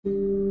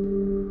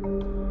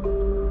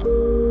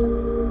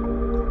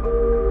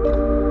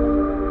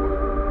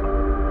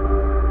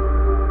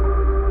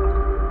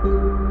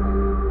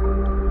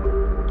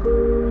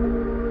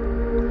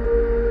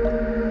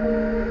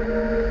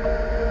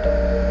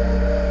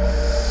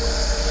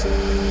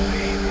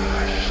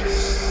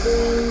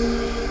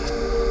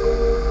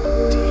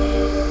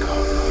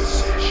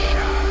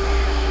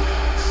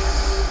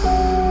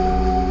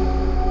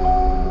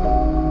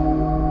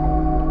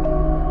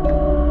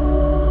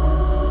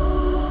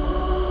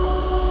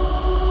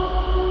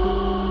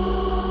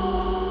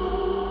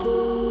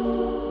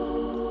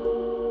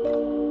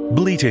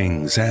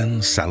Bleatings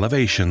and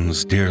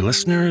salivations, dear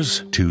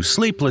listeners, to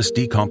Sleepless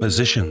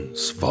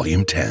Decompositions,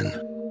 Volume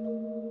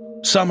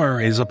 10.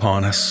 Summer is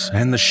upon us,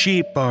 and the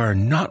sheep are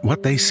not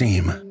what they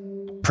seem.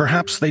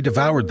 Perhaps they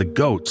devoured the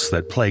goats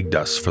that plagued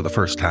us for the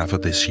first half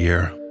of this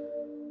year.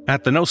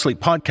 At the NoSleep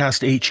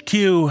Podcast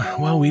HQ,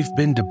 well, we've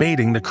been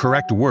debating the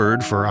correct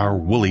word for our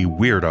woolly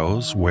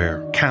weirdos,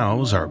 where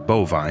cows are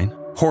bovine,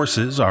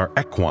 horses are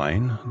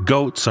equine,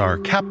 goats are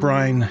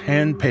caprine,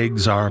 and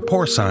pigs are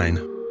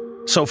porcine.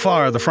 So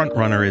far, the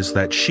frontrunner is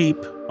that sheep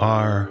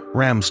are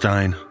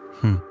Ramstein.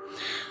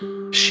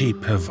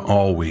 Sheep have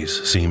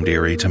always seemed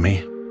eerie to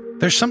me.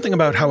 There's something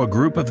about how a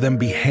group of them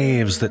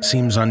behaves that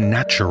seems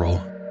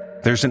unnatural.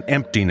 There's an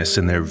emptiness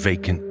in their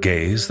vacant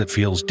gaze that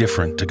feels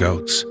different to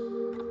goats.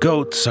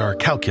 Goats are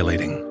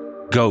calculating.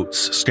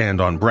 Goats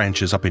stand on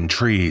branches up in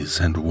trees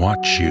and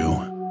watch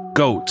you.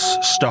 Goats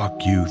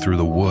stalk you through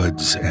the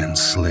woods and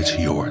slit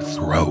your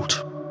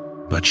throat.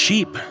 But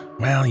sheep,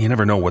 well, you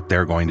never know what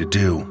they're going to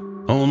do.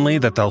 Only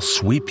that they'll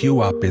sweep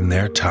you up in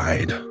their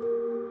tide.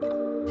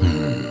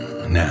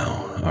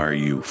 Now, are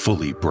you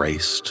fully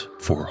braced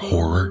for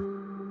horror?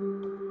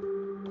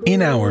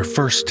 In our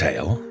first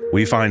tale,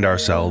 we find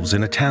ourselves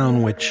in a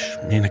town which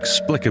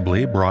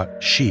inexplicably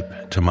brought sheep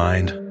to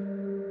mind.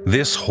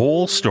 This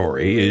whole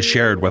story is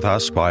shared with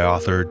us by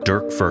author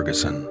Dirk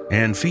Ferguson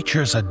and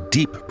features a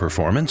deep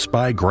performance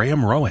by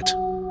Graham Rowett.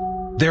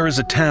 There is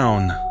a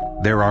town,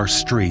 there are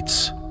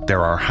streets,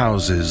 there are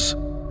houses,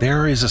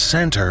 there is a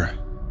center,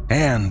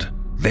 and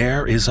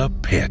there is a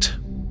pit.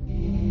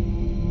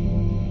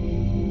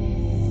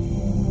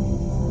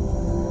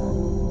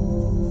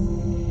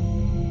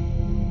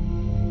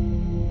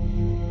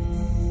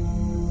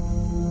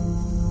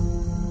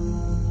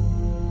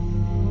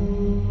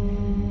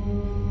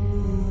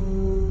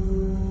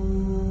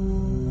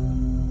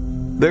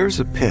 There's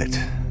a pit,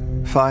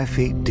 5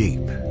 feet deep,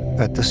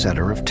 at the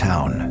center of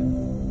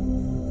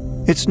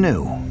town. It's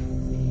new.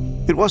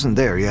 It wasn't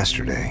there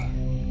yesterday,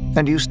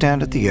 and you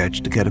stand at the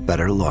edge to get a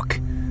better look,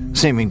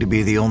 seeming to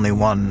be the only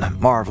one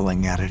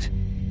marveling at it.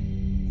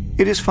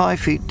 It is 5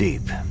 feet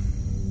deep.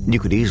 You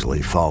could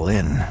easily fall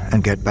in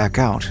and get back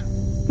out.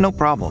 No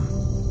problem.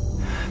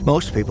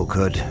 Most people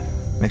could,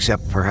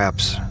 except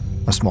perhaps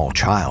a small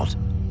child.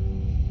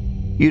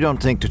 You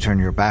don't think to turn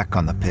your back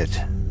on the pit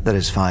that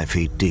is 5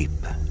 feet deep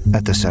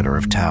at the center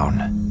of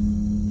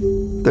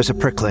town. There's a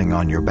prickling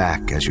on your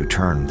back as you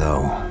turn,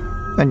 though,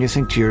 and you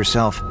think to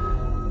yourself,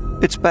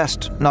 it's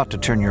best not to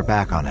turn your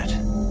back on it,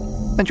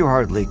 and you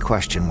hardly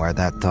question where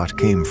that thought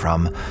came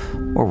from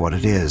or what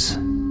it is.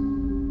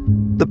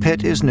 The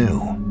pit is new.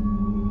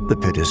 The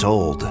pit is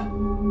old.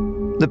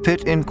 The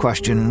pit in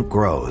question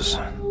grows,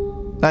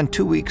 and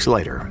 2 weeks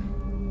later,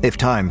 if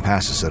time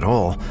passes at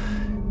all,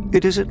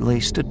 it is at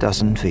least a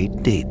dozen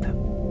feet deep.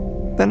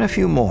 Then a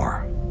few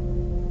more,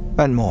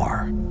 and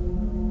more,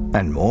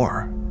 and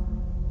more,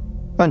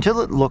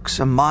 until it looks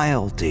a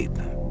mile deep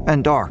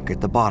and dark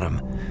at the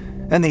bottom,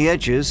 and the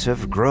edges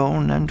have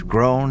grown and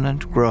grown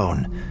and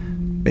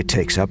grown. It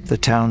takes up the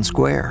town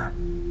square.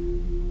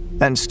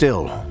 And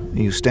still,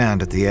 you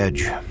stand at the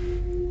edge.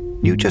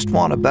 You just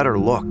want a better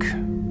look.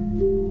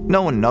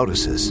 No one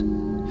notices.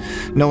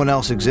 No one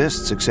else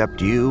exists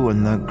except you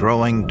and the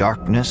growing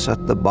darkness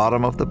at the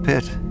bottom of the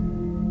pit.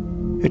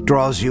 It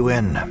draws you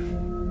in,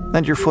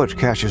 and your foot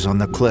catches on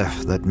the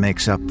cliff that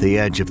makes up the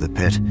edge of the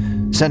pit,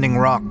 sending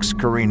rocks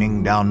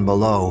careening down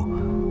below.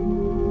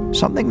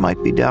 Something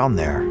might be down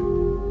there.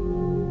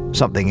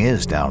 Something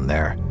is down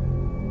there.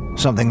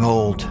 Something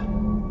old.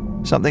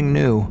 Something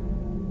new.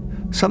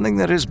 Something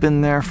that has been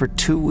there for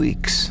 2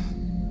 weeks.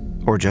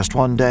 Or just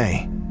one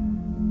day.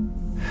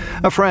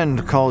 A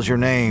friend calls your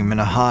name in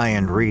a high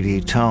and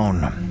reedy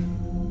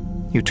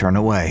tone. You turn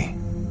away.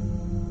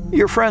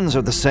 Your friends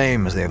are the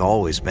same as they've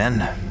always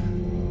been.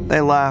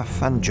 They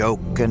laugh and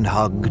joke and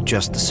hug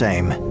just the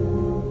same.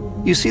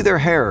 You see their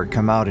hair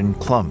come out in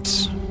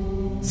clumps.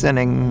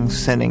 Thinning,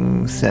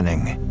 thinning,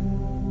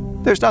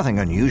 thinning. There's nothing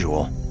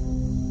unusual.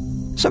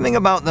 Something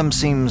about them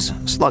seems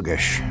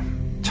sluggish,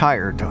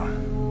 tired,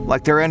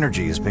 like their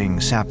energy is being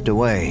sapped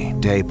away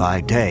day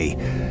by day.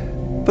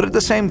 But at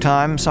the same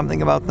time,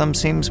 something about them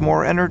seems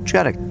more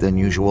energetic than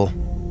usual.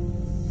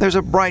 There's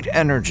a bright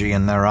energy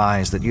in their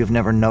eyes that you've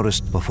never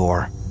noticed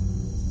before.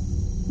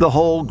 The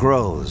whole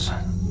grows,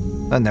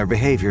 and their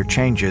behavior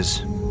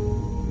changes.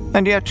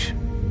 And yet,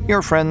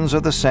 your friends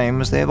are the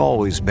same as they've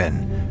always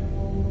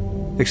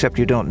been. Except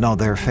you don't know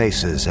their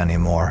faces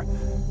anymore.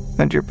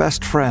 And your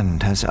best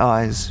friend has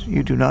eyes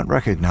you do not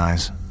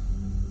recognize.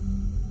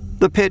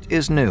 The pit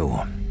is new.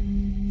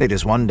 It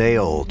is 1 day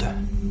old.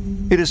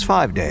 It is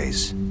 5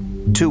 days,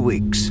 2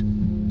 weeks,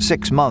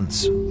 6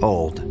 months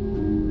old.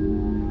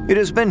 It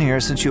has been here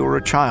since you were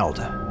a child.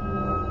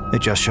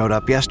 It just showed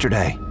up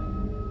yesterday.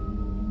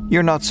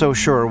 You're not so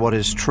sure what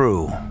is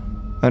true,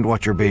 and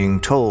what you're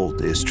being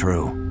told is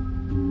true.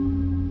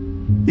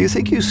 You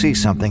think you see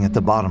something at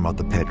the bottom of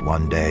the pit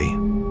one day.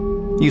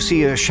 You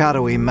see a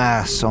shadowy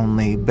mass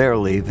only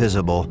barely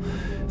visible,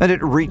 and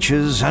it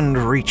reaches and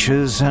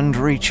reaches and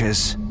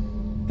reaches.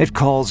 It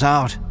calls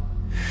out.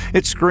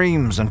 It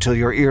screams until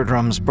your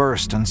eardrums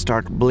burst and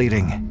start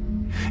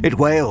bleeding. It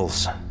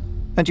wails,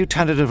 and you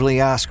tentatively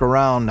ask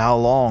around how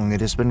long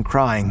it has been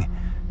crying.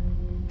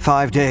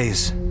 5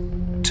 days,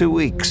 2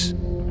 weeks,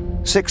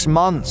 6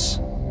 months,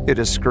 it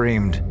has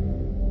screamed.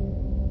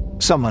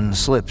 Someone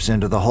slips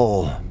into the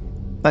hole,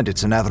 and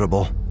it's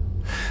inevitable.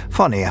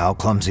 Funny how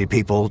clumsy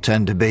people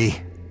tend to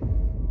be.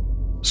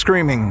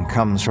 Screaming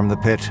comes from the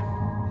pit.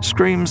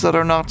 Screams that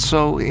are not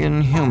so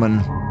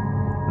inhuman.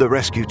 The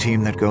rescue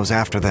team that goes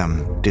after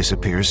them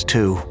disappears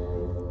too.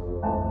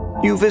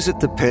 You visit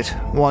the pit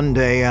one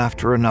day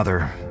after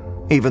another,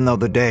 even though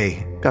the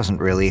day doesn't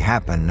really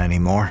happen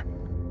anymore.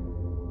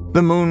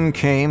 The moon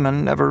came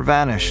and never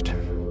vanished,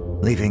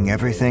 leaving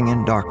everything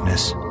in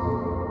darkness.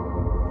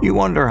 You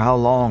wonder how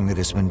long it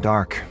has been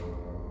dark.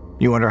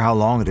 You wonder how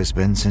long it has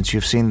been since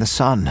you've seen the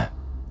sun.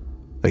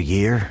 A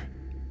year?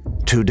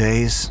 2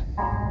 days?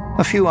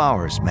 A few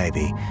hours,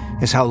 maybe,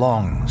 is how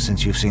long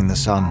since you've seen the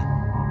sun.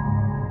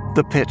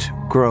 The pit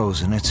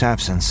grows in its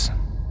absence.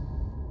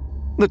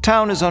 The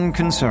town is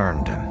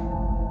unconcerned.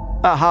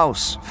 A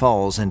house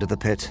falls into the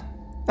pit,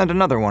 and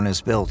another one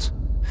is built,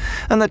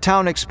 and the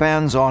town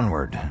expands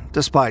onward,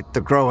 despite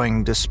the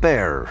growing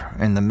despair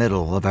in the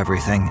middle of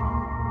everything.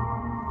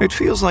 It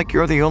feels like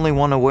you're the only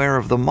one aware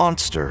of the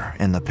monster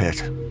in the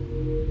pit.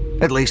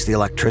 At least the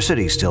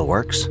electricity still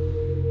works.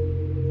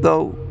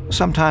 Though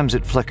sometimes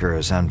it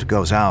flickers and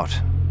goes out,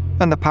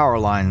 and the power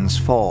lines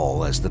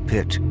fall as the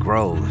pit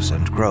grows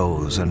and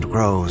grows and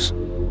grows.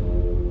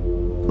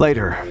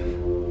 Later,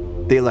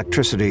 the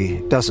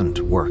electricity doesn't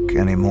work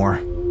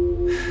anymore.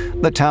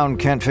 The town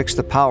can't fix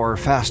the power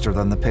faster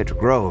than the pit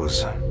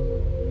grows,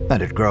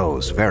 and it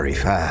grows very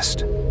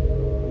fast.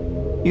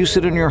 You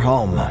sit in your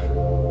home,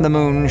 the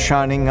moon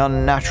shining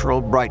unnatural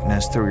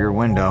brightness through your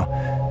window,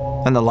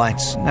 and the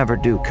lights never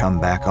do come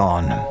back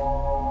on.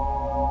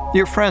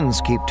 Your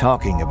friends keep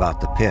talking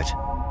about the pit,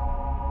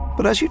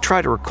 but as you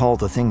try to recall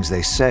the things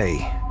they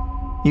say,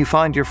 you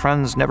find your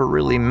friends never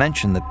really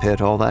mention the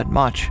pit all that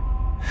much.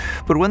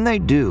 But when they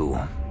do,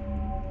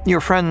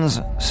 your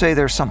friends say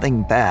there's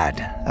something bad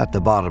at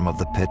the bottom of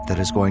the pit that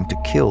is going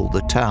to kill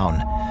the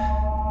town.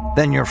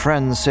 Then your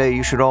friends say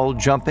you should all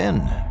jump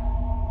in,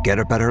 get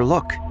a better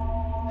look.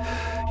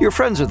 Your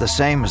friends are the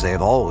same as they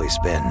have always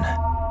been,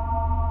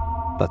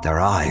 but their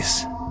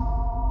eyes.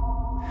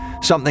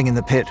 Something in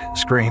the pit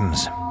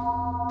screams.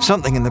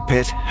 Something in the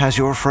pit has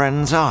your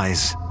friend's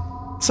eyes.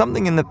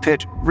 Something in the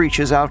pit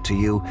reaches out to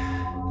you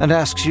and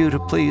asks you to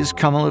please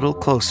come a little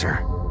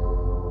closer.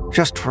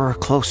 Just for a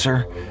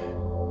closer,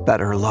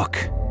 better look.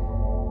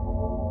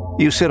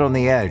 You sit on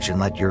the edge and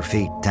let your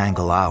feet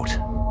dangle out.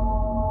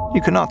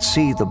 You cannot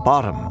see the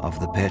bottom of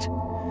the pit.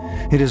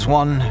 It is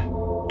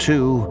 1,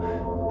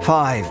 2,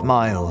 5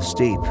 miles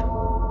deep.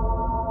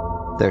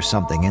 There's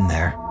something in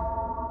there.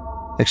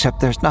 Except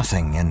there's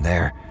nothing in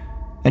there,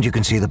 and you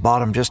can see the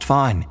bottom just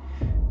fine.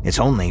 It's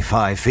only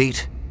 5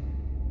 feet.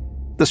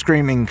 The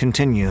screaming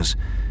continues,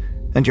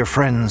 and your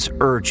friends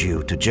urge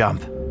you to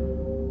jump.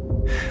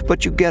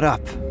 But you get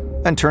up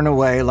and turn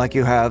away like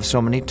you have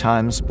so many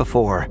times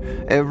before,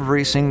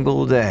 every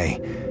single day,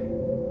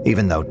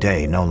 even though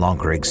day no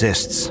longer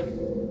exists.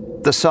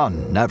 The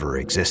sun never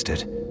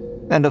existed,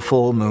 and a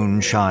full moon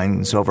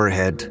shines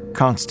overhead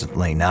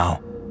constantly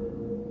now.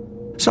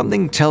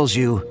 Something tells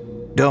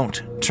you,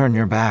 don't turn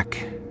your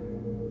back,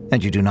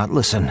 and you do not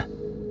listen.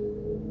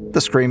 The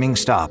screaming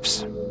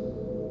stops,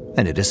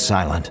 and it is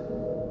silent.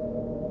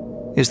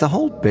 Is the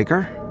hole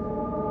bigger?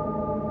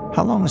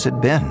 How long has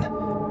it been?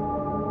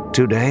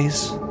 2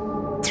 days?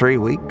 3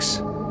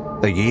 weeks?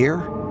 A year?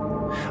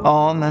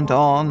 On and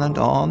on and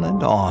on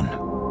and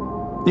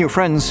on. Your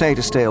friends say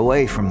to stay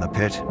away from the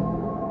pit.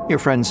 Your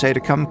friends say to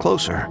come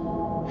closer.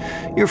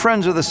 Your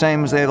friends are the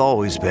same as they've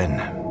always been.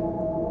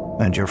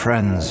 And your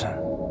friends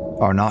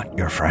are not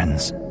your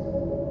friends.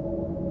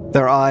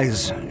 Their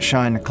eyes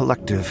shine a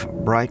collective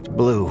bright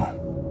blue.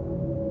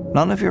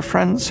 None of your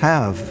friends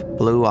have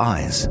blue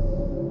eyes.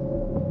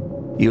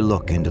 You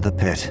look into the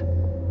pit.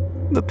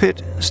 The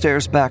pit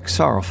stares back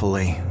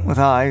sorrowfully, with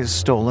eyes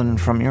stolen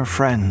from your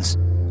friends.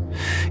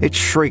 It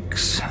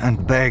shrieks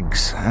and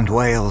begs and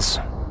wails.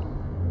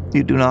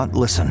 You do not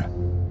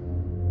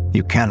listen.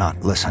 You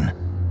cannot listen.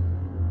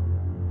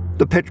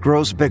 The pit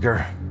grows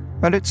bigger,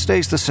 and it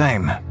stays the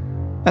same.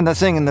 And the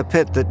thing in the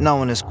pit that no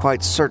one is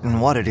quite certain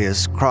what it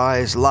is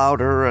cries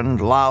louder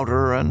and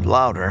louder and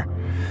louder.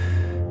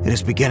 It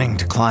is beginning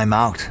to climb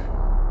out,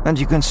 and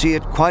you can see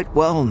it quite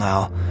well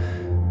now.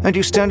 And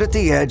you stand at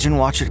the edge and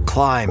watch it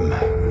climb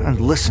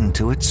and listen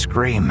to it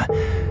scream.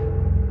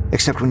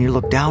 Except when you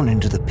look down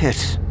into the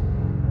pit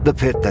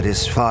that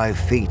is 5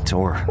 feet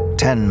or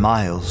 10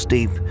 miles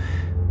deep,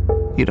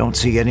 you don't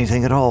see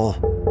anything at all.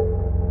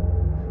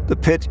 The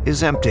pit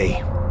is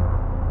empty.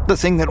 The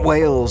thing that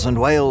wails and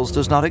wails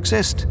does not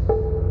exist.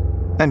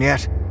 And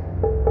yet,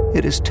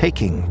 it is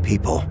taking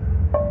people.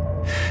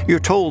 You're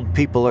told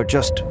people are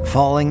just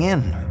falling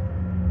in,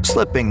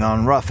 slipping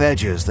on rough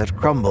edges that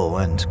crumble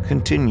and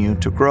continue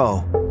to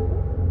grow.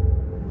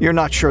 You're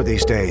not sure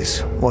these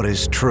days what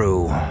is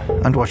true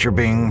and what you're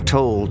being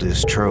told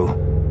is true.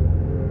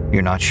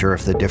 You're not sure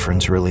if the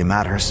difference really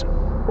matters.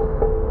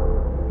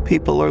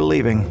 People are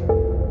leaving.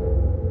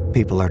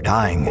 People are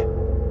dying.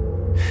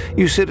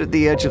 You sit at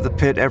the edge of the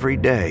pit every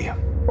day,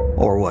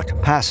 or what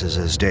passes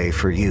as day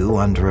for you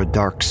under a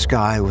dark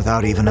sky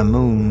without even a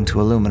moon to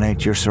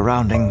illuminate your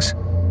surroundings,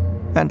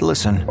 and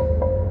listen.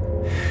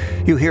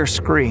 You hear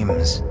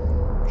screams,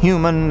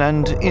 human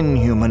and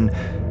inhuman,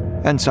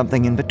 and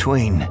something in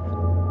between,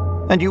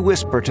 and you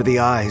whisper to the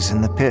eyes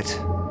in the pit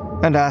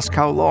and ask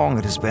how long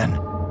it has been.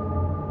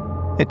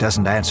 It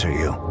doesn't answer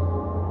you.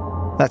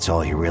 That's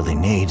all you really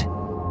need.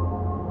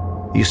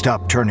 You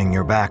stop turning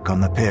your back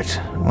on the pit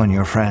when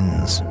your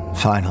friends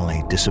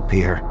finally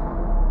disappear.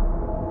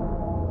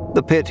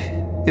 The pit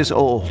is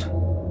old.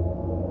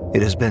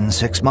 It has been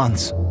 6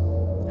 months.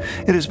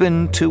 It has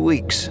been 2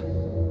 weeks.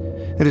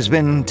 It has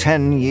been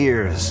 10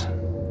 years,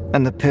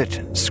 and the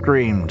pit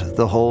screamed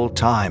the whole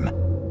time.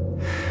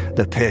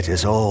 The pit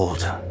is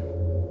old.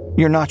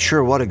 You're not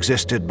sure what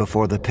existed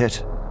before the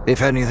pit,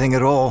 if anything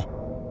at all.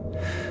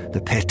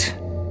 The pit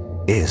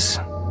is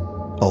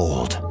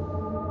old.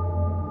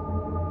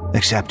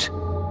 Except,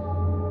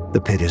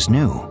 the pit is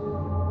new.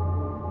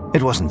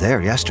 It wasn't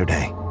there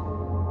yesterday.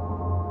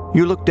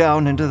 You look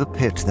down into the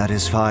pit that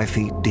is 5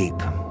 feet deep,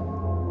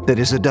 that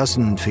is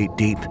 12 feet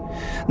deep,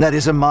 that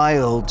is a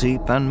mile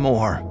deep and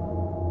more.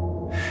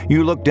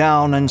 You look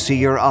down and see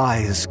your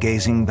eyes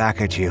gazing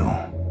back at you.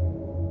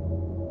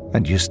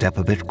 And you step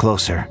a bit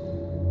closer.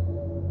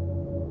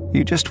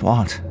 You just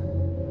want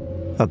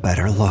a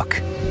better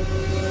look.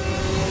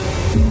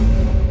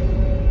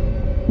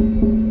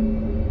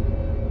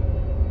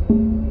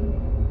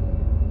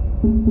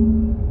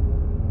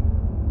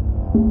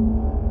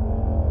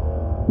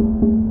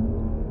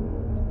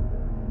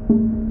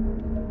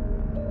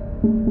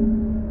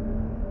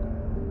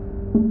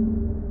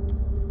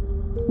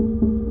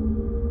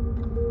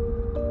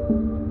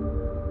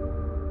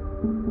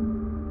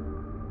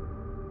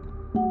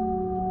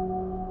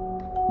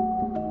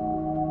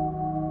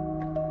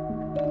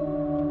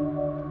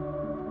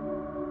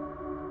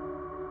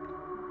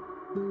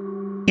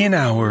 In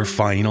our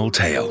final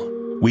tale,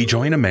 we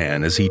join a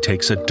man as he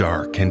takes a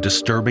dark and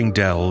disturbing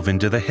delve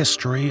into the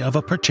history of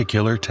a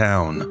particular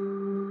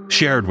town.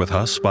 Shared with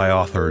us by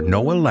author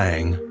Noah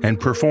Lang and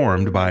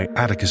performed by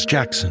Atticus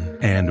Jackson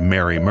and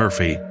Mary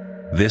Murphy,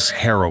 this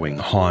harrowing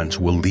haunt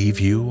will leave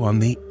you on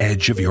the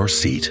edge of your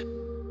seat.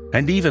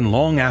 And even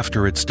long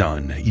after it's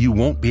done, you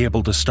won't be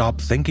able to stop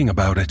thinking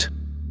about it.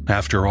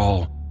 After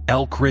all,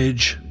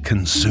 Elkridge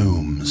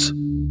consumes.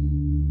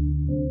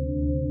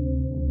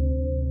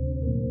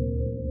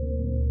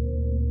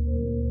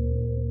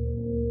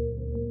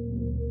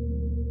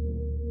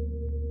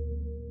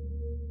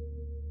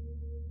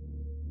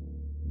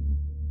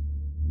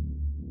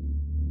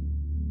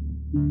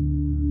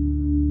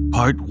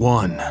 Part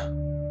 1.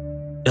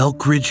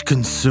 Elkridge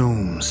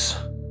Consumes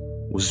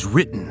was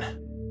written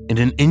in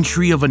an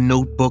entry of a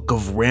notebook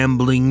of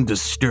rambling,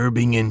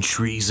 disturbing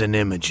entries and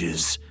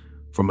images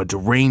from a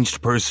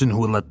deranged person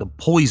who had let the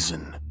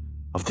poison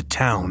of the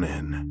town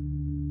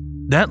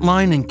in. That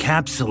line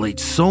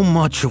encapsulates so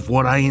much of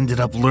what I ended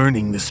up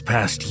learning this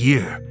past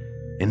year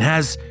and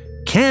has,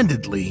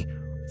 candidly,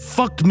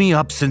 fucked me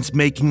up since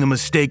making the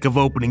mistake of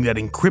opening that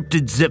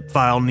encrypted zip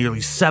file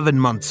nearly 7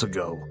 months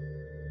ago.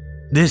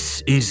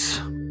 This is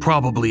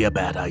probably a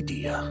bad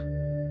idea.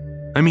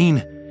 I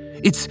mean,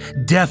 it's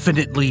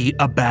definitely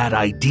a bad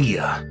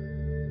idea.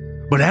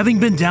 But having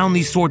been down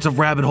these sorts of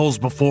rabbit holes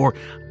before,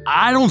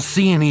 I don't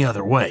see any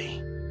other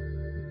way.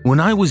 When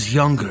I was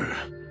younger,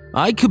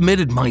 I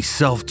committed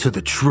myself to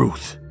the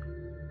truth.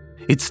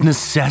 Its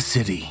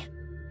necessity,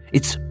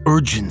 its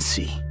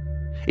urgency,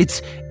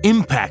 its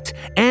impact,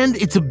 and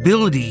its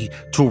ability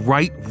to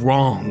right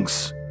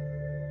wrongs.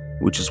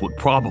 Which is what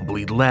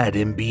probably led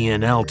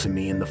MBNL to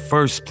me in the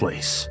first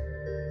place.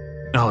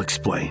 I'll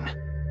explain.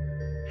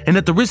 And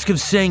at the risk of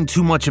saying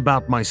too much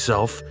about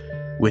myself,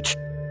 which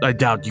I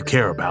doubt you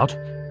care about,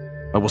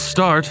 I will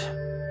start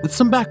with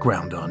some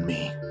background on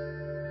me.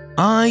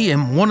 I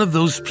am one of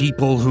those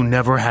people who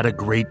never had a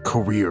great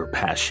career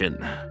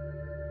passion.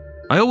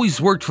 I always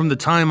worked from the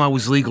time I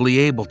was legally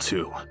able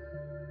to.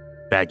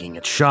 Bagging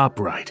at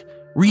ShopRite,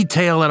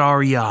 retail at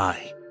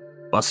REI,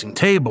 bussing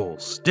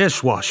tables,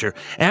 dishwasher,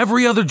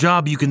 every other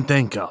job you can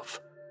think of,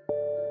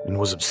 and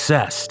was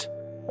obsessed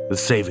with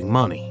saving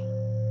money.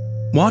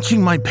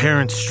 Watching my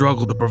parents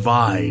struggle to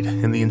provide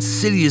and the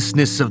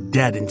insidiousness of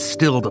debt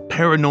instilled a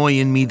paranoia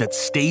in me that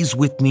stays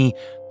with me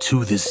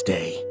to this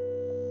day.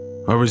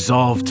 I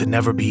resolved to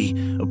never be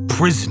a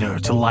prisoner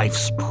to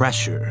life's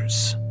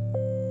pressures.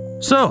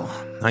 So,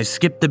 I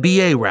skipped the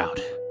BA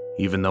route,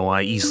 even though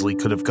I easily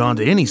could have gone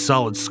to any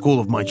solid school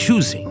of my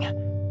choosing,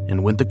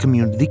 and went the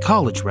community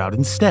college route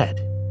instead.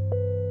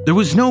 There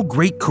was no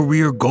great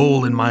career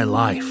goal in my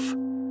life,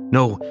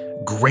 no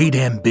great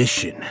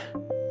ambition.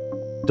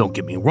 Don't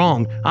get me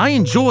wrong, I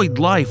enjoyed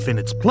life and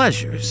its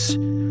pleasures.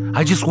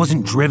 I just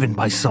wasn't driven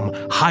by some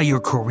higher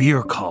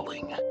career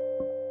calling.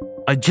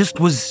 I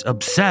just was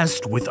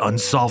obsessed with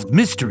unsolved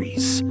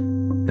mysteries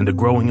and a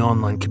growing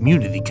online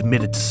community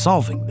committed to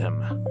solving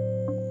them.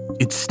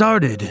 It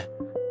started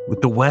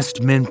with the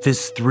West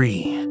Memphis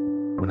 3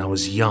 when I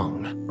was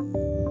young,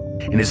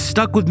 and has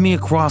stuck with me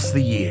across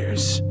the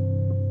years.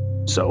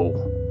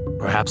 So,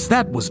 perhaps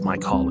that was my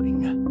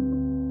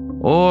calling.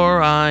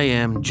 Or I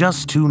am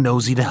just too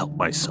nosy to help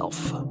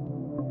myself.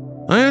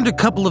 I earned a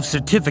couple of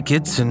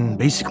certificates and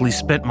basically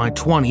spent my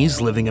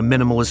 20s living a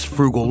minimalist,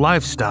 frugal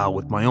lifestyle,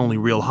 with my only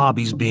real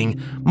hobbies being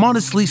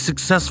modestly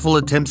successful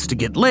attempts to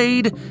get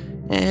laid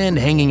and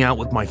hanging out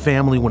with my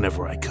family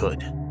whenever I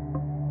could.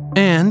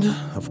 And,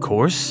 of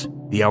course,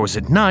 the hours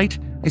at night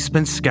I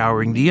spent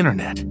scouring the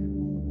internet,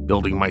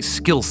 building my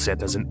skill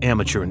set as an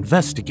amateur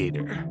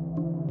investigator.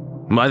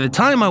 By the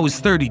time I was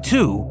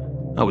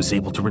 32, I was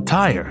able to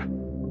retire,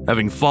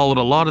 having followed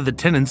a lot of the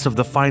tenets of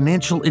the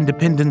financial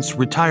independence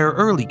retire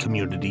early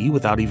community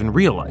without even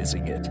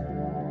realizing it.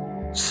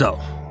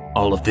 So,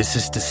 all of this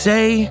is to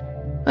say,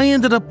 I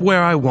ended up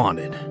where I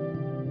wanted.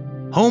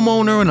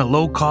 Homeowner in a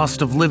low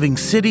cost of living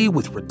city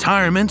with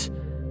retirement,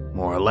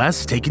 more or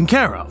less taken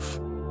care of,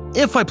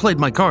 if I played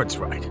my cards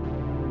right.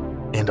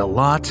 And a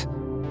lot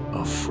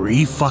of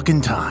free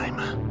fucking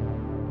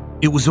time.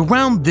 It was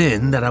around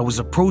then that I was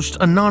approached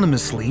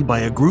anonymously by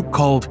a group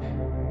called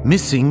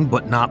Missing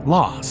But Not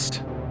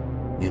Lost,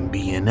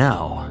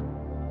 MBNL.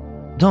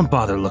 Don't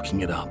bother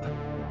looking it up.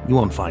 You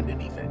won't find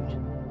anything.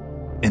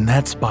 And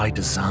that's by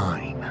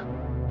design.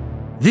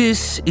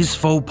 This is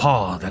faux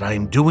pas that I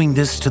am doing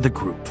this to the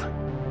group.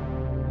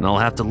 And I'll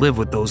have to live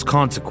with those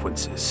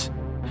consequences.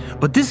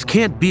 But this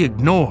can't be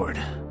ignored.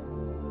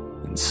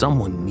 And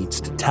someone needs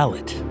to tell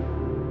it.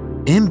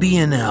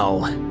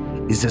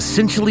 MBNL is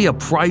essentially a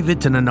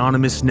private and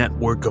anonymous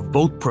network of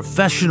both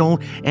professional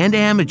and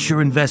amateur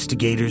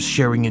investigators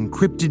sharing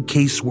encrypted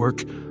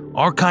casework,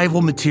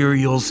 archival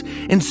materials,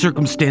 and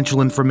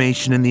circumstantial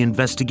information in the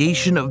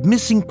investigation of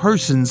missing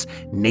persons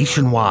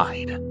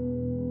nationwide.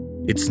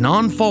 It's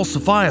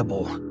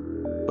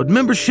non-falsifiable, but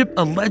membership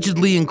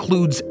allegedly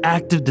includes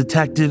active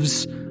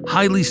detectives,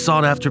 highly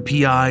sought-after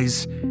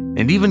PIs,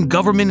 and even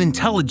government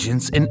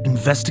intelligence and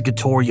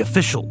investigatory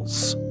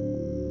officials.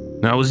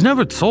 Now, I was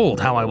never told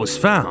how I was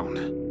found,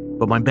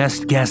 but my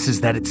best guess is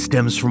that it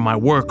stems from my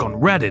work on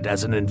Reddit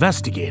as an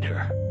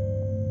investigator.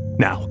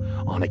 Now,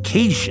 on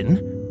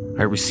occasion,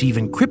 I receive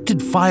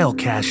encrypted file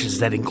caches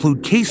that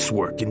include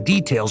casework and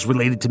details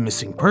related to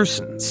missing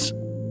persons.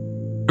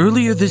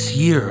 Earlier this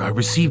year, I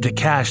received a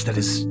cache that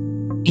has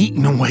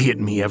eaten away at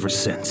me ever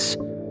since.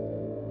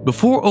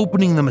 Before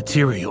opening the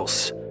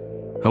materials,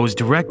 I was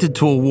directed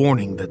to a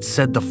warning that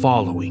said the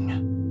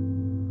following.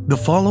 The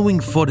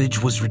following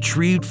footage was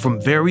retrieved from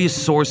various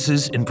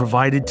sources and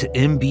provided to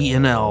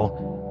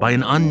MBNL by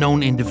an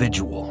unknown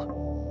individual.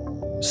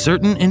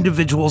 Certain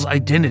individuals'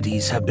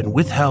 identities have been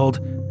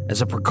withheld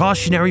as a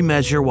precautionary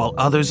measure while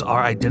others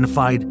are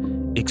identified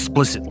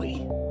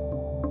explicitly.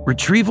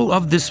 Retrieval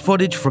of this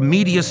footage from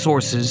media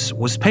sources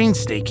was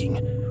painstaking,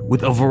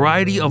 with a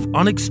variety of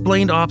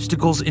unexplained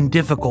obstacles and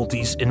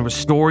difficulties in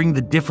restoring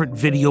the different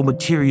video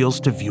materials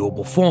to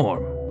viewable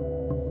form.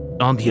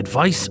 On the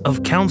advice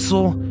of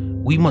counsel,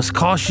 we must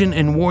caution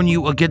and warn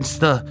you against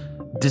the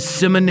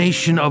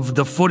dissemination of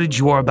the footage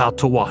you are about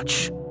to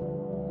watch.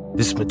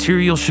 This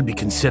material should be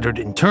considered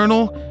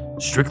internal,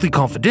 strictly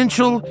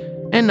confidential,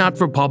 and not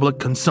for public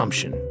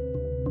consumption.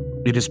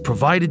 It is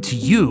provided to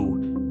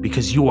you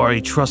because you are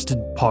a trusted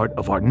part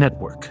of our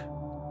network.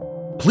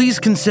 Please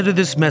consider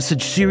this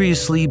message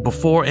seriously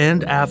before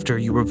and after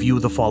you review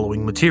the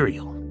following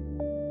material.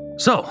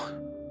 So,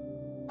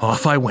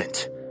 off I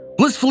went,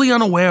 blissfully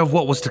unaware of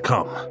what was to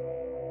come.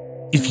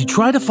 If you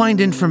try to find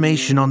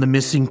information on the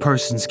missing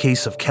persons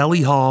case of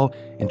Kelly Hall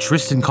and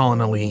Tristan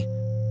Connolly,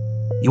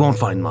 you won't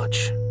find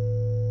much.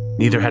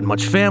 Neither had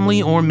much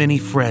family or many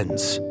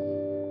friends.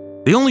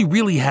 They only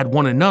really had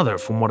one another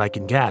from what I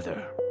can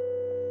gather.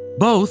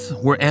 Both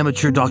were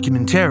amateur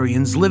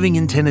documentarians living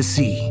in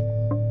Tennessee,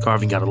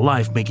 carving out a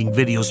life making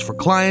videos for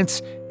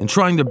clients and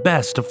trying their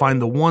best to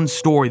find the one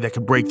story that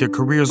could break their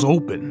careers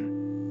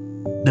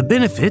open. The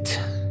benefit,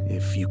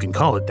 if you can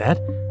call it that,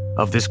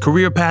 of this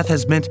career path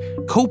has meant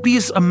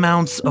copious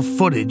amounts of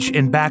footage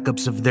and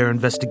backups of their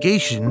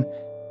investigation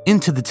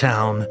into the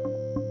town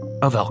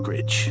of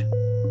Elkridge.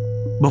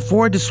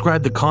 Before I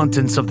describe the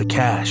contents of the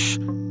cache,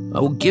 I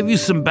will give you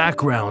some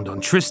background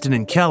on Tristan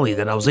and Kelly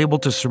that I was able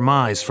to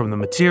surmise from the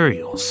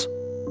materials.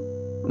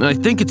 I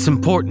think it's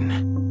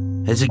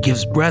important, as it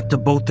gives breadth to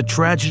both the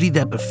tragedy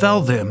that befell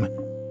them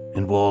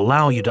and will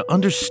allow you to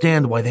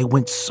understand why they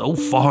went so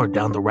far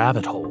down the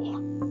rabbit hole.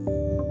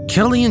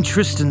 Kelly and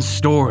Tristan's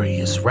story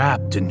is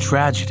wrapped in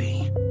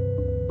tragedy.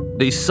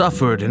 They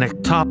suffered an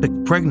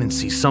ectopic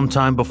pregnancy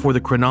sometime before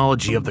the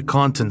chronology of the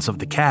contents of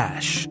the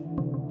cache.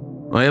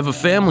 I have a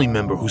family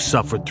member who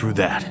suffered through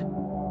that,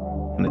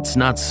 and it's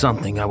not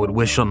something I would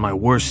wish on my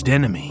worst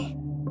enemy.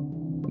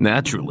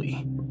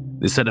 Naturally,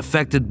 this had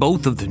affected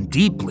both of them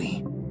deeply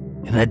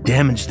and had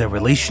damaged their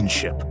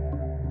relationship.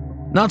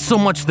 Not so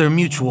much their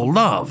mutual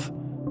love,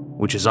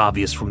 which is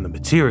obvious from the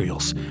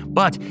materials,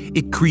 but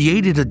it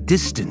created a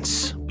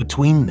distance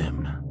between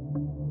them.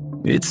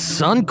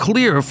 It's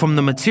unclear from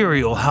the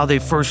material how they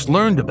first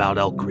learned about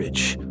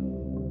Elkridge,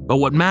 But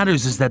what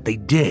matters is that they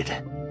did.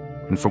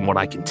 And from what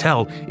I can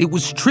tell, it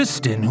was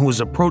Tristan who was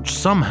approached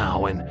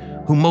somehow and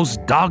who most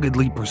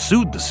doggedly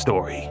pursued the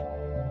story.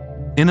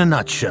 In a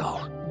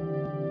nutshell,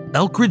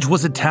 Elkridge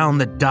was a town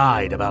that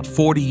died about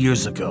 40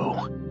 years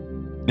ago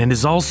and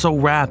is also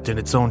wrapped in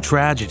its own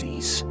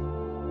tragedies.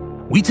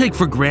 We take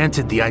for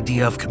granted the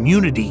idea of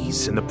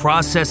communities and the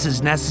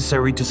processes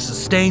necessary to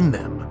sustain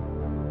them.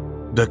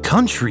 The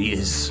country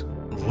is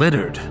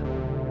littered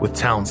with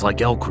towns like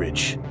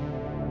Elkridge,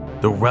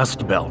 the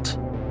Rust Belt,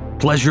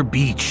 Pleasure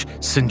Beach,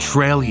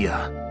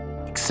 Centralia,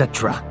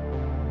 etc.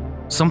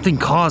 Something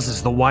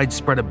causes the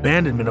widespread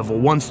abandonment of a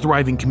once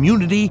thriving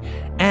community,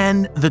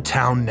 and the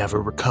town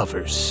never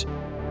recovers.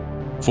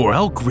 For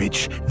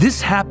Elkridge,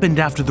 this happened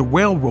after the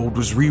railroad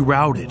was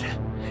rerouted,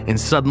 and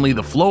suddenly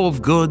the flow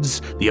of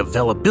goods, the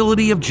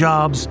availability of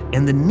jobs,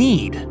 and the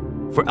need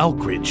for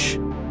Elkridge,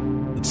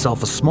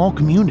 itself a small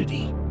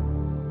community,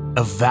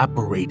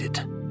 evaporated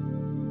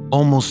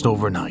almost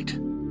overnight.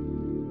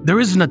 There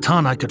isn't a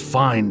ton I could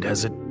find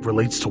as it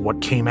relates to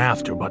what came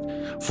after, but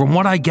from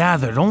what I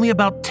gathered, only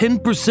about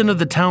 10% of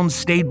the town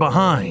stayed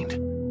behind.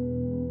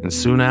 And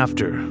soon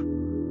after,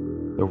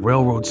 the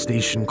railroad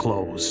station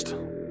closed,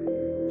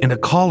 and a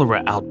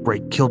cholera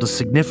outbreak killed a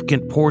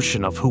significant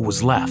portion of who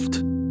was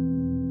left.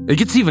 It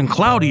gets even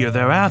cloudier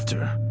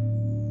thereafter,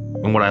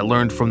 and what I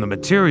learned from the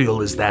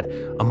material is that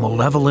a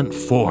malevolent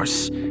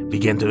force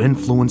began to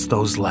influence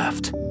those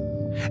left,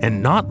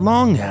 and not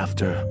long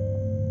after,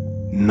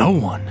 no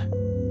one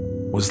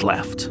was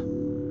left.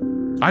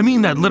 I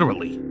mean that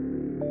literally.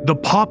 The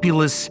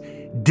populace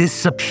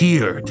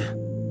disappeared.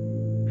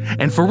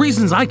 And for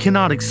reasons I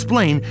cannot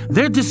explain,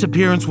 their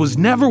disappearance was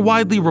never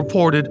widely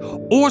reported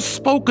or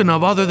spoken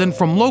of other than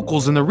from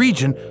locals in the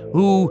region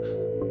who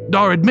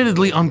are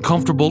admittedly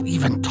uncomfortable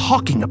even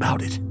talking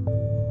about it.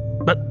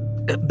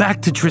 But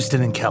back to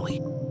Tristan and Kelly.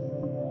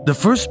 The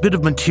first bit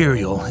of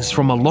material is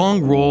from a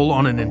long roll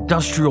on an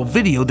industrial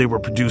video they were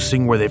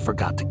producing where they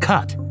forgot to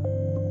cut.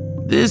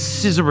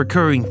 This is a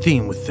recurring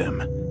theme with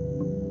them,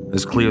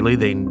 as clearly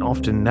they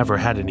often never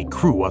had any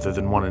crew other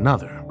than one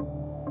another.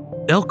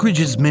 Elkridge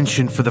is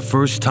mentioned for the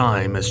first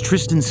time as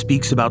Tristan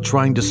speaks about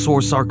trying to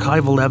source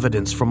archival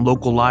evidence from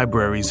local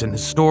libraries and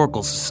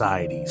historical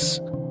societies.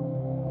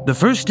 The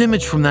first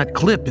image from that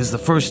clip is the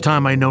first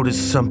time I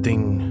noticed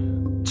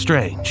something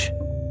strange.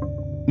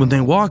 When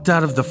they walked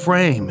out of the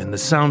frame and the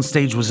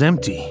soundstage was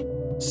empty,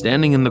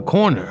 standing in the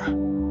corner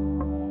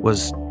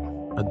was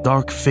a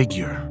dark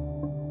figure.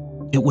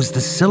 It was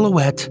the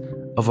silhouette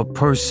of a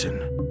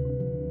person,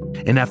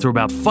 and after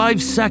about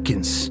 5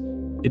 seconds,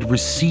 it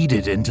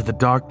receded into the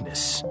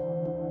darkness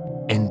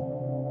and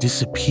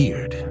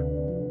disappeared.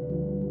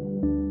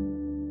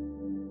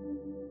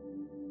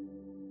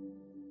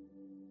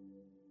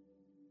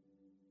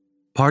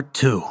 Part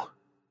 2.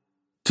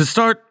 To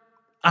start,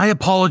 I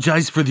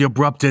apologize for the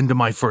abrupt end to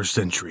my first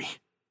entry.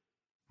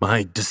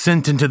 My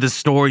descent into this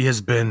story has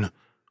been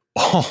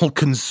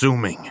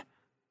all-consuming.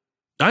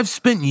 I've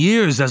spent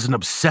years as an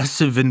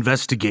obsessive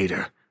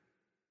investigator,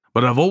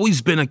 but I've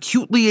always been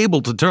acutely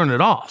able to turn it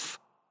off.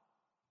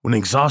 When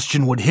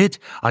exhaustion would hit,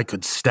 I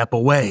could step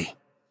away.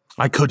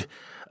 I could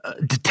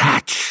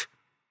detach.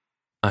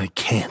 I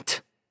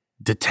can't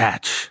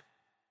detach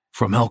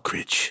from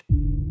Elkridge.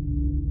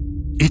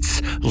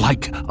 It's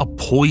like a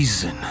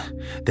poison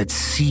that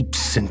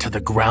seeps into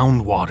the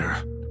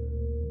groundwater.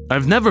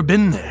 I've never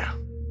been there.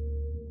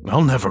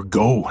 I'll never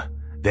go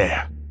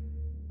there.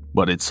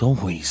 But it's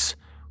always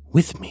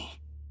with me.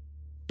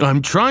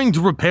 I'm trying to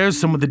repair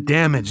some of the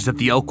damage that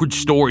the Elkridge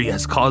story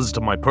has caused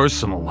to my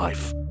personal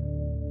life.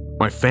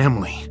 My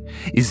family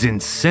is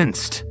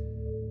incensed,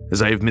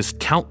 as I have missed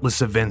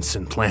countless events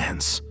and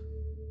plans.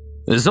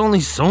 There's only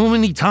so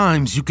many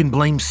times you can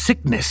blame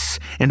sickness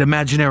and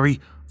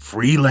imaginary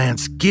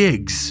freelance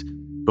gigs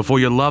before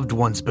your loved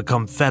ones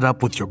become fed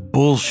up with your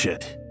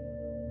bullshit.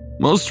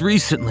 Most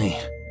recently,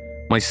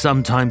 my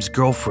sometimes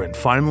girlfriend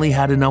finally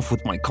had enough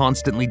with my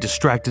constantly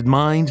distracted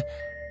mind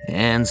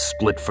and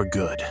split for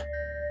good.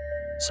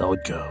 So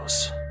it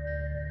goes.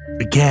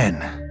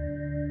 Again,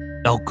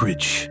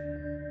 Elkridge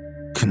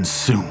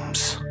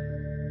consumes.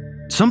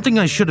 Something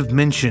I should have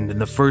mentioned in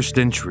the first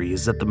entry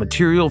is that the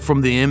material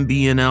from the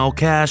MB&L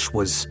cache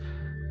was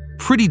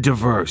pretty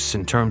diverse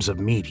in terms of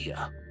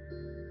media.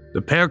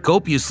 The pair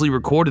copiously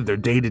recorded their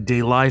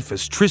day-to-day life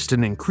as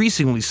Tristan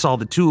increasingly saw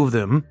the two of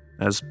them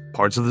as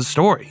parts of the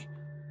story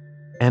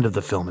and of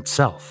the film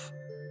itself.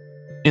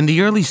 In the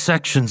early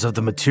sections of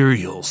the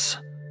materials,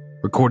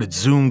 recorded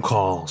Zoom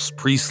calls,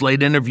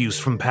 pre-slayed interviews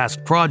from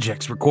past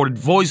projects, recorded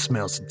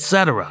voicemails,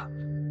 etc.,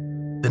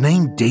 the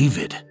name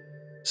David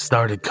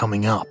started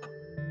coming up.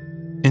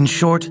 In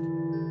short,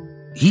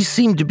 he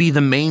seemed to be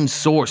the main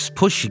source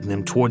pushing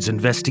them towards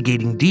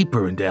investigating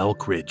deeper into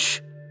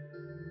Elkridge.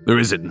 There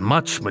isn't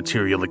much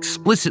material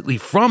explicitly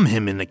from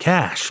him in the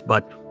cache,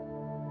 but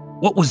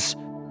what was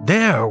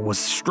there was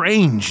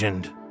strange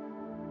and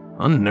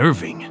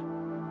unnerving,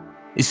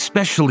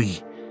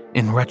 especially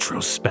in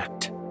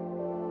retrospect.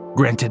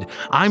 Granted,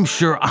 I'm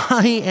sure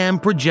I am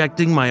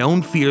projecting my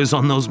own fears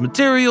on those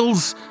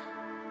materials,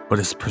 but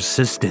his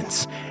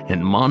persistence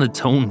and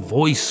monotone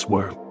voice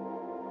were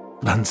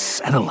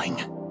unsettling.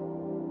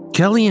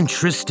 Kelly and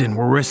Tristan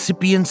were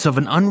recipients of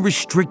an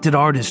unrestricted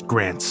artist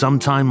grant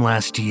sometime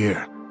last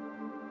year.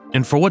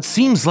 And for what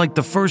seems like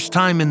the first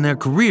time in their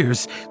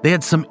careers, they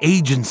had some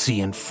agency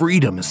and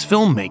freedom as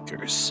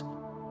filmmakers.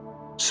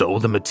 So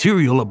the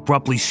material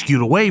abruptly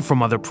skewed away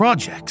from other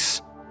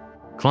projects,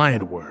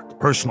 client work,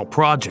 personal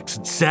projects,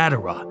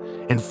 etc.,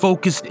 and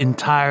focused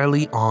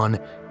entirely on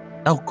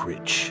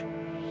Elkridge.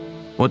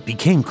 What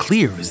became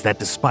clear is that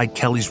despite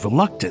Kelly's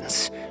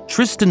reluctance,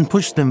 Tristan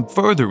pushed them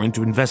further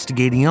into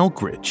investigating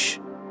Elkridge.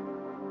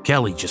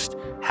 Kelly just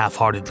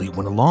half-heartedly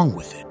went along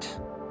with it.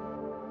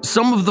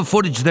 Some of the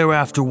footage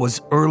thereafter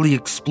was early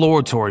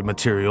exploratory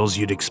materials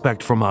you'd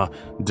expect from a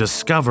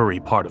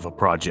discovery part of a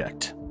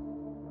project.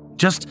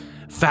 Just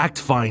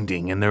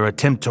fact-finding in their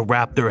attempt to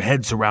wrap their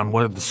heads around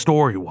what the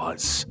story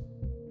was.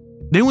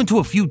 They went to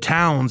a few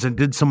towns and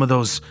did some of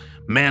those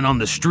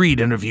man-on-the-street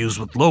interviews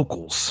with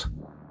locals.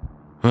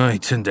 I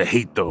tend to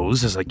hate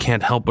those, as I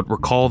can't help but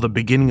recall the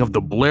beginning of the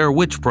Blair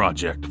Witch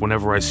Project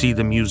whenever I see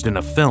them used in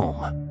a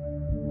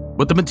film.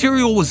 But the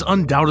material was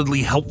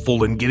undoubtedly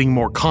helpful in getting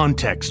more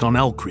context on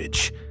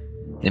Elkridge,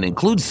 and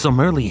includes some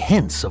early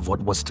hints of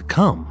what was to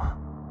come.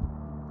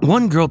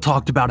 One girl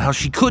talked about how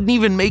she couldn't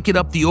even make it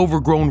up the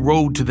overgrown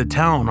road to the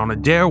town on a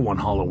dare one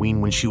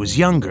Halloween when she was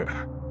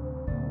younger.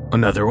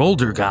 Another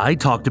older guy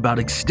talked about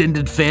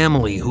extended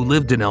family who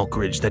lived in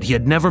Elkridge that he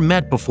had never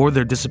met before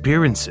their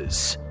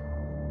disappearances.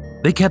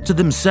 They kept to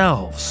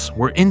themselves,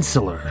 were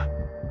insular.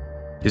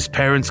 His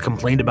parents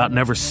complained about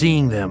never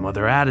seeing them or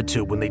their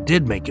attitude when they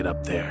did make it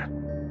up there.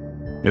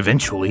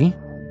 Eventually,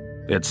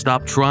 they had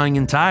stopped trying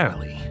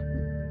entirely.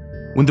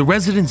 When the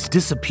residents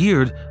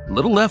disappeared,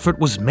 little effort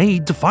was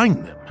made to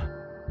find them.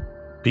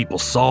 People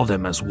saw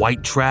them as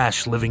white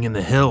trash living in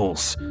the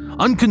hills,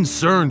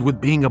 unconcerned with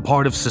being a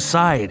part of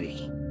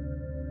society.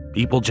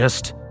 People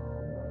just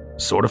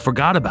sort of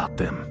forgot about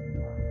them.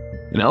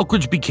 And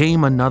Elkridge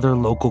became another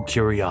local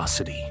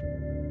curiosity.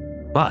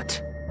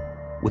 But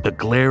with a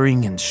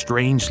glaring and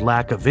strange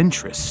lack of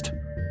interest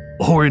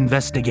or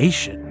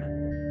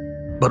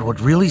investigation. But what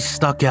really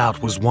stuck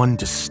out was one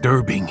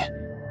disturbing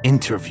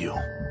interview.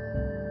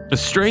 A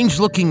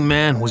strange-looking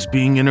man was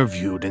being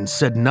interviewed and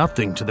said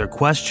nothing to their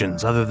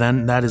questions other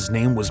than that his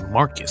name was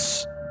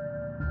Marcus.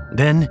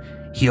 Then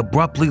he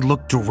abruptly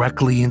looked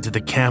directly into the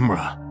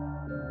camera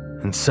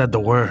and said the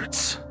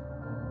words,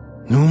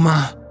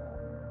 "Numa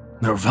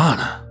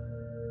Nirvana."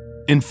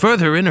 In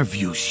further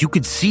interviews, you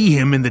could see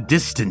him in the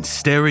distance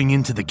staring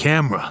into the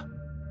camera,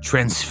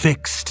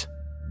 transfixed,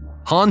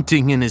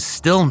 haunting in his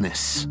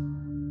stillness.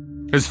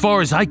 As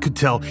far as I could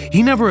tell,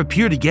 he never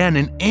appeared again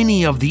in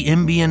any of the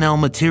MBNL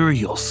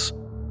materials.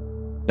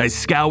 I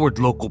scoured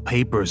local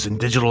papers and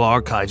digital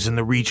archives in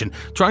the region,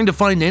 trying to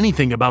find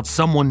anything about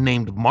someone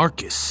named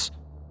Marcus.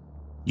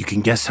 You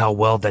can guess how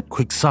well that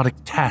quixotic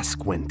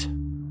task went.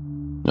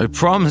 I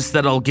promise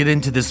that I'll get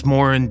into this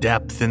more in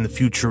depth in the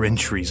future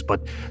entries,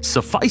 but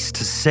suffice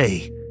to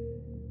say,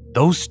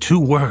 those two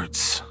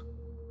words,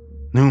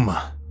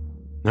 Numa,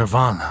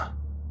 Nirvana,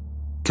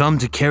 come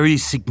to carry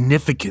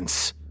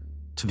significance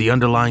to the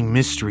underlying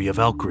mystery of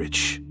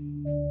Elkridge.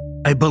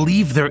 I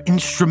believe they're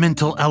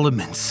instrumental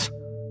elements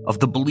of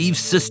the belief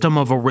system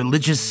of a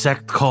religious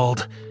sect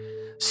called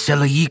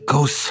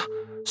Selaikos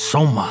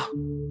Soma.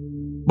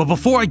 But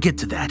before I get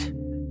to that,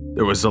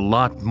 there was a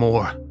lot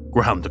more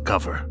ground to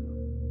cover.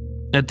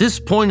 At this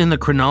point in the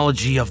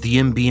chronology of the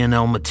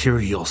MBNL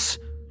materials,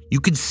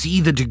 you could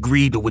see the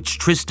degree to which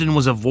Tristan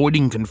was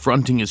avoiding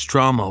confronting his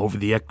trauma over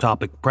the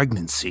ectopic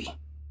pregnancy.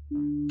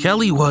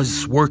 Kelly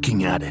was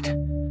working at it,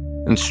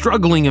 and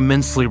struggling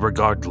immensely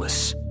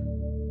regardless.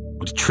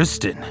 But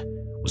Tristan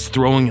was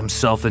throwing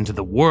himself into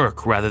the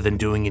work rather than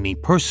doing any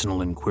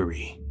personal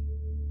inquiry.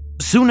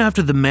 Soon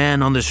after the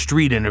man on the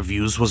street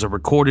interviews was a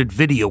recorded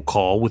video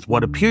call with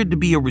what appeared to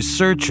be a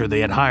researcher they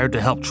had hired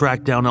to help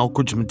track down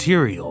Elkridge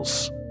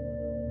materials.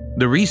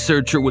 The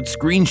researcher would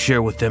screen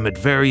share with them at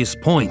various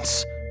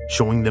points,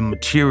 showing them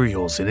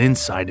materials and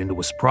insight into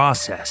his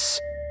process.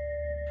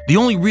 The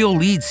only real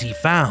leads he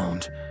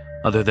found,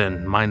 other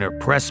than minor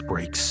press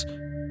breaks,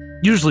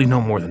 usually no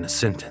more than a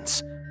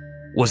sentence,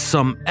 was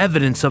some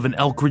evidence of an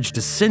Elkridge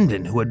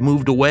descendant who had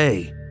moved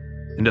away,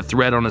 and a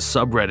thread on a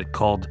subreddit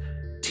called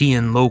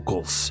TN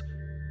Locals,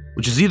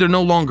 which is either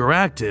no longer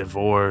active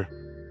or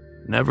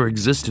never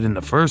existed in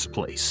the first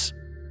place.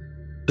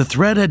 The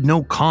thread had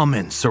no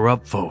comments or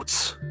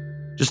upvotes,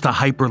 just a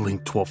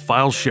hyperlink to a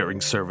file-sharing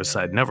service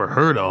I'd never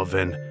heard of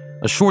and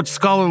a short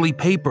scholarly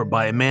paper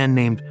by a man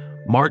named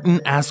Martin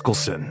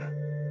Askelson,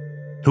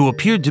 who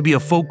appeared to be a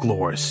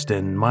folklorist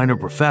and minor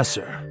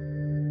professor.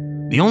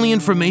 The only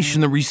information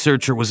the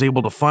researcher was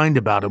able to find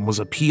about him was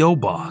a P.O.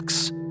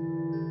 box.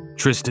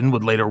 Tristan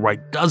would later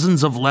write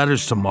dozens of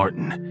letters to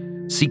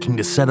Martin, seeking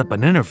to set up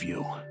an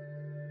interview.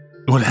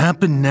 What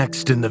happened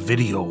next in the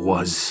video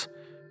was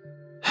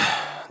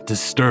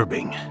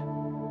disturbing.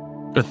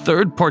 A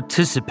third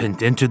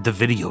participant entered the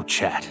video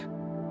chat.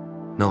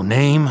 No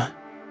name,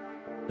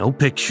 no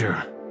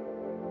picture,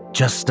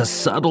 Just a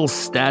subtle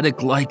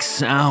static-like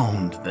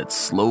sound that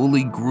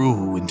slowly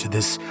grew into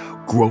this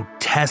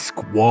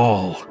grotesque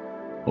wall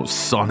of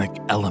sonic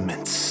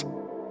elements.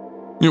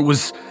 It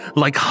was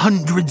like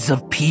hundreds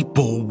of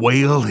people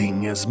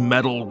wailing as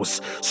metal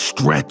was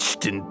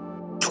stretched and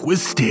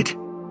twisted.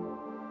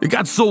 It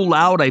got so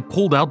loud I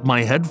pulled out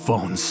my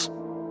headphones.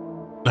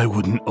 I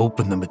wouldn't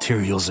open the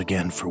materials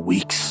again for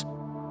weeks.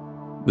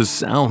 The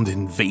sound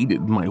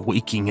invaded my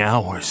waking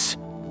hours,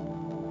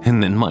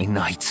 and then my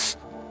nights.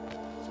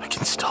 I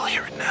can still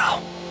hear it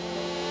now.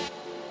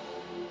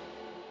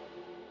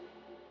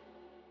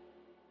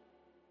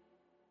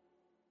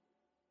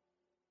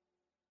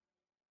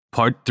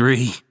 Part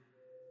 3.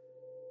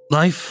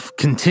 Life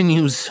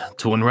continues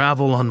to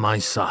unravel on my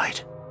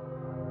side.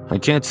 I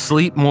can't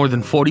sleep more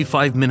than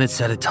 45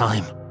 minutes at a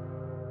time,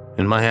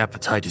 and my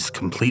appetite is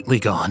completely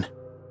gone.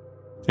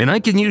 And I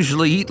can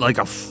usually eat like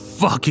a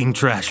fucking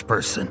trash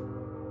person.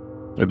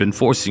 I've been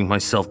forcing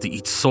myself to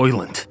eat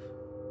Soylent,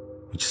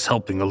 which is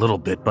helping a little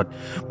bit, but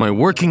my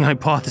working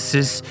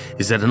hypothesis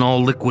is that an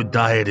all-liquid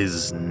diet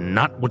is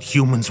not what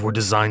humans were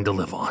designed to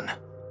live on.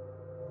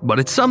 But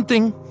it's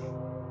something.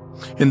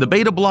 And the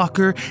beta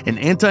blocker and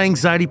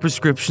anti-anxiety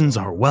prescriptions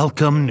are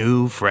welcome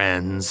new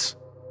friends.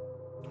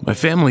 My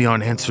family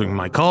aren't answering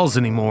my calls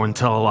anymore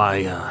until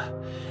I,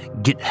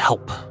 get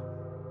help.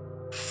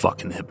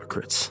 Fucking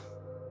hypocrites.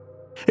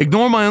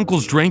 Ignore my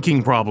uncle's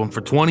drinking problem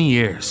for 20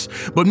 years,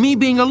 but me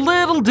being a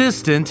little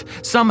distant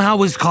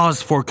somehow is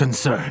cause for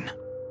concern.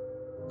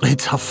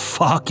 It's a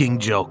fucking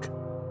joke.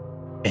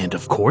 And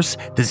of course,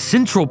 the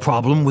central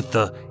problem with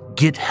the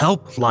get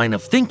help line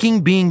of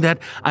thinking being that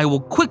I will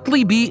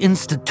quickly be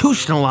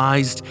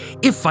institutionalized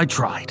if I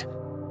tried.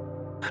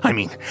 I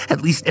mean,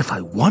 at least if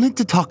I wanted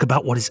to talk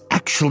about what is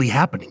actually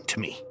happening to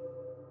me.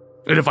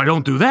 And if I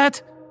don't do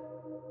that,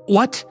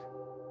 what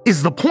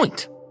is the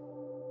point?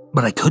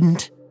 But I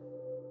couldn't,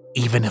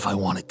 even if I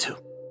wanted to.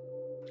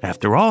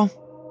 After all,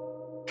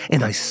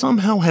 and I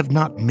somehow have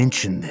not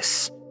mentioned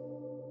this,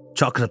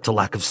 chalk it up to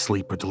lack of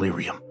sleep or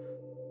delirium.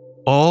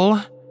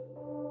 All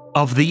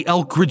of the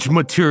Elkridge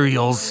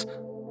materials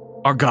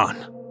are gone.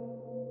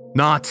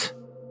 Not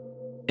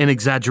an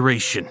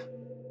exaggeration.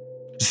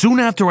 Soon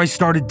after I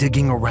started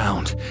digging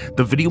around,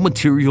 the video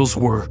materials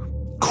were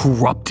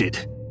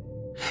corrupted.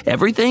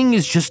 Everything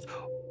is just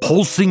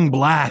pulsing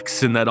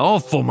blacks and that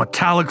awful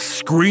metallic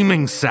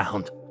screaming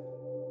sound.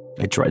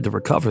 I tried to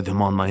recover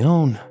them on my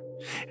own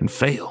and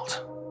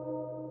failed.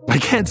 I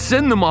can't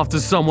send them off to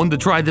someone to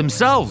try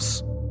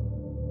themselves.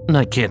 And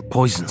I can't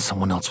poison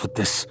someone else with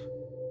this.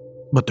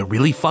 But the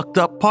really fucked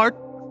up part?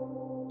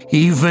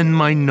 Even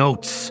my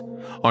notes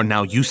are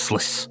now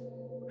useless.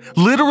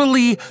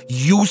 Literally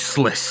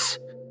useless.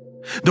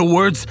 The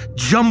words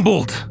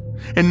jumbled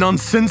and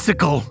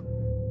nonsensical.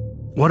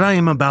 What I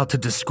am about to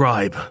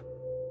describe,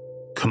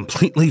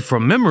 completely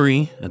from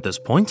memory at this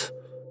point,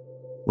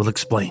 will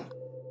explain.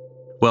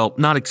 Well,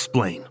 not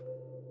explain,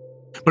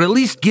 but at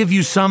least give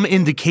you some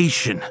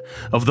indication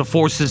of the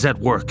forces at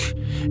work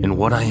and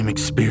what I am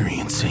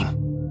experiencing.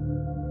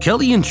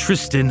 Kelly and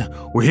Tristan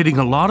were hitting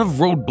a lot of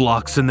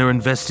roadblocks in their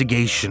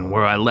investigation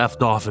where I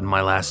left off in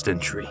my last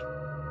entry.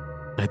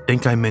 I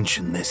think I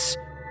mentioned this,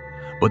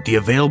 but the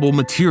available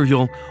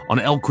material on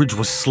Elkridge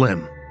was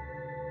slim.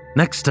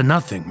 Next to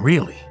nothing,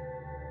 really.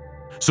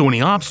 So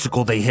any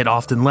obstacle they hit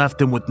often left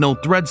them with no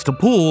threads to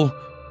pull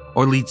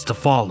or leads to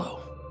follow.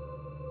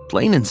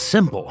 Plain and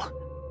simple,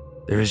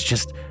 there is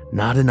just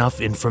not enough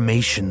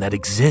information that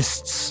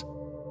exists.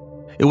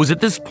 It was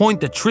at this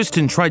point that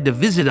Tristan tried to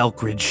visit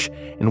Elkridge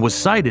and was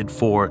cited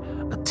for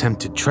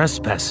attempted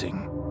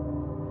trespassing.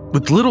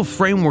 With little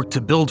framework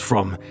to build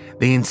from,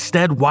 they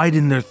instead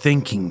widened their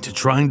thinking to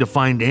trying to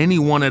find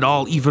anyone at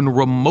all even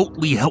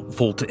remotely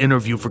helpful to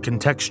interview for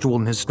contextual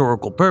and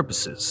historical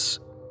purposes.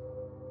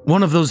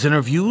 One of those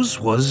interviews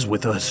was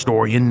with a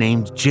historian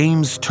named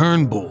James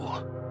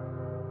Turnbull,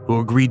 who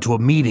agreed to a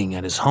meeting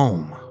at his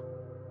home.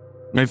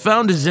 I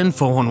found his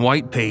info on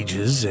White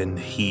Pages, and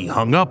he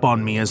hung up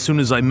on me as soon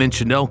as I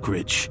mentioned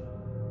Elkridge.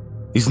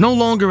 He's no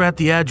longer at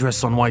the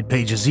address on White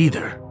Pages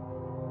either.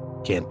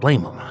 Can't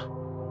blame him.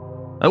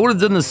 I would have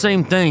done the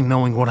same thing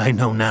knowing what I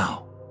know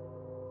now.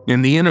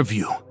 In the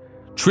interview,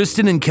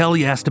 Tristan and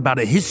Kelly asked about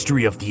a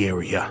history of the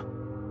area.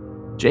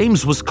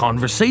 James was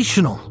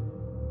conversational,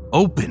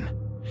 open,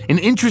 and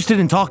interested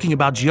in talking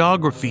about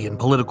geography and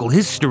political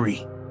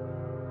history.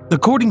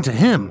 According to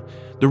him,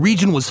 the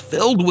region was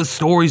filled with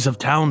stories of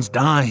towns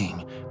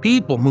dying,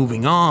 people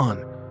moving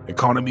on,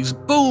 economies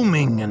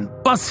booming and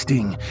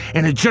busting,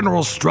 and a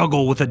general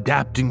struggle with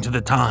adapting to the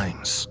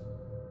times.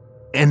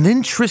 And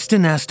then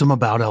Tristan asked him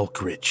about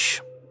Elkridge,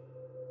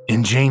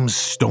 and James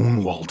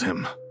stonewalled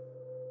him.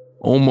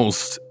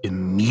 Almost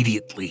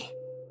immediately.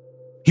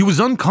 He was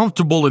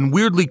uncomfortable and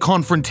weirdly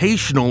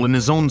confrontational in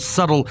his own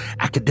subtle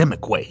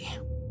academic way.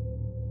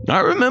 I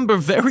remember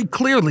very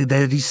clearly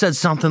that he said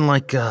something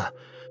like,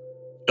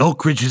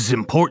 Elkridge's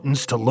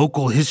importance to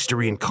local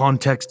history and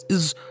context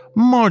is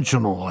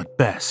marginal at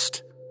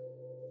best.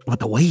 But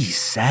the way he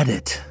said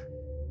it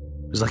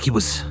was like he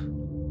was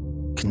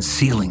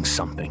concealing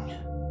something.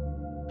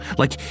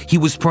 like he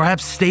was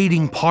perhaps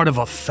stating part of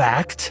a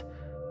fact,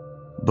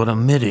 but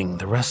omitting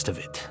the rest of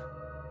it.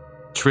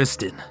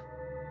 Tristan,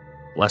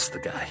 bless the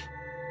guy,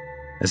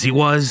 as he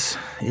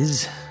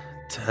is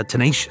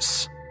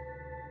tenacious.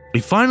 We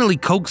finally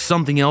coaxed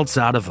something else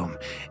out of him,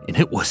 and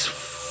it was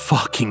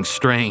fucking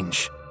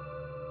strange.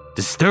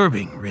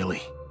 Disturbing,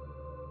 really.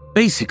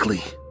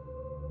 Basically,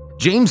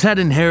 James had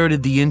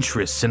inherited the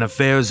interests and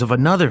affairs of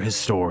another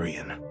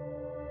historian.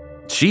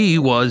 She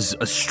was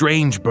a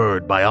strange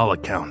bird by all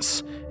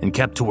accounts, and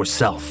kept to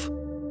herself.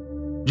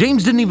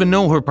 James didn't even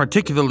know her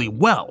particularly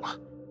well,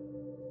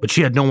 but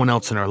she had no one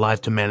else in her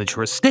life to manage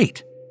her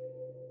estate.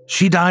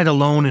 She died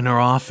alone in her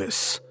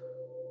office,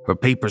 her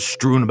papers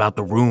strewn about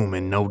the room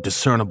in no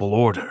discernible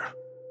order.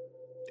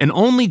 An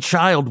only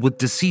child with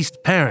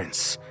deceased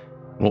parents,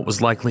 what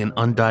was likely an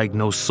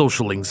undiagnosed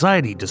social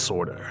anxiety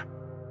disorder.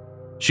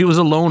 She was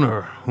a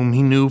loner whom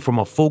he knew from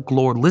a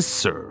folklore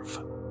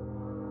listserv.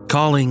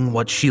 Calling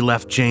what she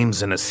left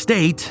James an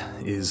estate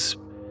is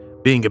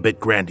being a bit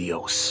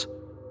grandiose,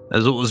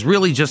 as it was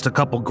really just a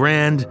couple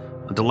grand,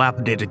 a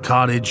dilapidated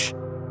cottage,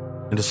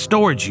 and a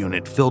storage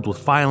unit filled with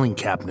filing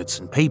cabinets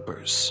and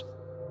papers.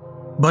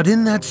 But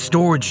in that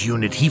storage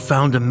unit, he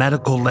found a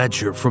medical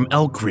ledger from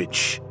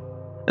Elkridge,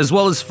 as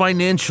well as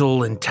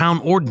financial and town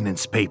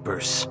ordinance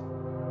papers.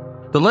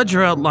 The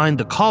ledger outlined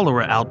the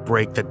cholera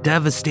outbreak that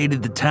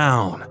devastated the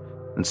town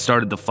and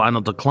started the final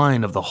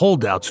decline of the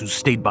holdouts who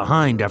stayed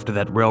behind after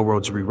that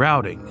railroad's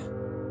rerouting.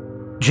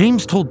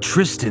 James told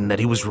Tristan that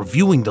he was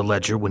reviewing the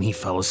ledger when he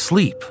fell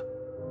asleep.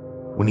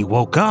 When he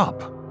woke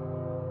up,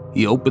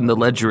 he opened the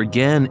ledger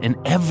again, and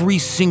every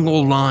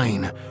single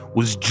line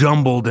was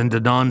jumbled into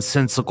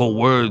nonsensical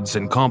words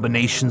and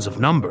combinations of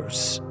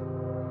numbers.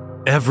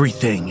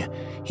 Everything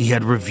he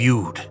had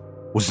reviewed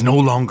was no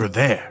longer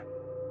there.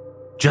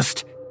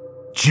 Just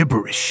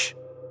gibberish.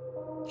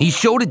 He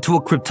showed it to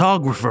a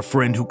cryptographer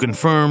friend who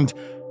confirmed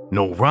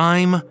no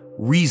rhyme,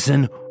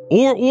 reason,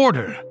 or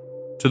order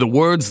to the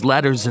words,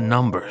 letters, and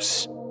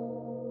numbers.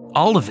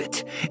 All of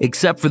it,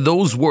 except for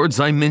those words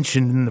I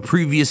mentioned in the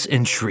previous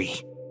entry.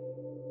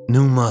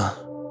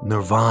 Pneuma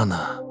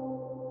Nirvana.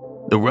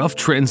 The rough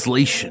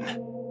translation,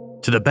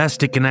 to the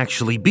best it can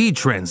actually be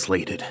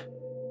translated.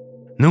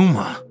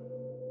 Pneuma,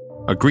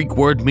 a Greek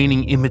word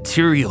meaning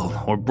immaterial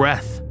or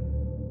breath,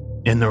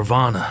 and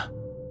Nirvana,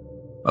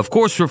 of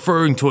course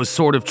referring to a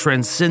sort of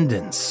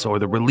transcendence or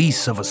the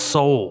release of a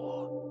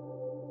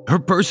soul. Her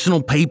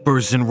personal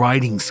papers and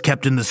writings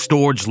kept in the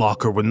storage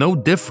locker were no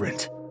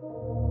different.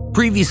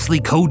 Previously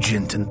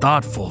cogent and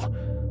thoughtful,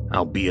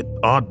 albeit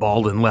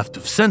oddball and left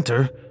of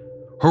center,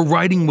 her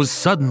writing was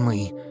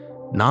suddenly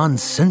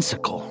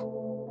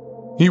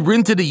nonsensical. He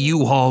rented a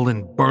U-Haul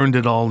and burned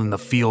it all in the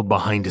field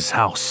behind his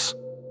house.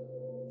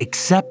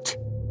 Except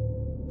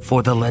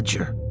for the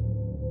ledger.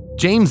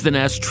 James then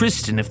asked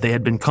Tristan if they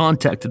had been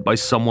contacted by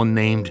someone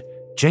named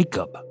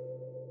Jacob.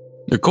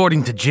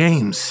 According to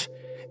James,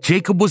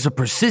 Jacob was a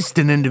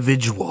persistent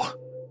individual,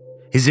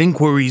 his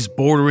inquiries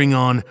bordering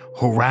on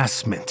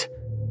harassment,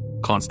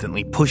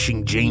 constantly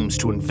pushing James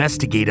to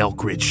investigate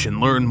Elkridge and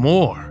learn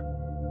more.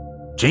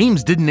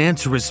 James didn't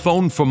answer his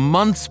phone for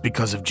months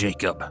because of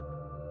Jacob.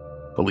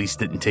 Police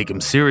didn't take him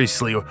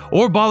seriously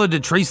or bother to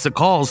trace the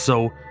calls,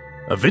 so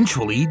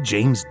eventually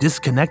James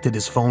disconnected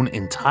his phone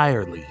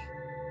entirely.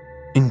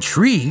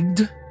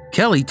 Intrigued,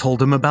 Kelly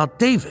told him about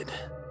David,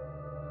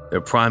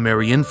 their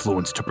primary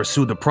influence to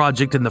pursue the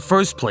project in the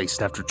first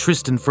place after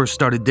Tristan first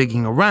started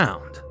digging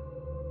around.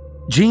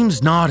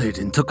 James nodded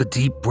and took a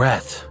deep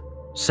breath,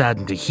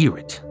 saddened to hear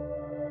it.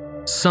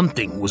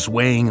 Something was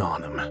weighing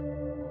on him.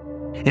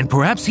 And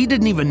perhaps he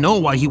didn't even know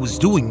why he was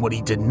doing what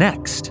he did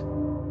next.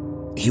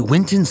 He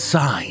went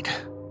inside,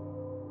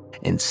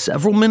 and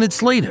several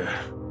minutes later,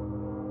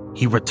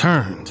 he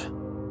returned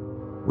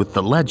with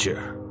the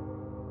ledger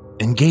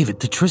and gave it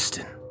to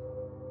Tristan.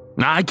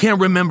 Now, I can't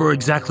remember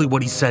exactly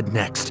what he said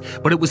next,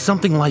 but it was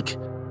something like,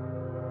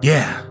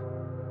 "Yeah,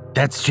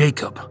 that's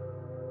Jacob.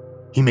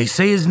 He may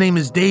say his name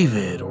is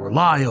David or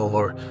Lyle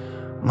or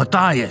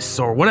Matthias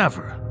or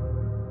whatever,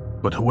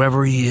 but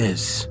whoever he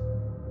is,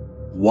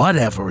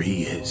 whatever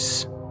he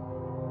is,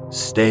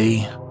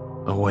 stay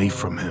away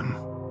from him.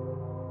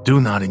 Do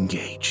not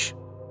engage."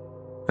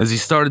 As he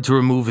started to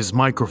remove his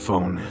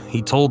microphone,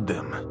 he told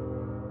them,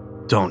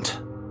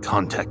 "Don't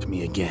contact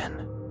me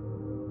again."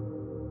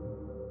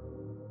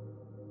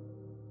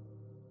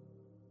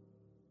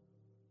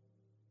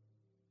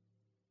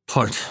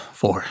 Part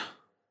 4.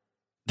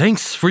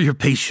 Thanks for your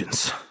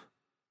patience.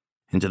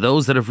 And to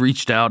those that have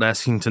reached out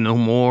asking to know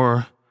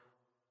more,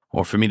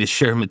 or for me to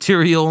share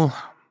material,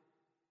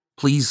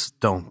 please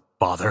don't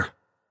bother.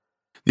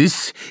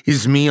 This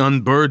is me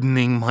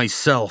unburdening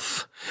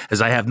myself,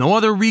 as I have no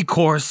other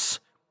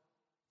recourse,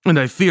 and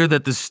I fear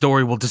that this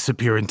story will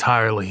disappear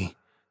entirely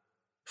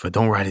if I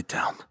don't write it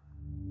down.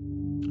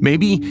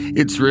 Maybe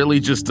it's really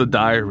just a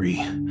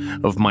diary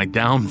of my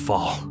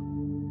downfall.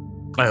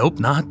 I hope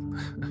not.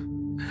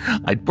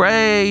 I'd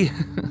pray,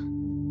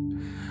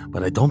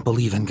 but I don't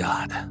believe in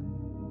God.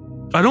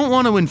 I don't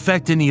want to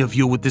infect any of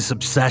you with this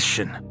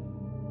obsession.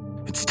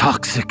 It's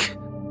toxic,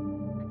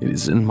 It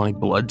is in my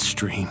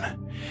bloodstream,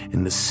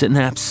 in the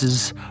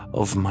synapses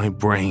of my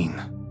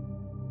brain.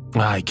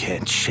 I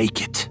can't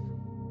shake it.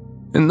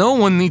 And no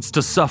one needs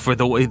to suffer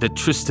the way that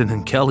Tristan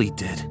and Kelly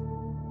did,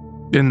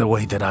 in the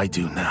way that I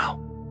do now.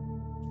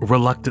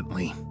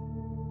 Reluctantly,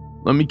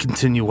 let me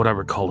continue what I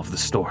recall of the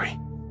story.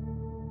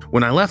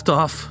 When I left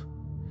off,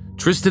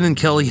 Tristan and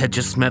Kelly had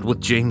just met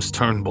with James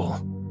Turnbull,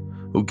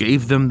 who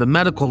gave them the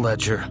medical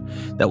ledger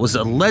that was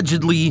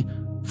allegedly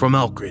from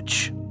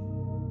Elkridge.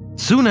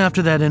 Soon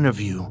after that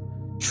interview,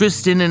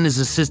 Tristan and his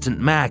assistant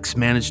Max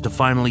managed to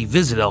finally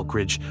visit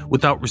Elkridge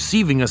without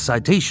receiving a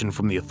citation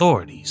from the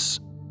authorities.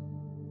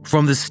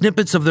 From the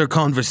snippets of their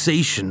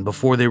conversation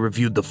before they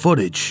reviewed the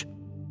footage,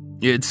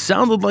 it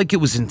sounded like it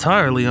was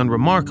entirely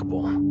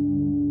unremarkable.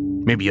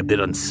 Maybe a bit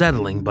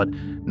unsettling, but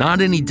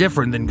not any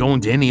different than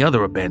going to any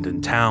other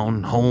abandoned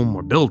town, home,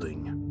 or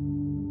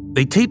building.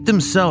 They taped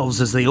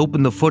themselves as they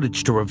opened the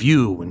footage to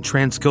review and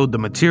transcode the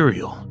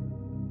material.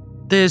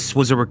 This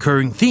was a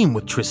recurring theme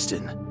with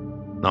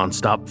Tristan,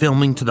 non-stop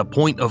filming to the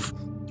point of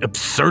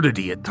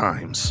absurdity at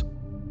times.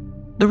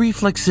 The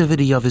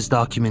reflexivity of his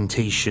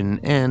documentation,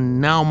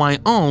 and now my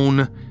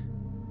own,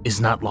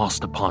 is not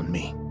lost upon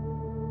me.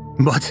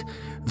 But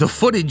the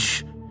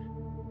footage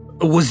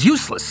was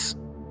useless.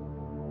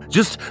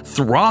 Just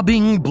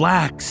throbbing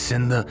blacks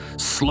and the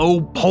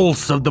slow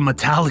pulse of the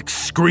metallic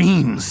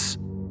screams.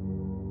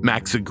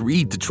 Max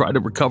agreed to try to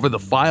recover the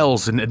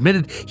files and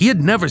admitted he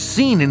had never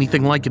seen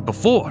anything like it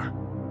before.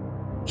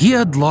 He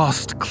had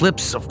lost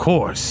clips, of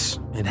course,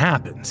 it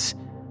happens,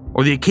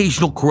 or the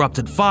occasional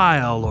corrupted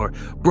file or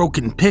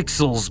broken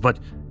pixels, but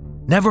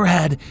never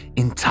had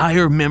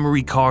entire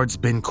memory cards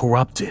been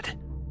corrupted.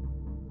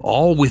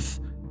 All with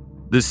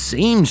the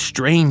same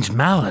strange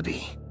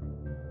malady.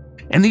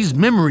 And these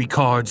memory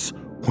cards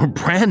were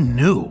brand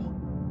new.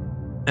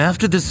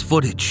 After this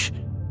footage,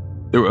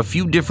 there are a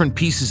few different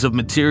pieces of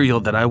material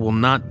that I will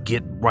not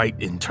get right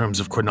in terms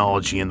of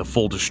chronology and the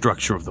folder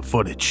structure of the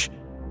footage,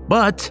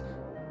 but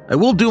I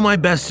will do my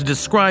best to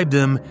describe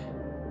them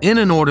in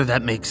an order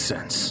that makes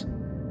sense.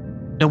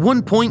 At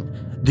one point,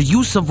 the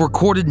use of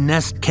recorded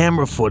Nest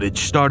camera footage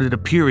started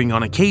appearing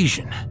on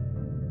occasion.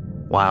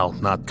 While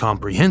not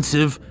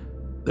comprehensive,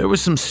 there were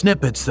some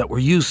snippets that were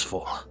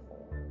useful.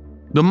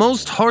 The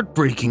most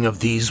heartbreaking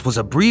of these was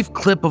a brief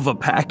clip of a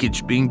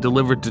package being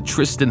delivered to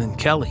Tristan and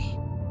Kelly.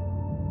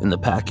 In the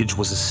package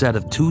was a set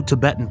of 2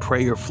 Tibetan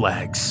prayer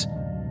flags,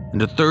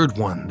 and a third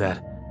one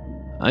that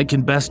I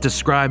can best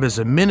describe as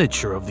a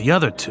miniature of the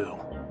other 2.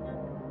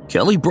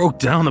 Kelly broke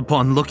down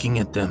upon looking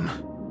at them,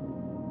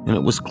 and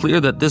it was clear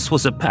that this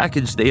was a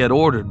package they had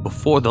ordered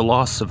before the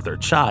loss of their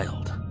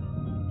child.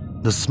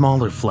 The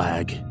smaller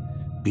flag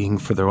being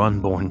for their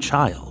unborn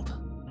child.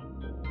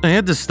 I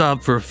had to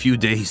stop for a few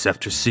days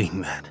after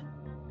seeing that.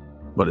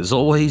 But as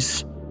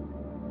always,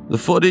 the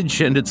footage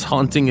and its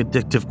haunting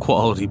addictive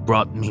quality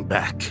brought me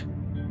back.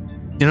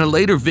 In a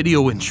later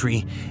video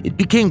entry, it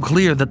became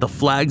clear that the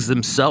flags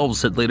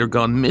themselves had later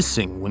gone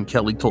missing when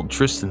Kelly told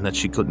Tristan that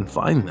she couldn't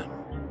find them.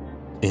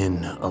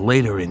 In a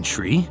later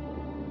entry,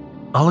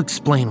 I'll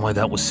explain why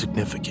that was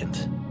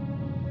significant.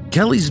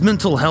 Kelly's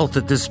mental health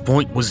at this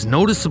point was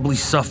noticeably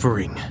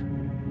suffering.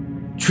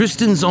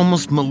 Tristan's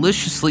almost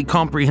maliciously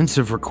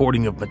comprehensive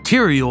recording of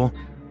material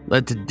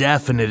led to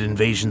definite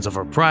invasions of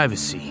her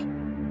privacy,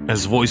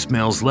 as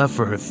voicemails left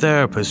for her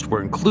therapist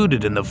were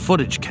included in the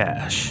footage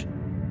cache.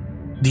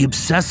 The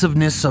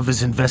obsessiveness of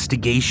his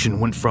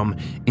investigation went from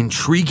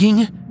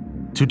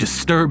intriguing to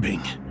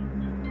disturbing.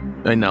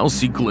 I now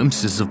see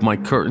glimpses of my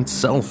current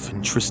self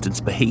in Tristan's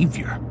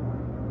behavior.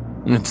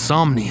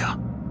 Insomnia,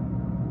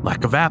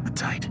 lack of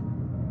appetite,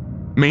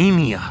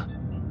 mania,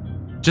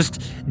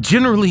 just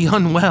generally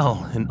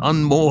unwell and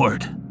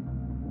unmoored.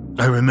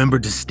 I remember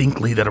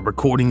distinctly that a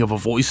recording of a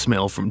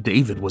voicemail from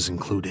David was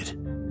included.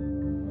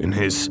 In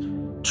his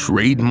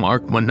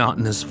trademark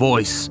monotonous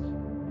voice,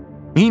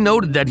 he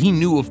noted that he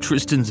knew of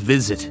Tristan's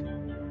visit,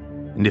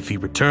 and if he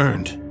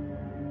returned,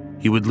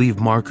 he would leave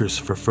markers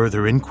for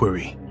further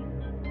inquiry.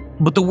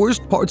 But the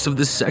worst parts of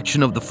this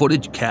section of the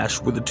footage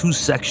cache were the 2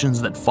 sections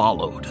that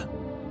followed.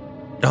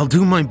 I'll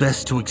do my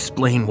best to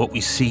explain what we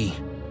see,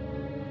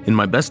 in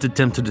my best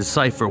attempt to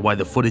decipher why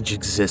the footage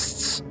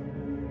exists.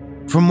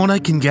 From what I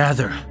can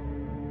gather,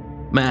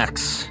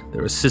 Max,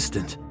 their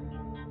assistant,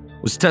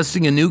 was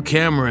testing a new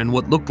camera in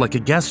what looked like a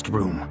guest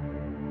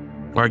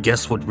room, or I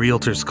guess what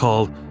realtors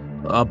call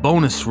a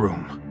bonus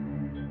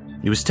room.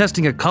 He was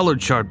testing a color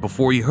chart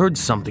before he heard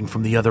something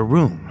from the other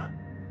room.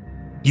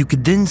 You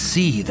could then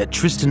see that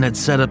Tristan had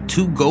set up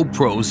 2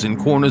 GoPros in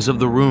corners of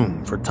the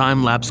room for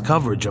time-lapse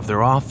coverage of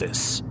their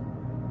office.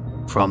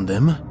 From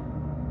them,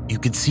 you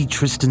could see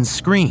Tristan's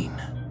screen.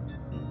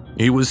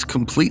 He was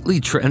completely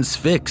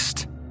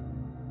transfixed,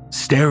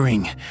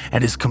 staring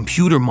at his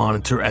computer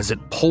monitor as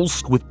it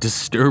pulsed with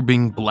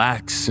disturbing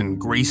blacks and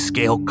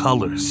grayscale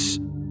colors.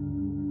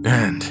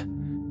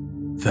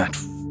 And that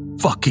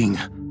fucking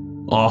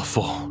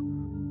awful,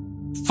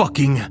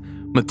 fucking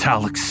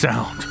metallic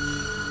sound.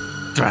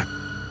 That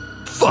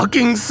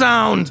fucking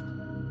sound!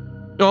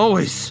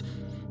 Always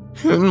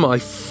in my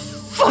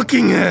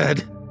fucking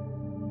head.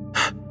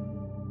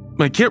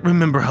 I can't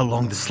remember how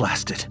long this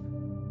lasted,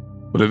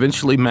 but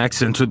eventually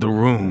Max entered the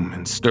room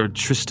and stirred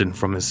Tristan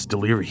from his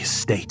delirious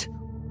state.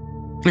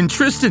 And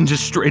Tristan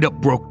just straight up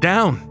broke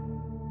down,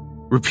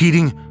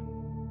 repeating,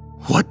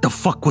 "What the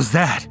fuck was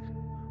that?"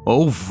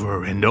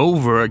 over and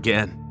over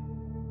again.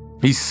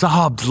 He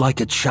sobbed like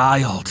a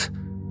child,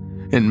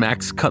 and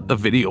Max cut the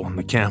video on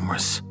the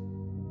cameras.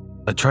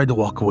 I tried to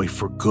walk away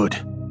for good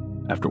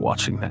after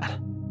watching that.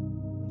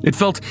 It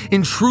felt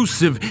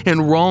intrusive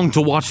and wrong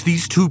to watch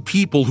these two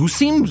people who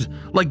seemed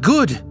like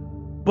good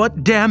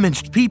but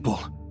damaged people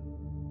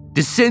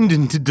descend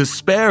into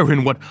despair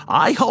in what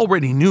I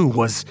already knew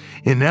was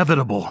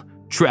inevitable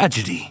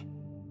tragedy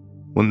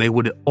when they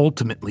would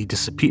ultimately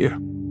disappear.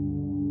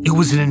 It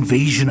was an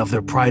invasion of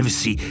their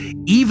privacy,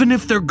 even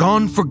if they're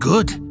gone for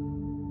good.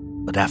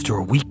 But after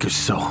a week or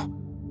so,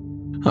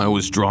 I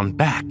was drawn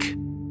back.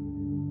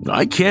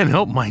 I can't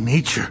help my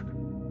nature.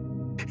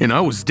 And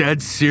I was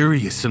dead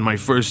serious in my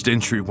first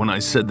entry when I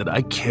said that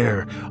I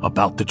care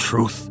about the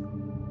truth.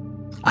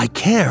 I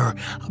care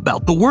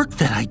about the work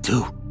that I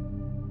do.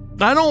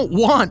 I don't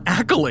want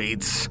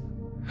accolades.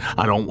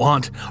 I don't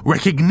want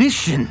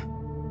recognition.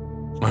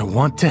 I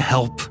want to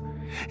help,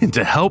 and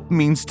to help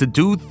means to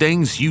do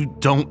things you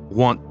don't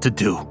want to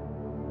do.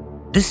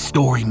 This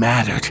story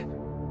mattered,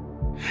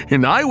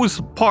 and I was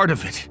a part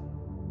of it,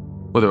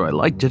 whether I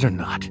liked it or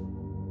not.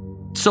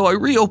 So I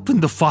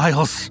reopened the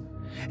files,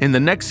 and the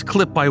next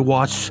clip I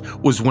watched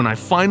was when I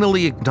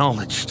finally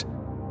acknowledged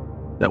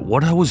that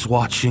what I was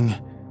watching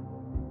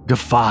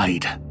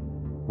defied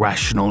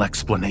rational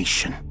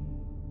explanation.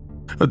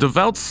 A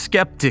devout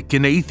skeptic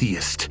and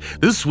atheist,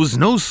 this was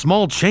no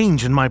small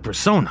change in my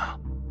persona.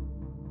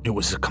 It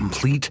was a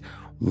complete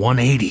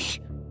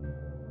 180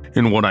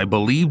 in what I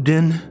believed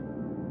in,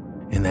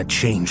 and that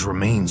change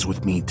remains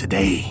with me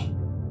today.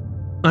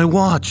 I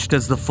watched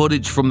as the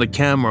footage from the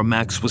camera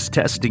Max was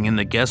testing in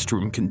the guest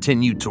room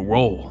continued to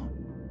roll.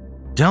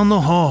 Down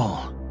the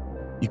hall,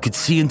 you could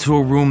see into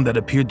a room that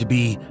appeared to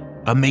be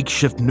a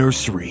makeshift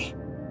nursery.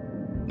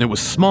 It was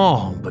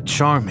small but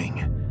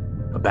charming.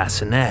 A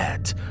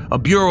bassinet, a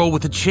bureau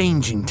with a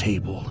changing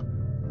table,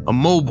 a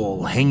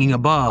mobile hanging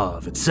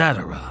above,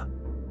 etc.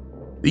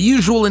 The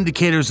usual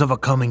indicators of a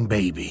coming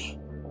baby.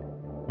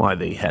 Why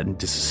they hadn't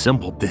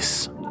disassembled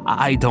this,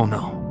 I don't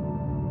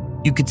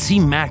know. You could see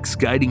Max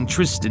guiding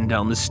Tristan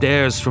down the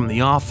stairs from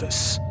the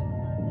office,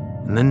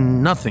 and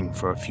then nothing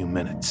for a few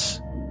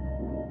minutes.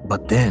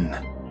 But then,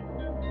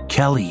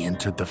 Kelly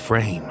entered the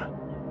frame,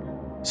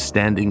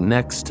 standing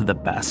next to the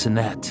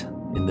bassinet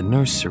in the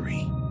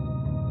nursery.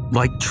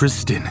 Like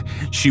Tristan,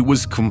 she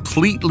was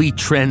completely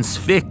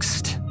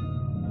transfixed.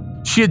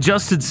 She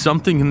adjusted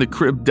something in the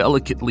crib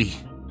delicately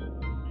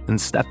and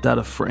stepped out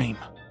of frame.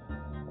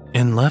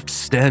 And left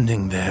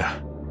standing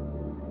there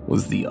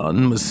was the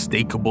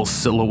unmistakable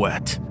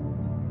silhouette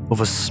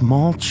of a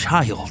small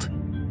child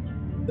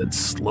that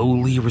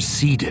slowly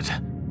receded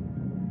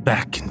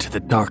back into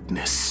the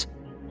darkness.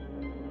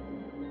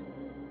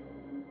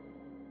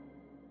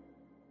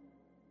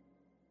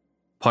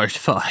 Part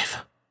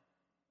 5.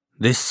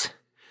 This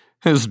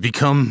has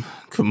become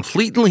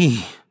completely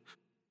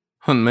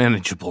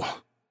unmanageable.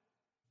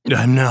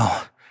 I'm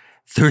now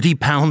 30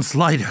 pounds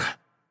lighter,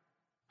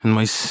 and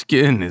my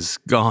skin is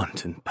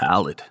gaunt and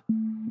pallid.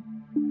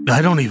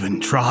 I don't even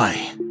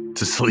try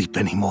to sleep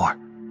anymore.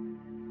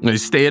 I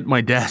stay at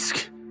my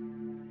desk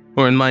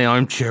or in my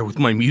armchair with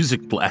my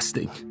music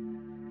blasting,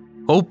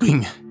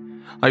 hoping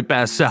I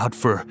pass out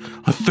for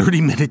a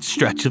 30-minute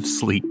stretch of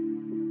sleep.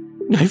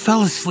 I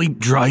fell asleep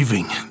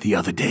driving the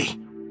other day.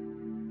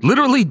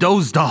 Literally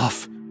dozed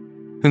off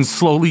and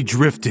slowly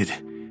drifted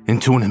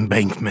into an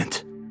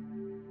embankment.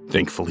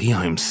 Thankfully,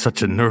 I am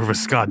such a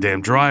nervous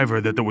goddamn driver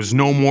that there was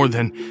no more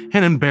than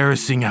an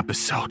embarrassing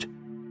episode.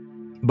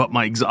 But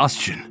my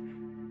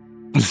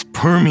exhaustion was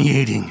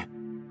permeating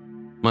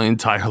my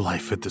entire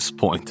life at this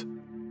point.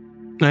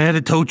 I had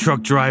a tow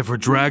truck driver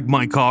drag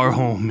my car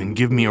home and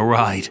give me a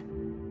ride.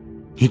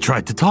 He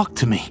tried to talk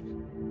to me,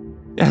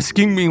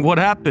 asking me what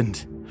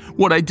happened,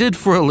 what I did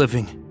for a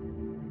living,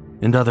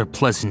 and other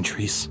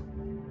pleasantries.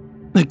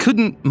 I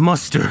couldn't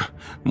muster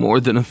more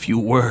than a few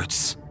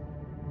words,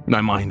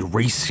 my mind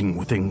racing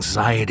with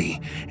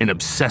anxiety and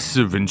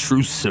obsessive,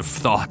 intrusive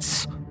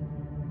thoughts,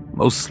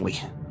 mostly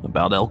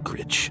about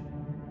Elkridge.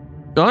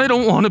 I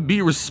don't want to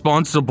be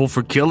responsible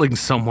for killing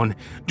someone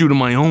due to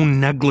my own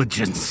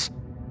negligence.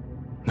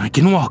 I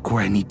can walk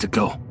where I need to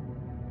go.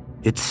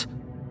 It's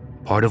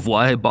part of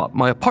why I bought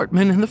my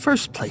apartment in the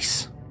first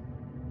place.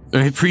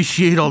 I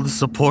appreciate all the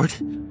support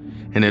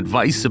and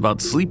advice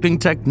about sleeping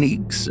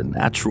techniques and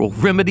natural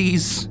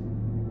remedies,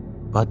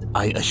 but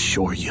I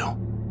assure you,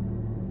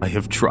 I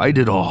have tried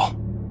it all.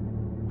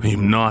 I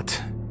am not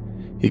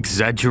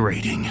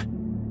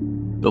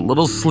exaggerating. The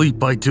little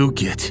sleep I do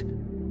get,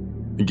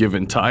 I give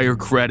entire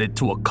credit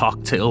to a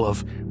cocktail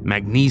of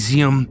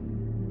magnesium,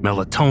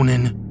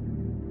 melatonin,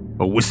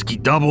 a whiskey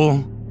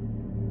double.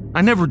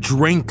 I never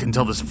drank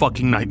until this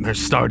fucking nightmare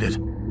started,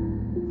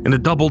 and a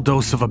double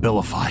dose of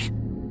Abilify.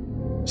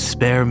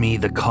 Spare me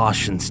the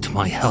cautions to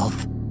my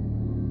health.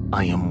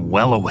 I am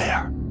well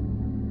aware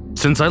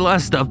Since I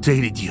last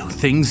updated you,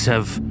 things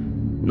have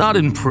not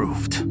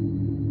improved.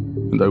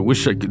 And I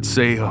wish I could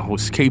say I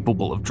was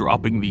capable of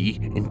dropping the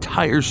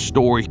entire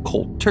story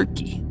cold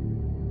turkey.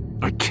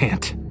 I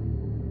can't.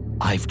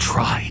 I've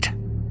tried.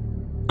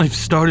 I've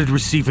started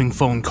receiving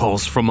phone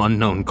calls from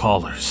unknown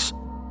callers.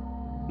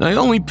 I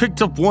only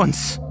picked up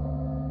once,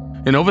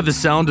 and over the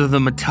sound of the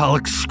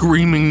metallic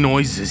screaming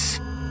noises,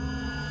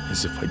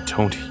 as if I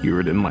don't hear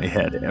it in my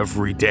head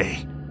every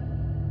day,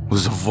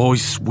 was a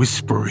voice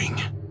whispering,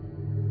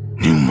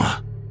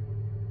 Pneuma,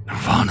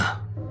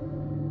 Nirvana.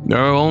 There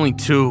are only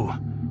two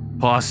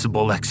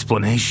possible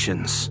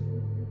explanations.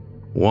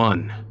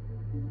 One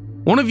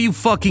of you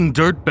fucking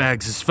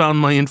dirtbags has found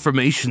my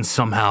information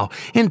somehow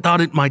and thought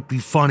it might be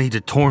funny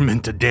to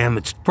torment a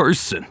damaged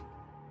person.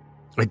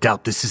 I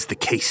doubt this is the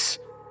case,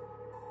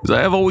 as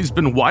I have always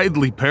been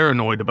widely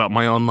paranoid about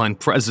my online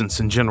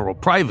presence and general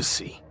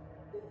privacy.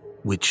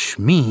 Which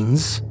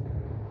means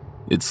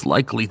it's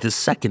likely the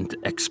second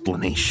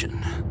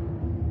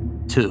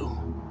explanation. 2.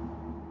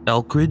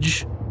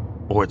 Elkridge,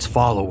 or its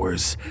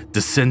followers,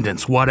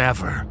 descendants,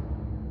 whatever,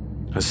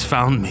 has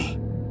found me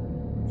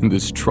and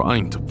is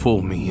trying to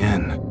pull me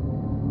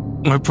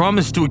in. I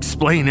promise to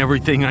explain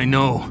everything I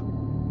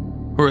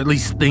know, or at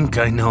least think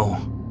I know,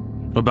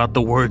 about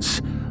the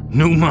words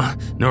Pneuma,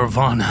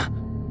 Nirvana,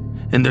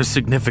 and their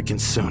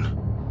significance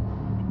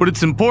soon. But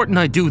it's important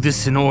I do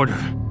this in order,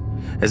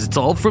 as it's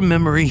all from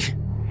memory,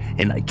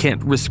 and I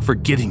can't risk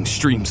forgetting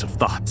streams of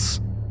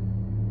thoughts.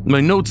 My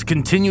notes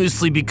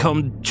continuously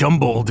become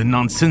jumbled and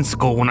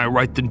nonsensical when I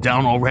write them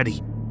down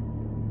already,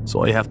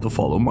 so I have to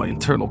follow my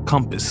internal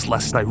compass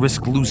lest I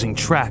risk losing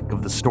track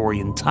of the story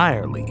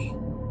entirely.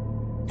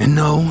 And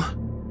no,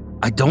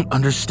 I don't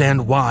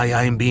understand why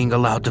I am being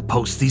allowed to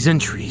post these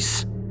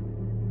entries.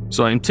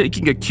 So I am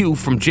taking a cue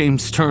from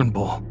James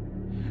Turnbull,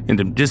 and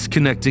am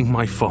disconnecting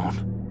my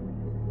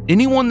phone.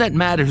 Anyone that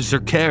matters or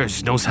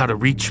cares knows how to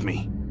reach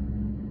me.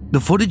 The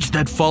footage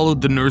that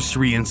followed the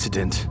nursery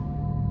incident,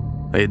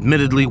 I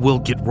admittedly will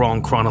get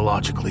wrong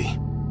chronologically,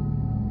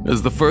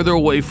 as the further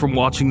away from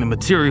watching the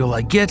material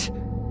I get,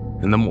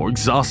 and the more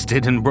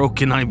exhausted and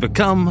broken I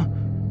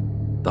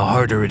become, the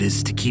harder it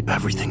is to keep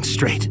everything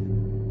straight.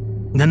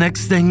 The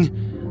next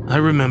thing I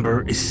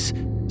remember is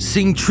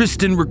seeing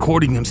Tristan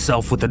recording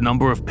himself with a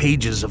number of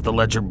pages of the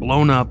ledger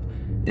blown up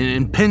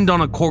and pinned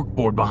on a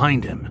corkboard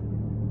behind him.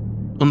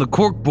 On the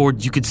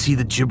corkboard, you could see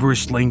the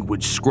gibberish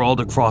language scrawled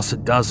across a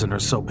dozen or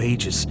so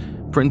pages,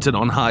 printed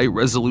on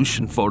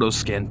high-resolution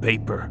photoscan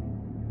paper.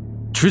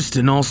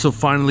 Tristan also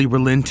finally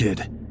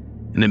relented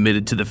and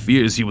admitted to the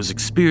fears he was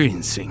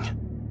experiencing.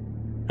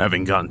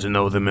 Having gotten to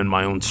know them in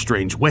my own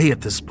strange way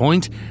at this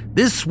point,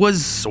 this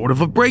was sort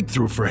of a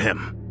breakthrough for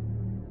him.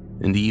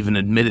 And he even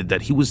admitted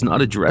that he was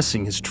not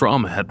addressing his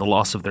trauma at the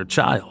loss of their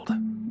child.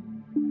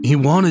 He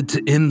wanted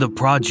to end the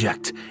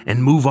project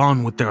and move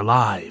on with their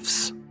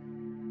lives.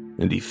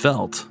 And he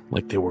felt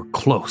like they were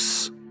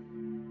close.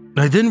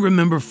 I then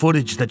remember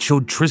footage that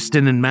showed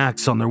Tristan and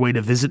Max on their way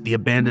to visit the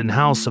abandoned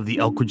house of the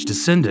Elkridge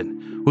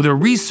descendant, who their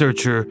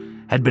researcher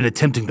had been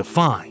attempting to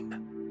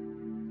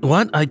find.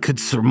 What I could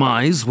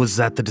surmise was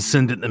that the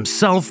descendant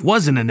himself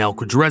wasn't an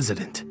Elkridge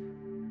resident.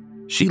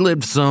 She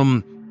lived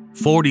some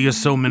 40 or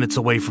so minutes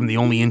away from the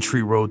only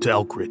entry road to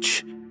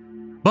Elkridge,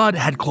 but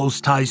had close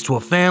ties to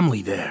a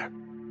family there,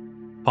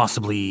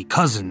 possibly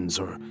cousins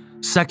or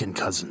second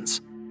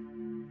cousins.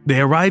 They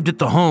arrived at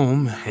the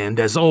home and,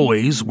 as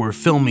always, were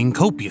filming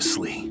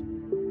copiously.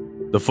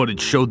 The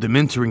footage showed them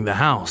entering the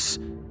house,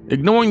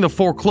 ignoring the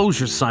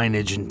foreclosure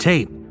signage and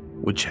tape,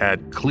 which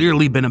had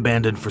clearly been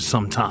abandoned for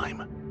some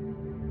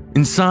time.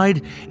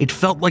 Inside, it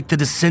felt like the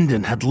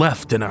descendant had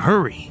left in a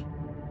hurry.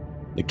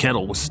 The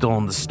kettle was still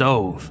on the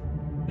stove,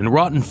 and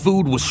rotten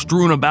food was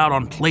strewn about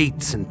on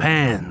plates and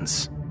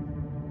pans.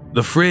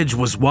 The fridge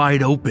was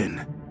wide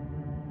open,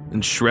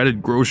 and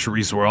shredded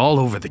groceries were all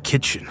over the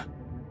kitchen.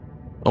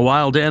 A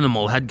wild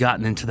animal had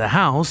gotten into the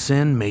house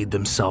and made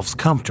themselves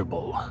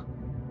comfortable.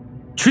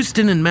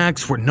 Tristan and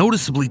Max were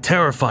noticeably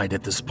terrified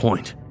at this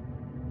point,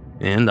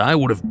 and I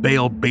would have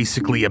bailed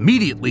basically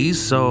immediately,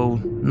 so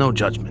no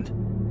judgment.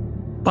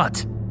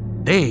 But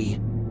they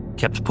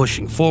kept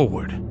pushing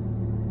forward,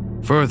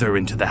 further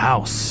into the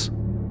house.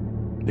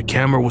 The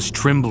camera was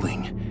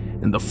trembling,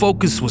 and the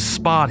focus was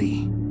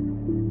spotty.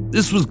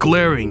 This was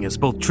glaring, as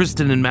both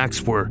Tristan and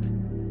Max were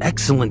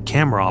excellent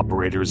camera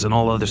operators in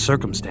all other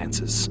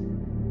circumstances.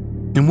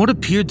 In what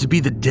appeared to be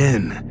the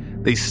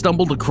den, they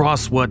stumbled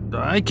across what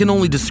I can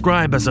only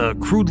describe as a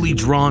crudely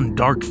drawn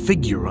dark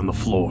figure on the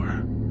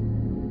floor.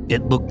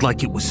 It looked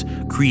like it was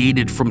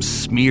created from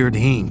smeared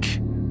ink,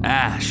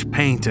 ash,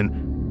 paint,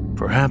 and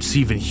perhaps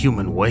even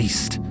human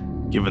waste,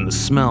 given the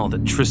smell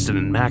that Tristan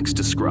and Max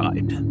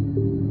described.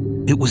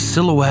 It was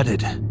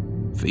silhouetted,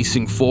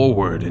 facing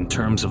forward in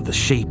terms of the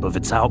shape of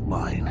its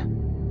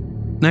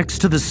outline. Next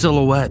to the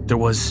silhouette, there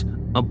was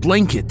a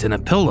blanket and a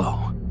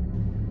pillow.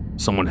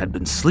 Someone had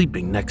been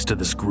sleeping next to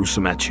this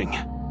gruesome etching.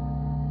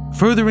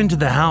 Further into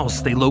the house,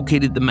 they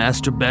located the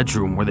master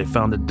bedroom where they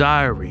found a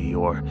diary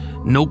or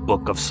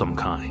notebook of some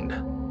kind.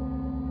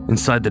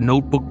 Inside the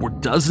notebook were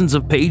dozens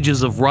of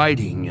pages of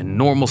writing and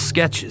normal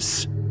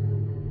sketches.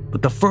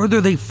 But the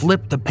further they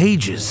flipped the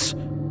pages,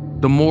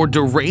 the more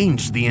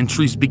deranged the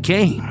entries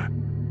became.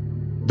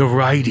 The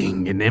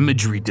writing and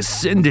imagery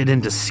descended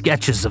into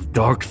sketches of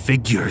dark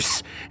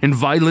figures and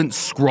violent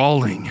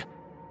scrawling.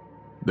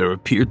 There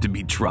appeared to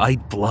be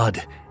dried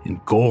blood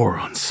and gore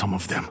on some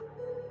of them.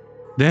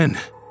 Then,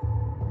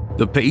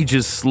 the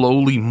pages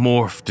slowly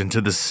morphed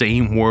into the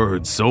same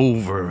words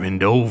over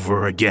and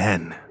over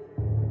again.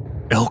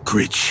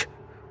 Elkridge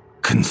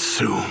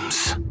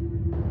consumes.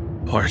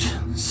 Part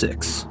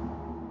 6.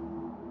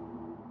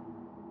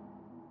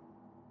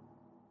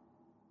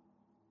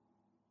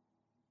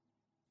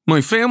 My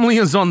family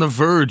is on the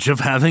verge of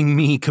having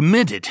me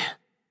committed,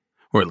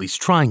 or at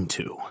least trying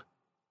to.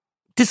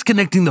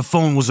 Disconnecting the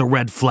phone was a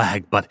red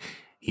flag, but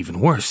even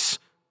worse,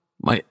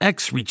 my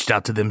ex reached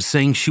out to them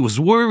saying she was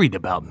worried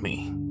about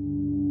me.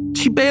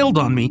 She bailed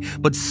on me,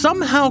 but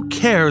somehow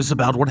cares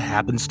about what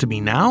happens to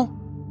me now?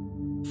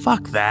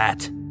 Fuck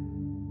that.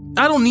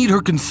 I don't need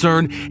her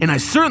concern, and I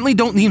certainly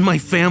don't need my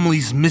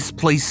family's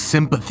misplaced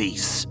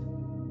sympathies.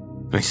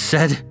 I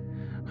said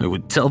I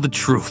would tell the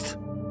truth.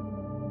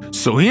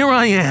 So here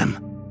I am.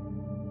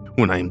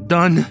 When I am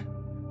done,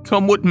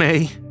 come what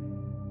may,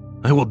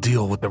 I will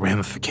deal with the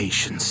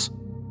ramifications.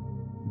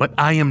 But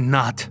I am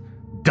not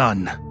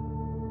done.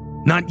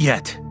 Not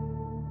yet.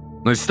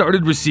 I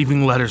started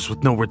receiving letters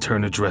with no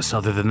return address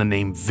other than the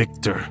name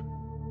Victor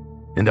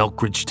in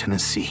Elkridge,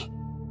 Tennessee.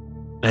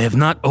 I have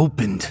not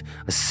opened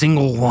a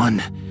single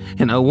one,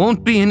 and I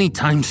won't be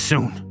anytime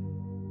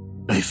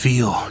soon. I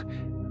feel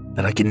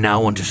that I can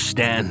now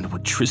understand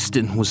what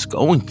Tristan was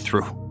going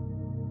through.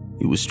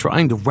 He was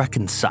trying to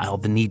reconcile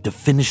the need to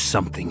finish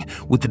something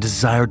with the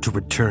desire to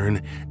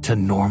return to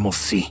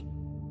normalcy.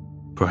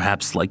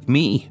 Perhaps like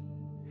me,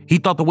 he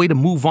thought the way to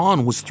move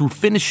on was through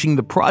finishing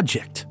the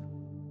project.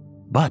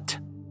 But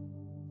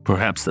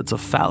perhaps that's a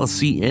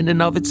fallacy in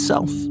and of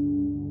itself.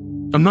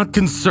 I'm not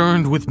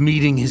concerned with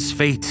meeting his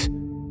fate,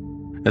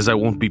 as I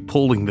won't be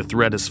pulling the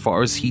thread as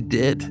far as he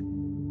did.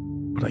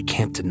 But I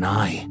can't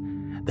deny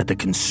that the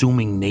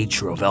consuming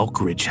nature of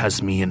Elkridge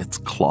has me in its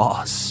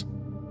claws.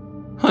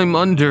 I'm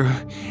under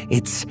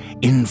its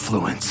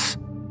influence,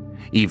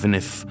 even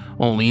if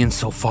only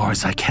insofar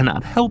as I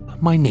cannot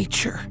help my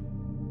nature.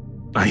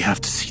 I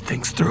have to see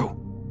things through.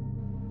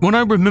 What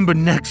I remember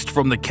next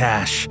from the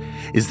cache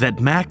is that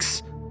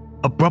Max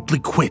abruptly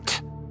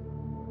quit.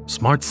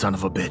 Smart son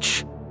of a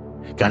bitch.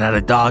 Got out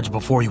of Dodge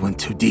before he went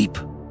too deep.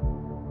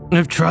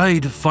 I've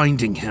tried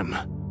finding him,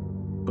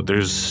 but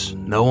there's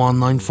no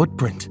online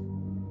footprint.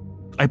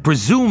 I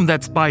presume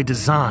that's by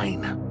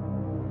design.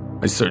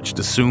 I searched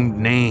assumed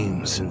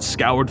names and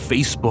scoured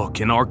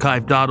Facebook and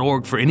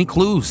archive.org for any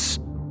clues,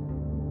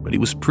 but he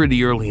was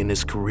pretty early in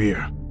his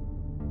career,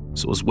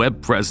 so his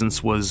web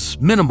presence was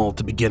minimal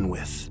to begin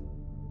with.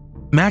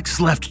 Max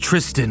left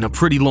Tristan a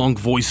pretty long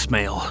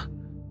voicemail,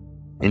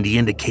 and he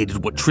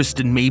indicated what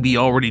Tristan maybe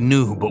already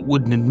knew but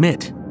wouldn't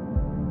admit.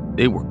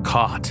 They were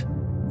caught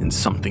in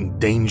something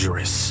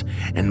dangerous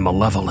and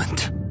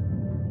malevolent.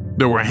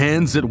 There were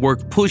hands at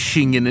work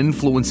pushing and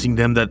influencing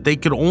them that they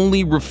could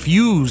only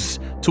refuse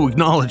to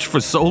acknowledge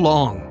for so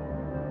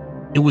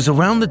long. It was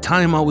around the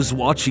time I was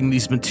watching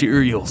these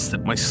materials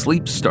that my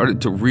sleep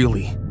started to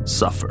really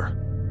suffer.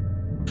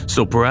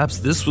 So perhaps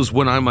this was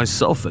when I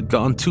myself had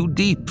gone too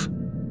deep,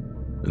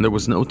 and there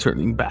was no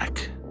turning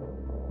back.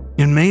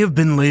 It may have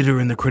been later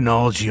in the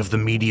chronology of the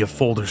media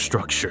folder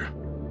structure,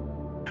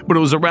 but it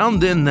was around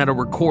then that a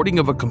recording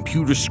of a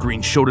computer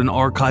screen showed an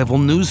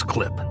archival news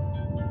clip.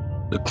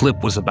 The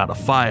clip was about a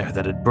fire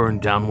that had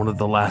burned down one of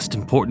the last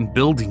important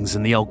buildings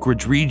in the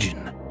Elkridge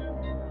region,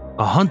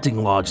 a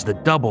hunting lodge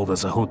that doubled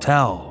as a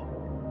hotel.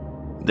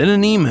 Then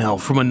an email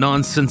from a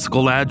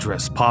nonsensical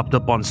address popped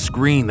up on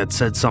screen that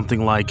said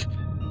something like,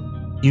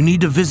 "You need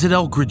to visit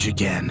Elkridge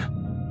again,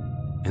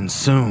 and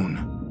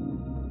soon.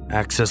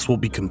 Access will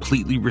be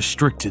completely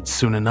restricted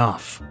soon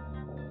enough.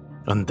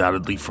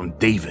 Undoubtedly from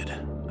David,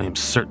 I am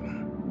certain."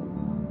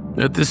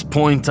 At this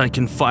point, I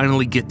can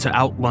finally get to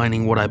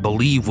outlining what I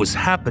believe was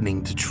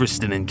happening to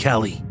Tristan and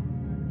Kelly,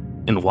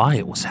 and why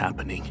it was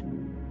happening.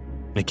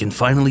 I can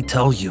finally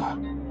tell you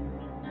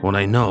what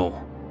I know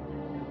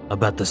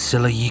about the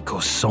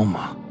Silayiko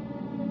Soma.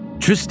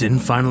 Tristan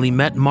finally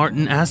met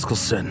Martin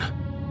Askelson,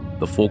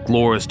 the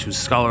folklorist whose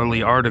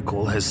scholarly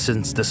article has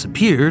since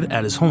disappeared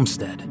at his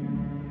homestead.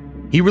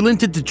 He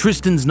relented to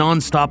Tristan's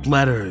non-stop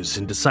letters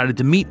and decided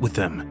to meet with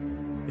him,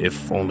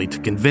 if only to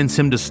convince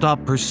him to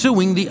stop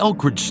pursuing the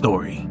Elkridge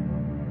story.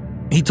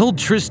 He told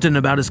Tristan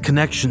about his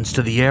connections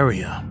to the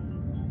area,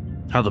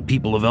 how the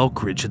people of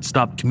Elkridge had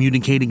stopped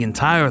communicating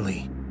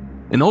entirely,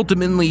 and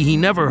ultimately he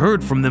never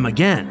heard from them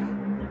again.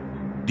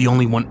 The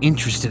only one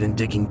interested in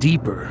digging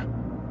deeper,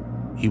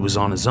 he was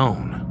on his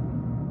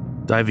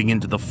own, diving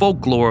into the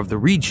folklore of the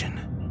region,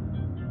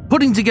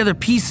 putting together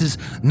pieces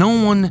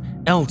no one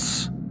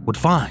else would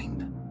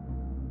find.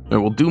 I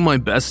will do my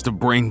best to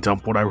brain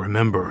dump what I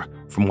remember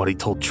from what he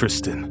told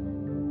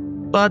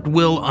Tristan, but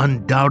will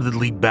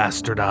undoubtedly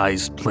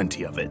bastardize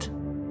plenty of it.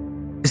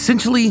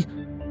 Essentially,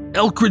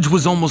 Elkridge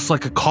was almost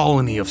like a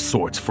colony of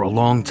sorts for a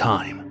long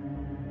time,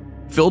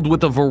 filled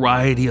with a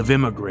variety of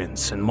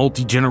immigrants and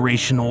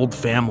multi-generation-old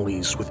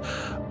families with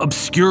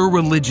obscure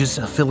religious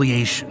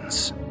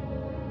affiliations.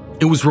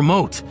 It was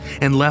remote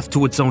and left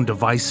to its own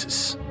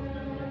devices.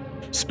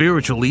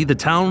 Spiritually, the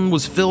town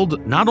was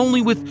filled not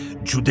only with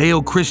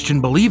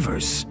Judeo-Christian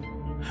believers,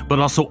 but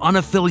also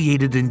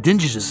unaffiliated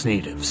indigenous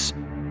natives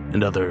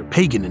and other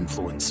pagan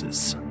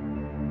influences.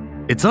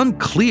 It's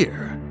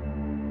unclear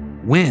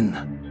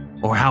when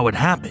or how it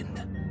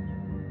happened,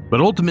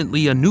 but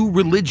ultimately a new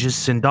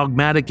religious and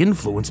dogmatic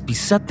influence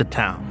beset the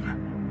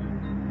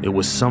town. It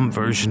was some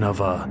version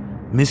of a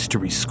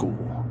mystery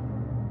school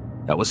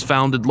that was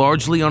founded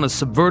largely on a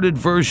subverted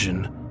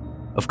version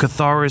of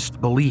Catharist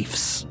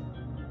beliefs.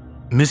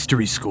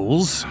 Mystery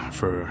schools,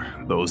 for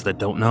those that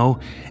don't know,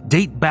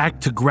 date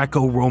back to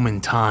Greco-Roman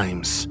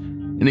times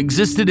and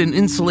existed in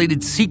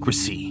insulated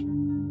secrecy,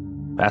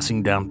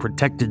 passing down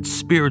protected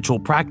spiritual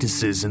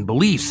practices and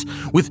beliefs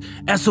with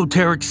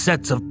esoteric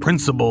sets of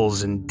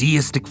principles and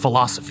deistic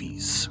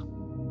philosophies.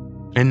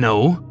 And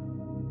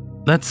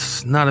no,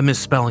 that's not a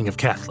misspelling of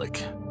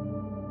Catholic.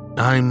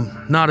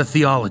 I'm not a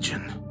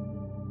theologian,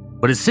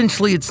 but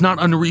essentially it's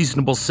not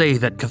unreasonable to say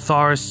that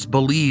Catharists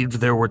believed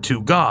there were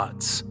two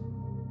gods.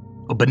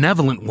 A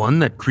benevolent one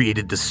that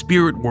created the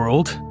spirit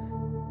world,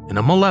 and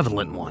a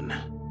malevolent one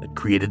that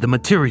created the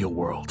material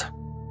world.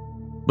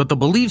 But the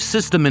belief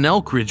system in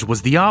Elkridge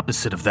was the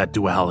opposite of that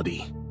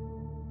duality.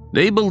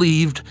 They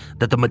believed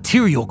that the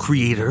material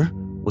creator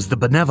was the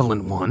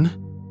benevolent one,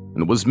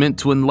 and was meant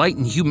to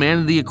enlighten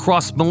humanity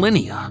across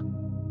millennia.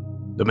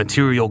 The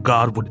material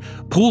god would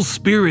pull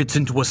spirits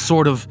into a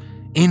sort of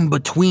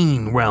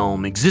in-between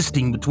realm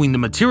existing between the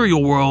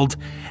material world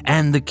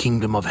and the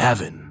kingdom of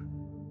heaven.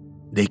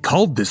 They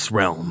called this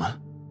realm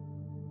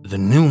the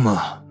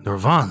Pneuma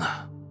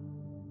Nirvana,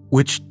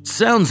 which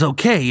sounds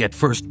okay at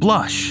first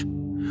blush,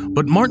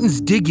 but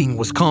Martin's digging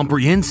was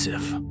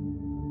comprehensive.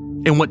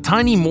 And what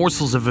tiny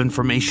morsels of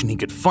information he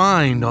could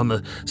find on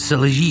the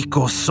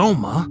Selegico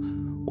Soma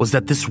was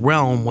that this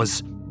realm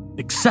was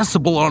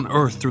accessible on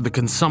Earth through the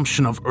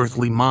consumption of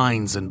earthly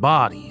minds and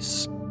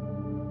bodies.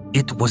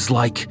 It was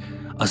like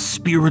a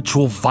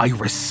spiritual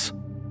virus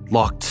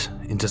locked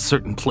into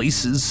certain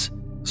places,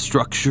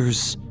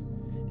 structures,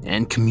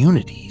 and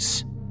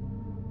communities.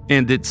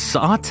 And it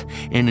sought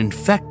and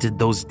infected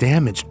those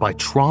damaged by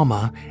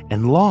trauma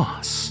and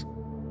loss.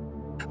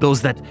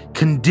 Those that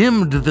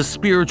condemned the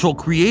spiritual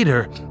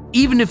creator,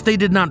 even if they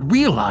did not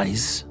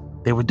realize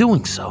they were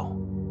doing so.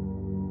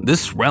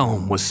 This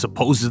realm was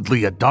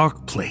supposedly a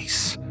dark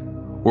place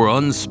where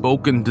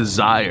unspoken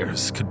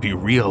desires could be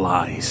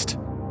realized.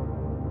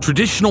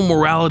 Traditional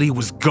morality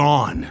was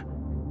gone,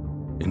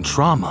 and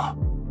trauma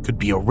could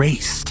be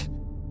erased,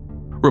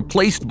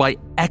 replaced by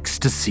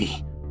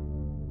ecstasy,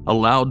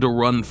 allowed to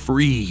run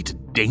free to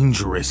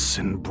dangerous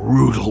and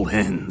brutal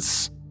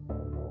ends.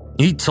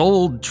 He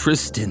told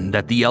Tristan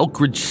that the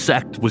Elkridge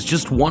sect was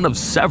just one of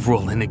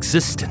several in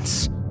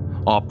existence,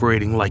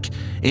 operating like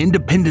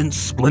independent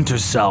splinter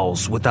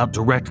cells without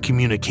direct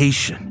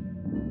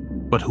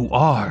communication, but who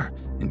are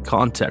in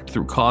contact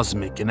through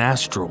cosmic and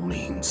astral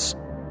means.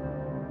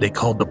 They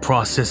called the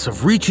process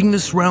of reaching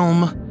this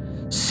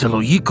realm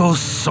Selegico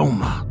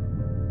Soma,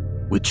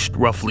 which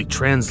roughly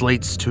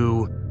translates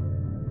to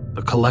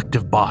the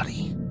collective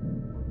body.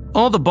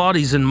 All the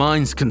bodies and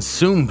minds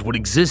consumed would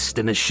exist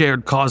in a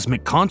shared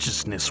cosmic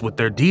consciousness with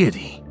their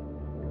deity.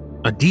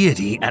 A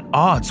deity at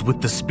odds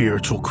with the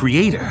spiritual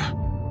creator,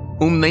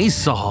 whom they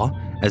saw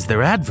as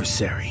their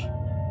adversary,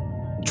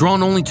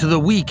 drawn only to the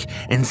weak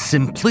and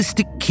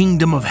simplistic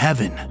kingdom of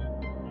heaven,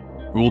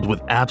 ruled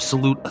with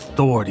absolute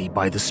authority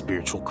by the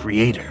spiritual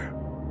creator.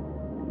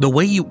 The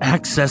way you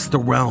access the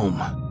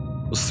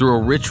realm was through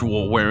a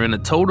ritual wherein a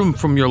totem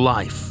from your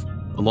life,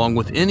 along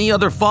with any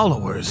other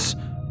followers,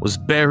 was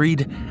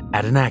buried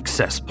at an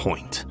access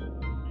point.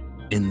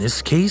 In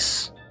this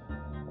case,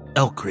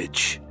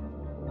 Elkridge.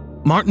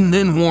 Martin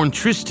then warned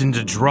Tristan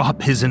to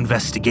drop his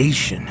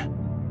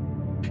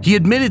investigation. He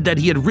admitted that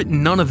he had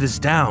written none of this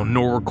down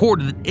nor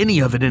recorded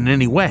any of it in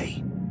any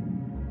way.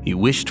 He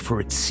wished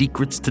for its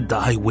secrets to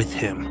die with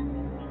him,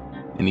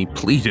 and he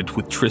pleaded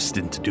with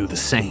Tristan to do the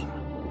same.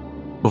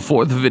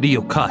 Before the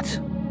video cut,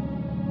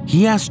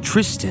 he asked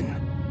Tristan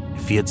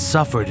if he had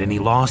suffered any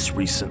loss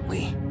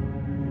recently.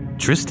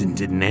 Tristan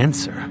didn't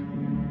answer,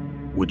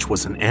 which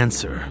was an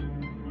answer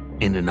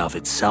in and of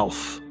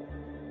itself.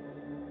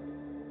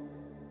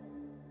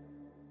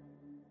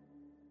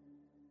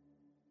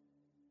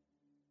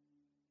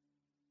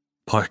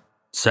 Part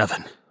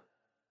 7.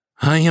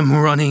 I am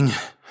running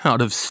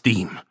out of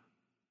steam.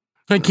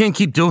 I can't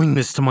keep doing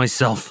this to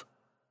myself.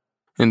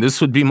 And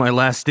this would be my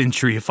last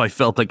entry if I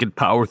felt I could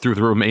power through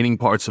the remaining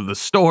parts of the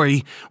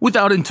story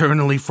without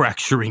internally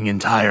fracturing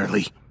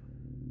entirely.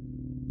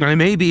 I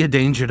may be a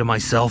danger to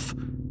myself,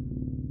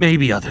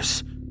 maybe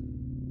others.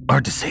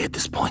 Hard to say at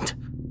this point.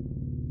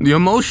 The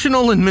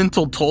emotional and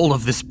mental toll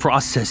of this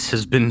process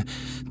has been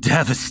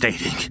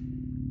devastating.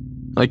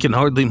 I can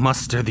hardly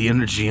muster the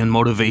energy and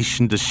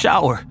motivation to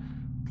shower,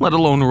 let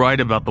alone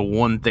write about the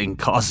one thing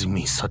causing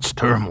me such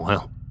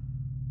turmoil.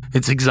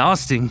 It's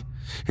exhausting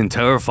and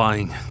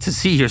terrifying to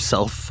see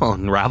yourself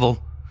unravel.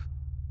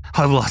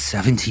 I've lost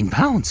 17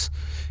 pounds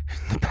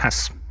in the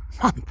past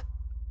month.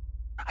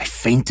 I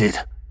fainted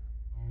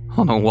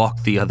on a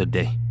walk the other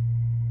day.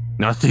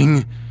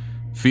 Nothing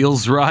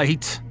feels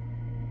right.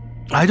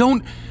 I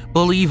don't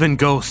believe in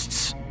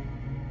ghosts,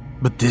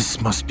 but this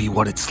must be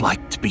what it's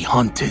like to be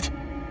hunted,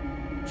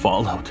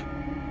 followed,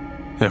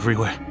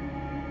 everywhere.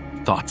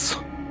 Thoughts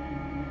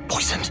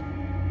poisoned.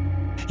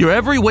 Your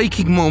every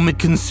waking moment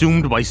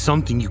consumed by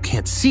something you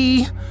can't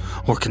see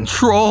or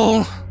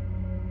control.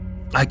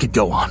 I could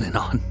go on and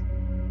on.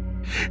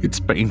 It's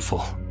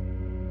painful,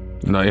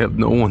 and I have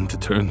no one to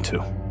turn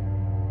to.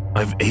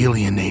 I've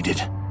alienated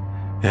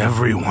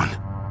everyone,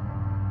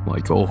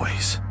 like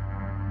always.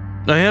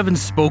 I haven't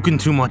spoken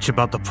too much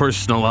about the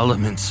personal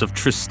elements of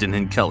Tristan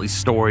and Kelly's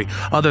story,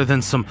 other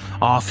than some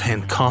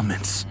offhand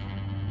comments.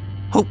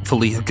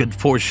 Hopefully, a good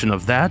portion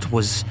of that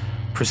was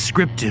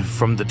prescriptive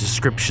from the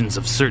descriptions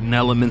of certain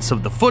elements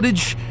of the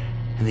footage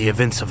and the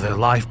events of their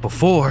life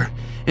before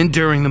and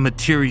during the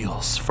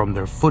materials from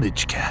their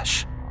footage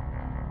cache.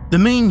 The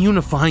main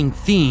unifying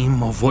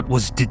theme of what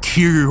was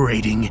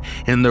deteriorating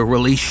in their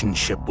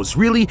relationship was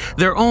really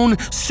their own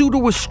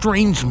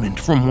pseudo-estrangement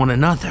from one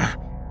another,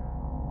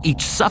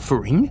 each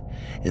suffering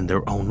in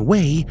their own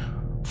way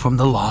from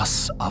the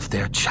loss of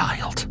their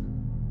child.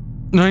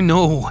 I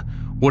know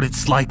what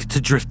it's like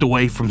to drift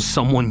away from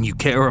someone you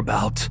care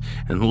about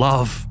and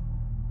love.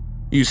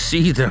 You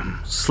see them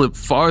slip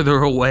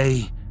farther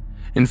away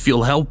and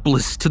feel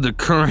helpless to the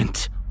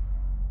current.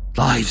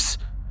 Lives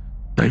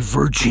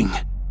diverging,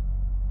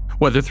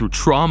 whether through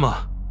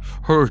trauma,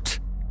 hurt,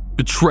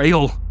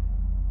 betrayal,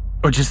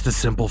 or just the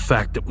simple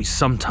fact that we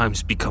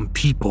sometimes become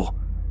people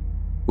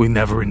we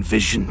never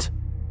envisioned.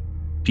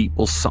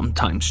 People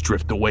sometimes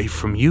drift away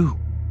from you.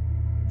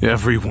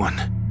 Everyone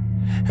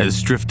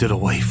has drifted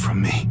away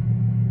from me.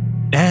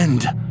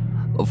 And,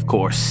 of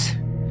course,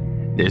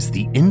 there's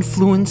the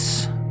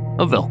influence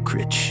of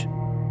Elkridge.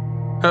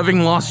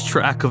 Having lost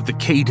track of the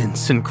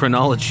cadence and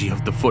chronology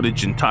of the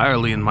footage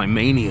entirely in my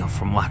mania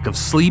from lack of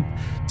sleep,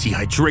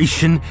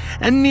 dehydration,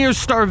 and near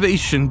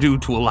starvation due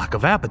to a lack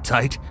of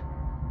appetite,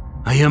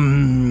 I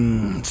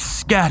am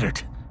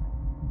scattered,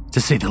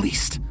 to say the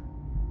least.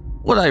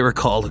 What I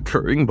recall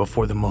occurring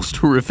before the most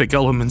horrific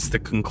elements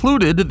that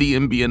concluded the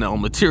MBNL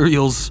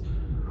materials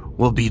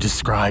will be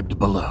described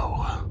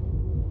below.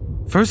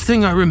 First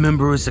thing I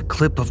remember is a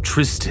clip of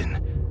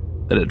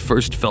Tristan that at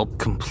first felt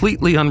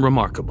completely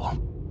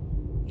unremarkable.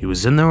 He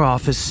was in their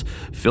office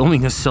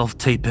filming a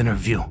self-tape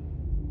interview.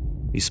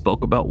 He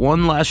spoke about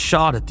one last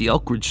shot at the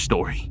Elkridge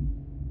story.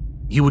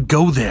 He would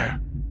go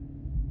there,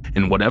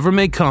 and whatever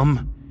may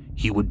come,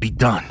 he would be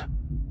done.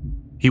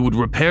 He would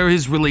repair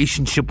his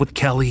relationship with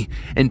Kelly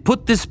and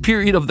put this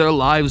period of their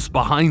lives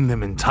behind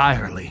them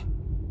entirely.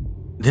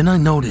 Then I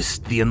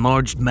noticed the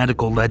enlarged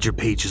medical ledger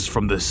pages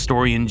from the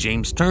historian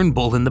James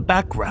Turnbull in the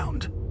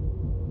background.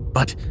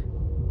 But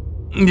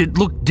it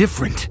looked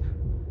different,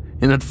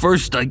 and at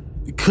first I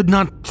could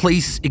not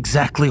place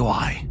exactly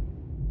why.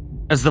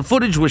 As the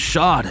footage was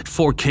shot at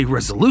 4K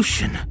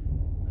resolution,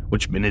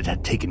 which meant it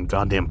had taken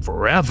goddamn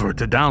forever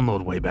to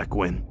download way back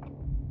when,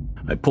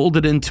 I pulled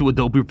it into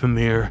Adobe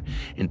Premiere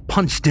and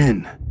punched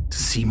in to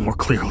see more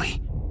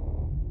clearly.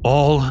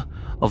 All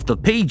of the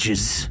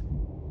pages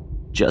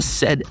just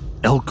said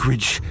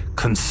Elkridge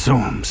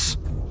consumes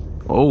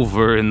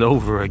over and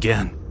over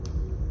again.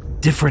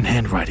 Different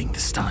handwriting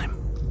this time.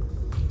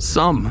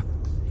 Some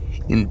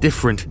in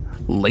different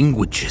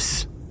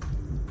languages.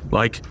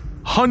 Like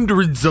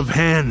hundreds of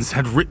hands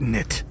had written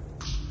it.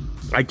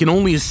 I can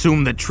only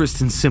assume that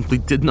Tristan simply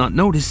did not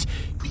notice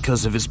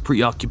because of his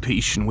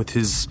preoccupation with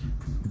his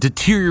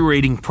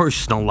deteriorating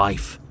personal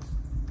life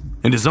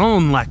and his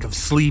own lack of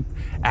sleep,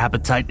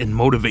 appetite, and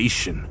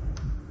motivation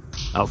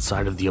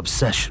outside of the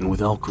obsession with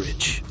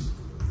Elkridge.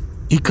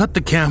 He cut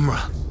the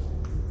camera,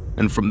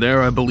 and from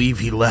there I believe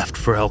he left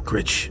for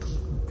Elkridge,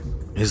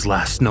 his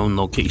last known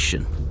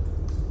location.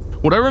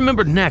 What I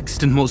remember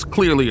next and most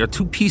clearly are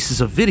two pieces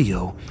of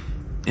video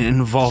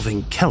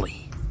involving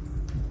Kelly.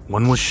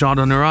 One was shot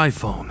on her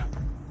iPhone,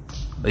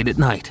 late at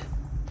night.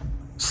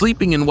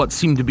 Sleeping in what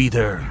seemed to be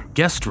their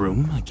guest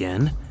room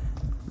again,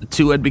 the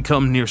two had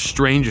become near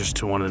strangers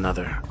to one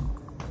another.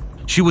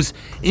 She was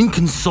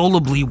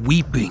inconsolably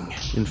weeping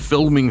and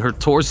filming her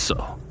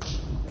torso.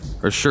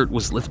 Her shirt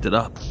was lifted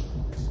up,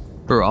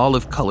 her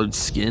olive-colored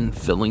skin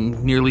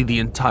filling nearly the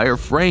entire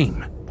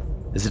frame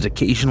as it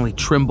occasionally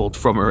trembled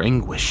from her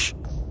anguish.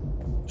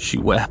 She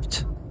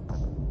wept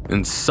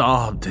and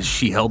sobbed as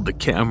she held the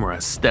camera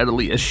as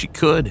steadily as she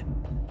could.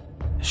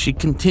 She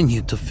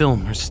continued to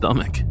film her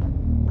stomach.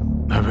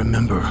 I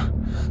remember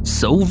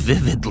so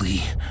vividly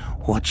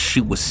what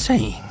she was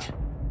saying.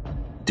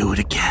 Do it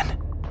again.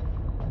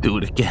 Do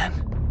it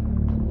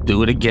again.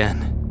 Do it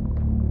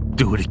again.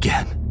 Do it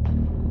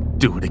again.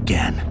 Do it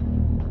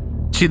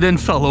again. She then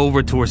fell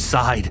over to her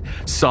side,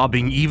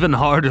 sobbing even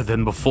harder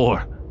than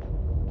before.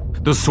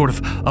 Those sort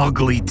of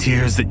ugly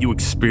tears that you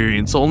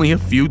experience only a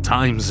few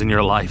times in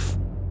your life.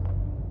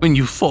 When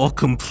you fall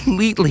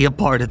completely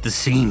apart at the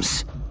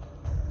seams,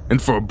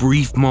 and for a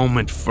brief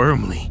moment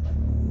firmly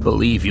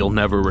believe you'll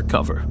never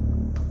recover.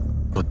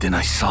 But then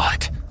I saw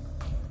it,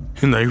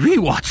 and I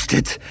rewatched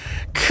it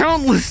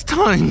countless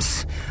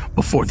times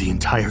before the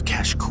entire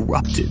cache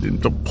corrupted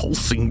into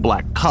pulsing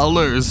black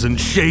colors and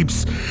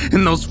shapes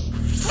and those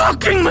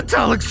fucking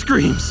metallic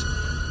screams.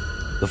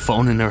 The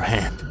phone in her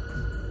hand,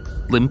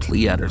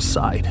 limply at her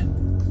side,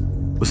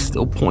 was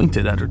still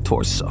pointed at her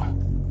torso.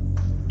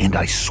 And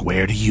I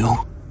swear to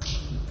you,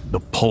 the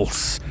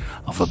pulse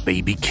of a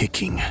baby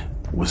kicking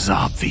was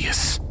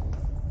obvious.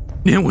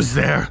 It was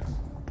there.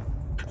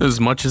 As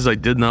much as I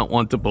did not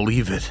want to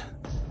believe it,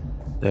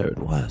 there it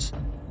was.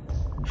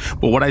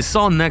 But what I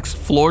saw next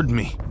floored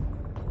me.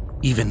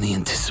 Even the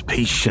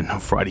anticipation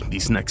of writing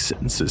these next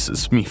sentences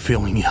is me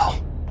feeling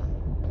ill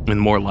and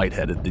more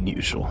lightheaded than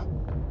usual.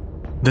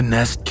 The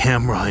Nest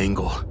camera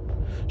angle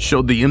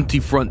showed the empty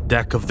front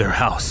deck of their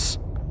house.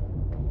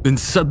 Then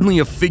suddenly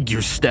a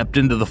figure stepped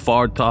into the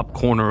far top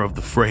corner of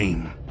the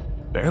frame,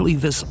 barely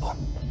visible.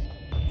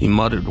 He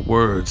muttered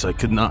words I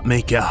could not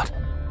make out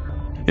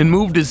and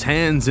moved his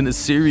hands in a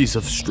series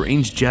of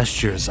strange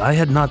gestures I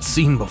had not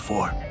seen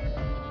before.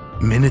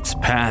 Minutes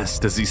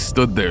passed as he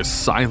stood there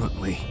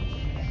silently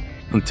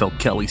until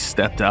Kelly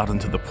stepped out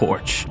into the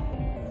porch.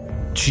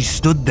 She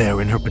stood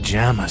there in her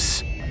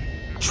pajamas,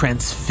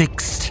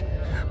 transfixed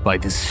by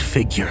this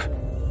figure.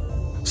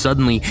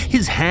 Suddenly,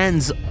 his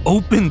hands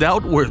opened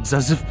outwards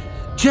as if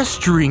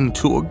gesturing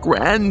to a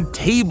grand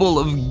table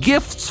of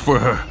gifts for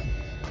her.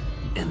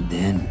 And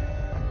then,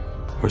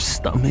 her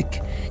stomach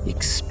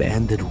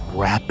expanded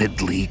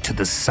rapidly to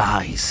the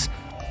size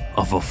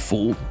of a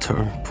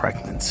full-term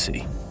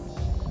pregnancy.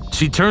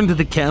 She turned to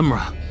the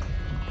camera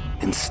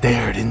and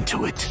stared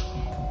into it.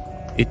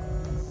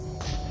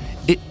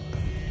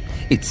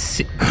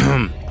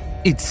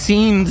 It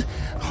seemed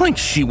like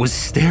she was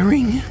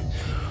staring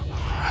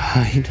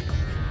right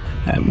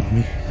at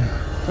me.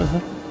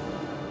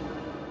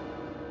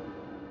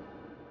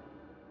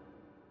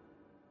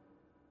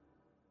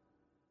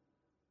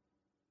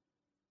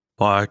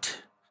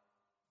 Part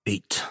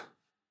 8.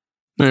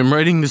 I am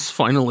writing this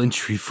final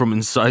entry from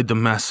inside the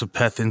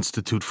Massapeth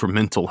Institute for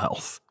Mental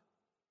Health.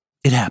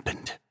 It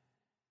happened.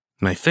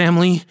 My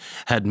family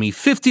had me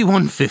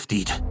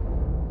 5150'd.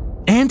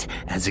 And,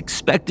 as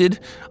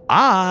expected,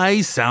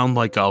 I sound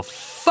like a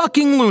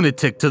fucking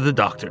lunatic to the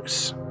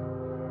doctors.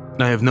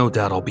 I have no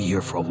doubt I'll be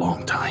here for a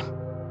long time.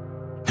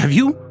 Have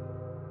you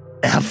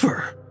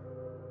ever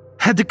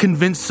had to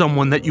convince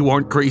someone that you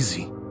aren't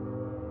crazy?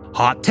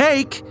 Hot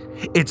take,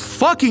 it's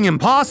fucking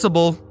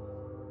impossible.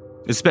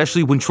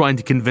 Especially when trying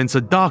to convince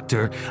a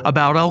doctor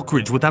about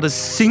Elkridge without a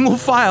single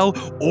file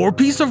or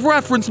piece of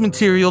reference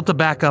material to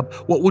back up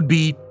what would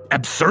be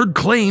absurd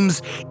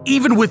claims,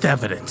 even with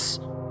evidence.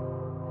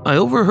 I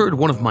overheard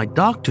one of my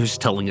doctors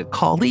telling a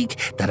colleague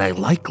that I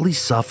likely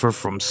suffer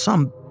from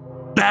some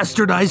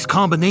bastardized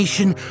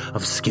combination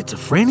of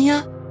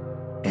schizophrenia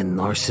and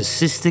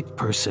narcissistic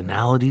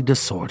personality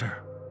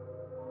disorder.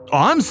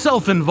 I'm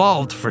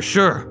self-involved for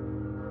sure,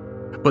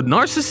 but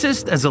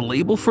narcissist as a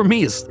label for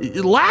me is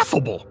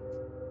laughable.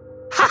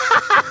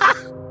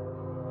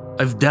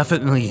 I've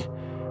definitely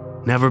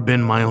never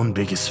been my own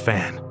biggest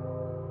fan.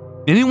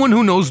 Anyone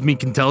who knows me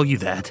can tell you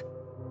that.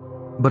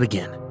 But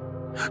again,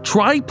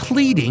 try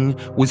pleading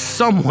with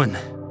someone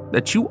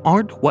that you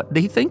aren't what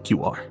they think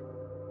you are.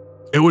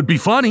 It would be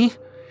funny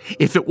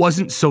if it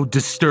wasn't so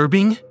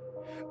disturbing,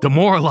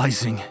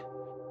 demoralizing,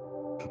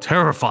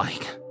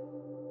 terrifying.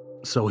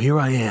 So here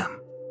I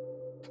am,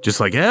 just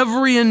like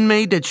every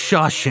inmate at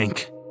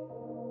Shawshank,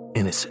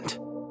 innocent.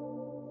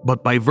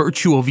 But by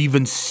virtue of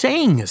even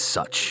saying as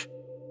such,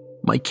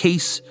 my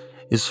case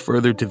is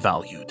further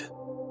devalued.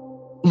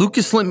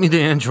 Lucas lent me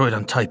the Android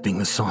I'm typing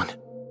this on.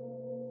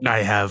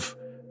 I have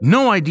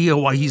no idea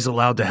why he's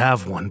allowed to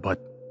have one, but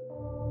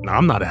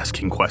I'm not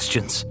asking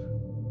questions.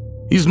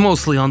 He's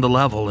mostly on the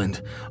level,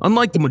 and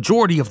unlike the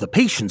majority of the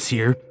patients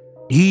here,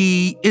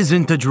 he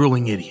isn't a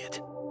drooling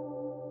idiot.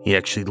 He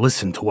actually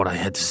listened to what I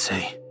had to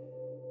say.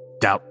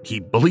 Doubt he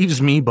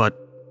believes me, but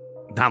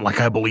not like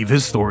I believe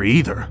his story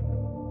either.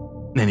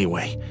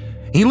 Anyway,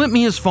 he lent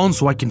me his phone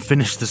so I can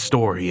finish the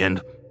story and,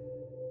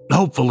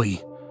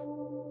 hopefully,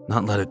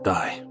 not let it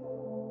die.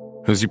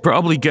 As you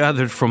probably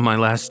gathered from my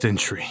last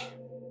entry,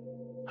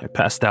 I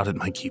passed out at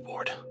my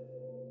keyboard.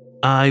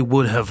 I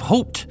would have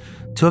hoped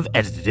to have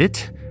edited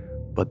it,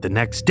 but the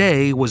next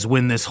day was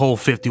when this whole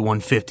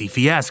 5150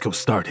 fiasco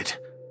started.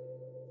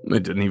 I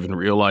didn't even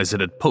realize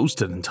it had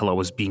posted until I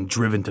was being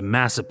driven to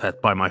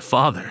Massapeth by my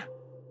father.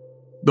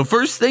 The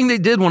first thing they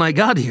did when I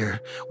got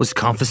here was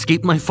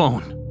confiscate my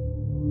phone.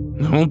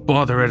 I won't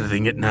bother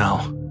editing it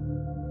now.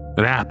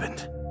 It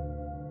happened.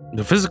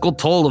 The physical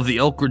toll of the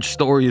Elkridge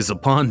story is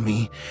upon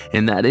me,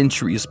 and that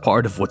entry is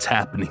part of what's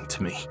happening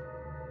to me.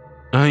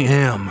 I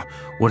am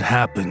what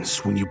happens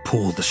when you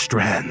pull the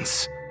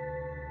strands.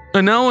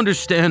 I now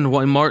understand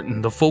why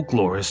Martin, the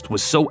folklorist,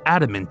 was so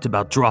adamant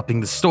about dropping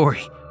the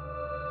story.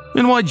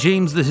 and why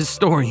James the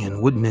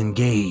historian wouldn't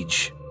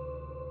engage.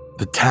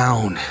 The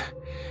town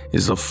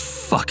is a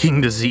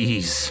fucking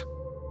disease.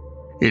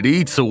 It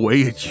eats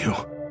away at you,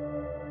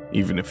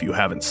 even if you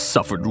haven't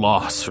suffered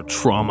loss or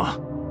trauma.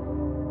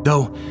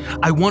 Though,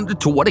 I wonder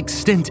to what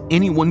extent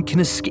anyone can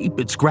escape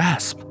its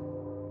grasp.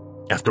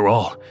 After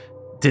all,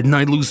 didn't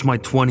I lose my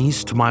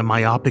 20s to my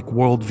myopic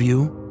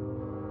worldview?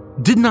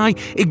 Didn't I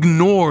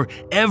ignore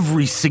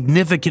every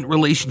significant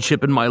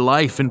relationship in my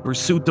life in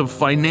pursuit of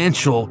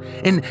financial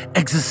and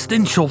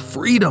existential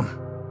freedom?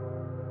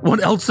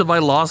 What else have I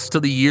lost to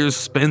the years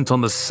spent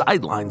on the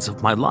sidelines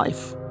of my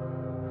life?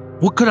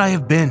 What could I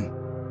have been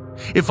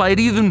if I had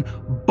even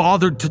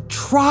bothered to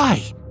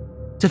try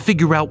to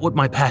figure out what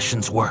my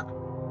passions were?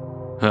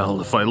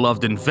 Hell, if I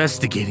loved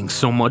investigating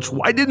so much,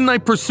 why didn't I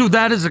pursue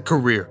that as a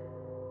career?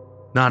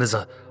 Not as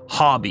a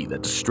hobby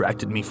that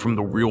distracted me from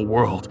the real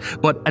world,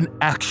 but an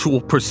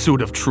actual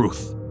pursuit of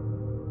truth.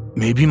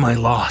 Maybe my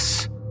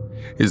loss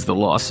is the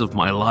loss of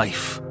my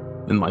life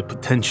and my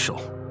potential.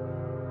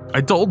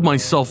 I told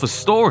myself a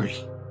story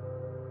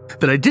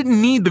that I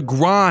didn't need the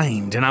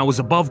grind and I was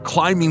above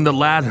climbing the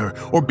ladder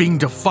or being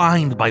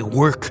defined by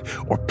work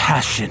or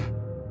passion.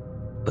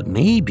 But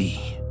maybe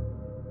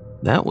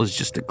that was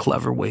just a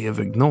clever way of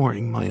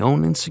ignoring my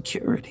own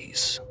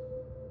insecurities.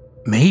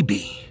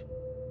 Maybe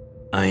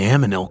I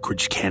am an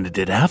Elkridge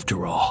candidate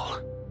after all.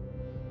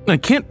 I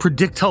can't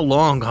predict how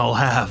long I'll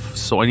have,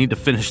 so I need to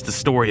finish the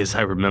story as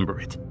I remember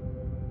it.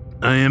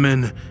 I am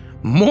in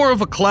more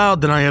of a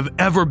cloud than I have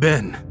ever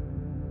been.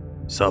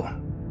 So,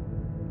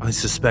 I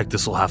suspect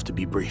this will have to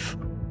be brief.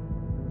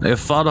 I have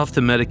fought off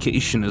the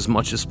medication as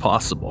much as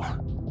possible,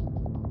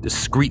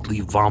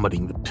 discreetly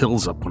vomiting the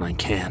pills up when I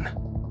can,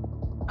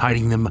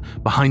 hiding them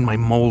behind my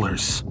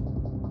molars,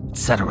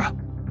 etc.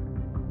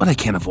 But I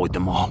can't avoid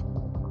them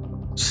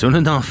all. Soon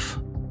enough,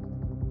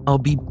 I'll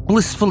be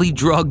blissfully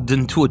drugged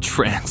into a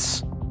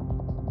trance.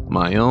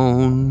 My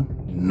own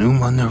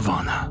Numa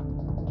Nirvana.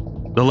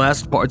 The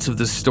last parts of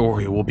this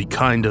story will be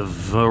kind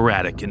of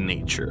erratic in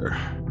nature.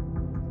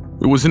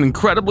 It was an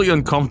incredibly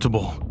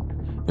uncomfortable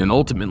and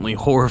ultimately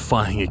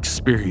horrifying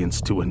experience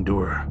to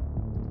endure.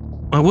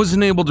 I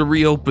wasn't able to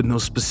reopen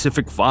those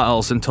specific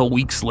files until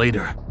weeks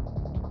later,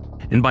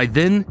 and by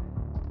then,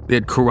 they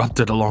had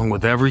corrupted along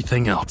with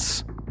everything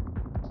else.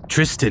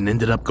 Tristan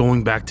ended up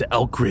going back to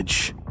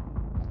Elkridge,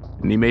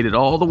 and he made it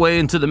all the way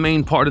into the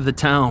main part of the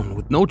town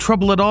with no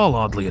trouble at all,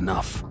 oddly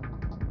enough.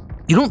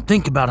 You don't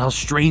think about how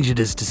strange it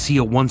is to see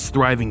a once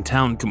thriving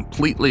town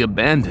completely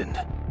abandoned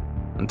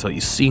until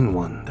you've seen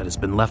one that has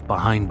been left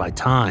behind by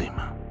time.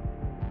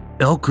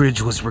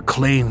 Elkridge was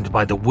reclaimed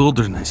by the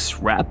wilderness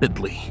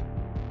rapidly.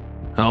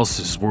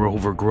 Houses were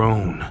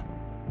overgrown,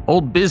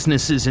 old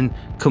businesses in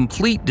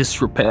complete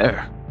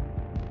disrepair,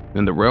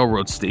 and the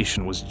railroad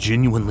station was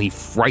genuinely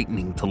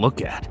frightening to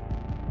look at.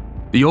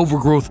 The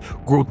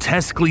overgrowth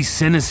grotesquely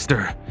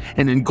sinister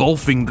and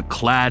engulfing the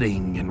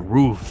cladding and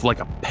roof like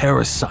a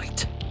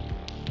parasite,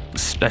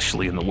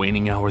 especially in the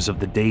waning hours of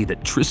the day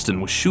that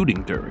Tristan was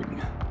shooting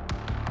during.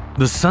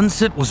 The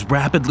sunset was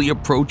rapidly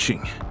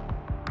approaching,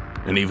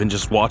 and even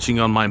just watching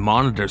on my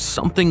monitor,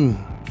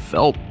 something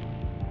felt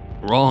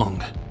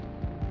wrong.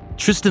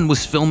 Tristan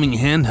was filming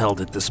handheld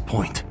at this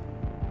point.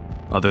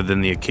 Other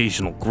than the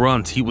occasional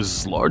grunt, he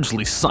was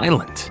largely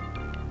silent.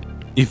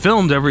 He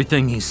filmed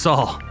everything he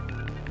saw,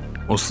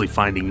 mostly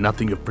finding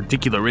nothing of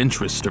particular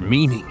interest or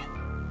meaning.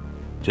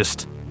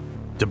 Just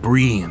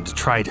debris and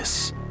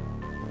detritus.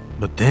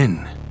 But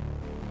then,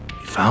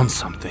 he found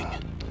something.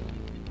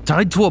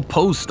 Tied to a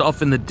post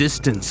off in the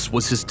distance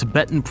was his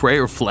Tibetan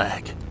prayer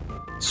flag,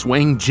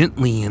 swaying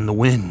gently in the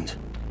wind.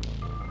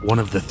 One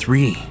of the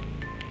 3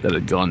 that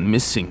had gone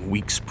missing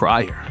weeks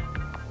prior.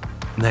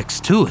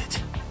 Next to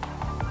it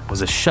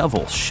was a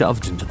shovel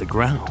shoved into the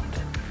ground.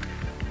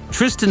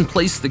 Tristan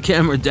placed the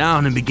camera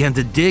down and began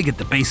to dig at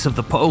the base of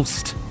the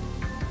post.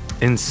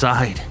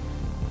 Inside,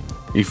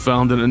 he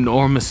found an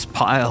enormous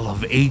pile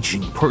of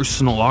aging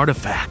personal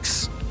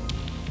artifacts.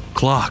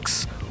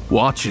 Clocks,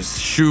 watches,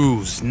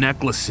 shoes,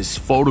 necklaces,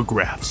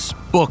 photographs,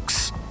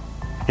 books,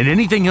 and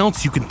anything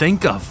else you can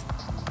think of.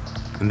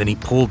 And then he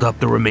pulled up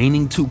the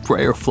remaining 2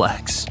 prayer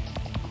flags.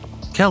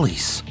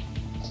 Kelly's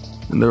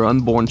and their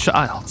unborn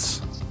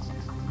child's.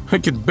 I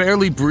could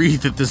barely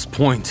breathe at this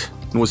point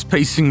and was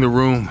pacing the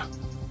room,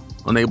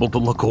 unable to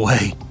look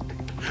away.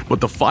 But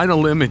the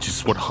final image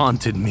is what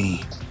haunted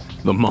me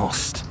the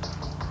most.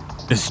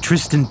 As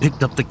Tristan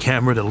picked up the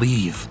camera to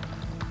leave,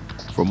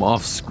 from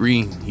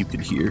off-screen you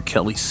could hear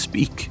Kelly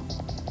speak.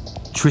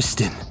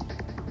 "Tristan,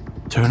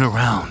 turn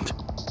around.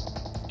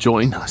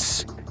 Join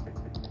us."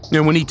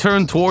 And when he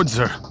turned towards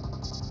her,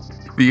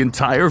 the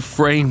entire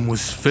frame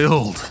was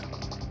filled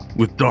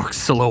with dark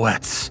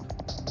silhouettes.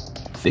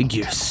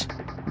 Figures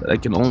that I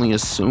can only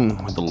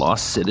assume were the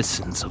lost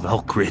citizens of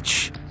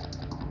Elkridge.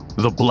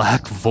 The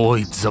black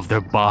voids of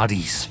their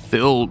bodies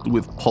filled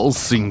with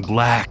pulsing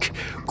black,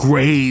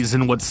 grays,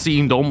 and what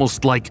seemed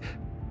almost like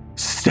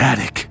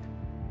static.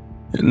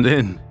 And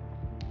then,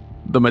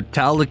 the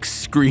metallic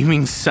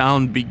screaming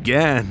sound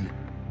began,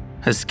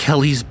 as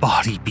Kelly's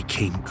body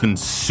became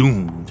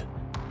consumed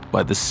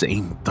by the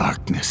same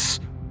darkness.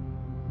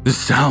 The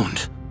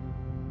sound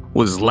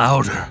was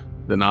louder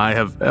than I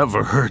have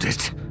ever heard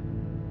it,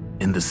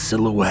 and the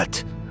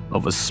silhouette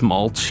of a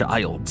small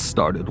child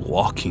started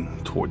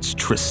walking towards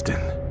Tristan.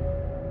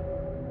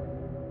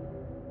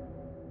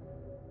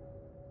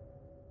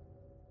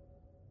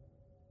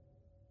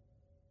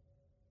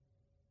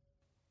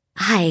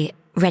 Hi,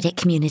 Reddit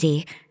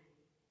community.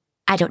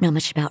 I don't know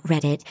much about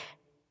Reddit.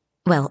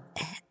 Well,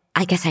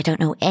 I guess I don't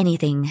know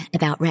anything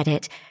about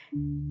Reddit.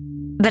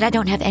 But I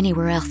don't have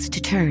anywhere else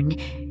to turn.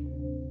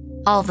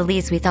 All the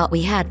leads we thought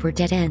we had were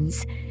dead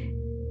ends.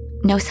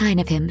 No sign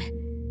of him.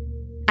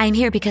 I'm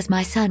here because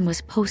my son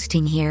was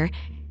posting here,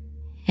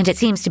 and it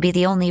seems to be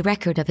the only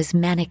record of his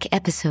manic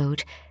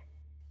episode.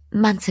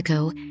 Months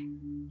ago,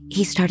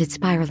 he started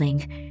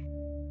spiraling,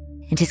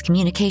 and his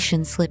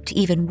communication slipped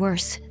even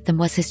worse than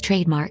was his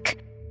trademark.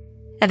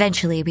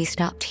 Eventually, we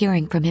stopped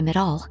hearing from him at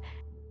all.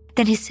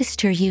 Then his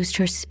sister used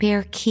her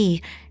spare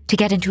key to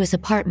get into his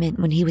apartment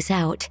when he was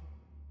out,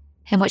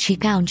 and what she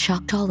found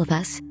shocked all of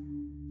us.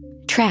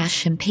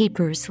 Trash and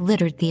papers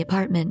littered the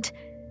apartment.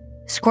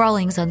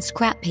 Scrawlings on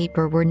scrap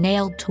paper were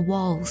nailed to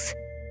walls.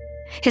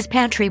 His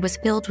pantry was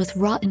filled with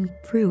rotten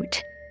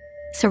fruit,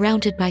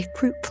 surrounded by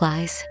fruit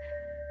flies.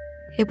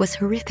 It was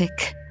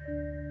horrific.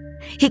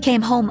 He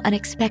came home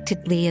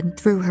unexpectedly and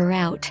threw her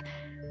out.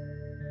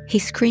 He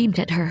screamed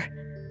at her.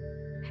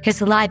 His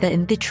saliva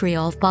and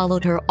vitriol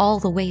followed her all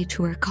the way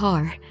to her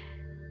car.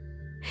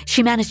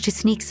 She managed to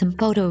sneak some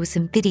photos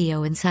and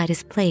video inside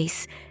his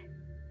place,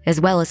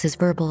 as well as his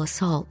verbal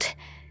assault.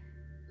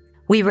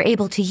 We were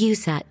able to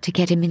use that to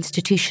get him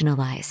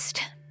institutionalized.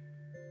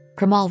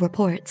 From all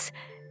reports,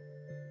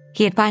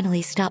 he had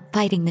finally stopped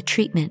fighting the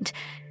treatment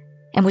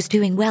and was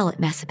doing well at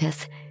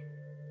Massapith.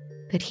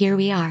 But here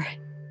we are.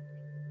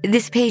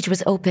 This page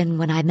was open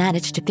when I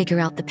managed to figure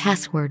out the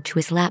password to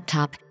his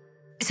laptop,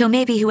 so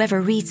maybe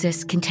whoever reads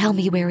this can tell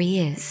me where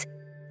he is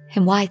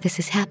and why this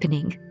is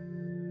happening.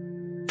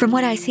 From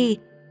what I see,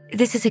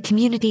 this is a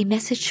community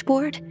message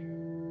board?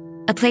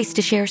 A place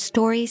to share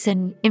stories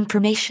and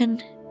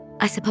information,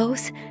 I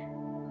suppose?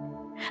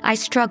 I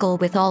struggle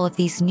with all of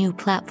these new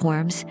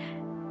platforms.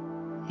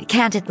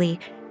 Candidly,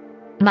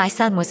 my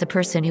son was a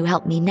person who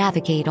helped me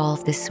navigate all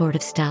of this sort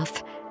of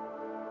stuff.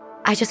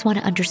 I just want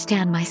to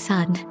understand my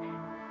son.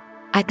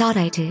 I thought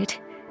I did.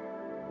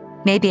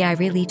 Maybe I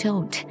really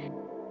don't.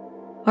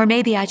 Or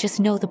maybe I just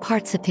know the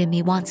parts of him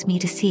he wants me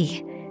to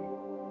see.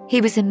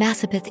 He was in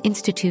Massapith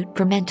Institute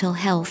for Mental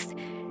Health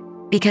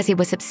because he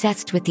was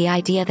obsessed with the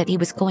idea that he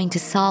was going to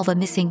solve a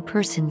missing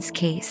persons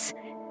case.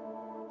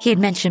 He had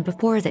mentioned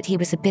before that he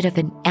was a bit of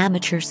an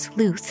amateur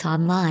sleuth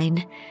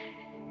online,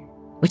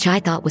 which I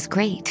thought was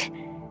great.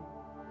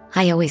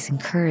 I always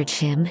encourage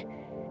him,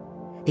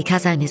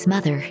 because I'm his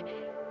mother.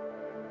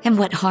 And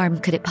what harm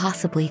could it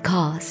possibly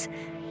cause?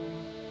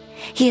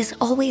 He has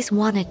always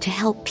wanted to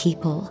help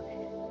people,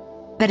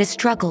 but has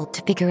struggled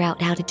to figure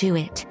out how to do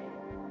it.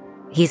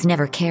 He's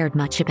never cared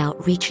much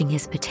about reaching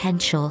his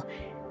potential,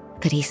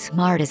 but he's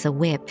smart as a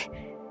whip,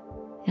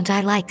 and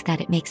I like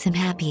that it makes him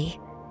happy.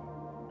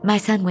 My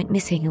son went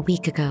missing a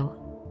week ago.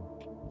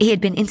 He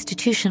had been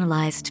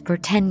institutionalized for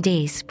 10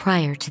 days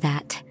prior to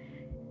that.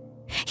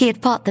 He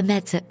had fought the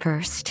meds at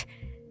first,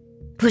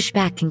 pushed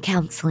back in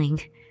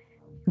counseling,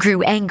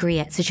 grew angry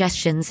at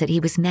suggestions that he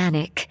was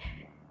manic,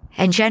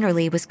 and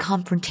generally was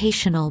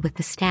confrontational with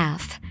the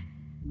staff.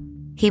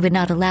 He would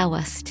not allow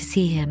us to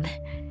see him.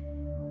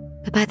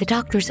 But by the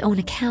doctor's own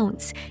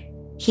accounts,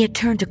 he had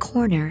turned a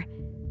corner,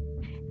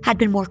 had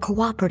been more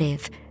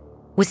cooperative,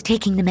 was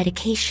taking the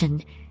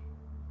medication,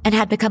 and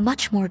had become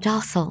much more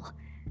docile.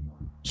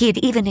 He had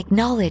even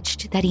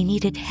acknowledged that he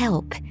needed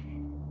help.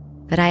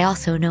 But I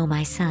also know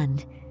my son,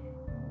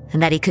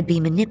 and that he could be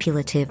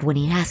manipulative when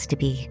he has to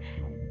be.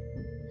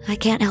 I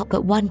can't help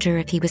but wonder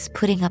if he was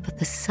putting up a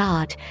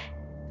facade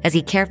as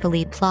he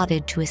carefully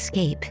plotted to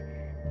escape.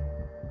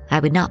 I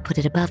would not put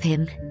it above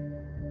him,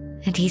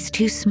 and he's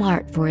too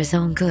smart for his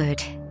own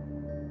good.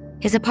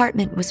 His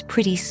apartment was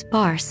pretty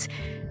sparse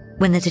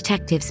when the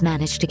detectives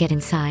managed to get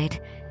inside.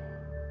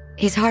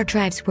 His hard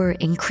drives were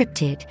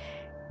encrypted,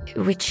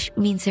 which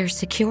means they're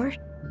secure.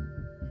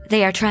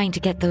 They are trying to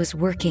get those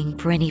working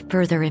for any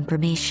further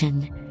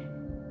information.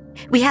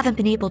 We haven't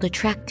been able to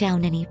track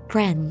down any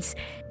friends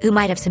who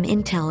might have some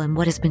intel on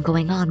what has been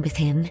going on with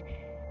him.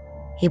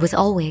 He was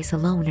always a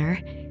loner,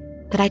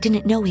 but I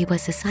didn't know he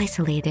was this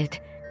isolated.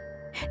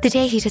 The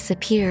day he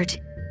disappeared,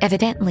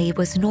 evidently,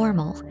 was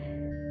normal.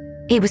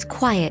 He was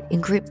quiet in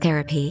group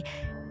therapy,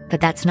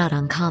 but that's not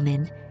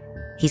uncommon.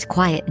 He's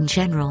quiet in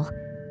general.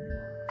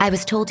 I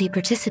was told he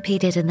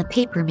participated in the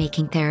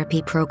paper-making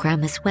therapy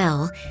program as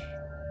well,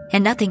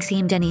 and nothing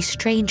seemed any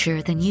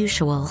stranger than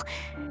usual.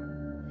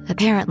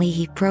 Apparently,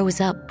 he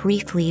froze up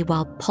briefly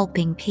while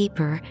pulping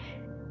paper,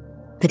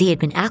 but he had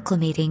been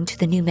acclimating to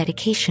the new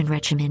medication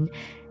regimen,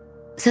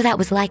 so that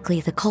was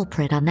likely the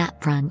culprit on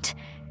that front.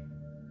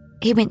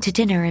 He went to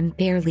dinner and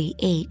barely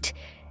ate,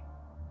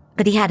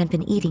 but he hadn't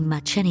been eating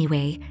much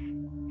anyway,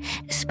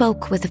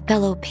 spoke with a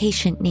fellow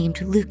patient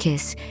named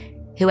Lucas,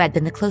 who had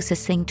been the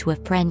closest thing to a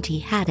friend he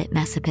had at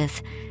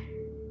Massapeth.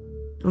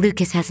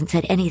 Lucas hasn't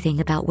said anything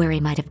about where he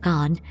might have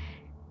gone.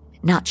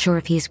 Not sure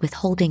if he's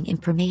withholding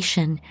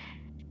information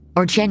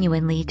or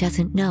genuinely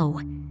doesn't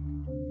know.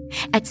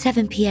 At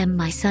 7 p.m.,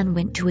 my son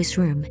went to his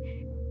room,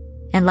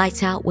 and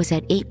lights out was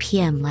at 8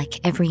 p.m.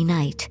 like every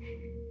night.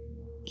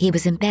 He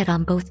was in bed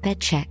on both bed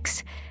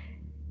checks.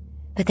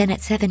 But then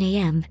at 7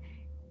 a.m.,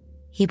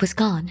 he was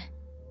gone.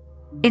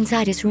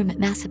 Inside his room at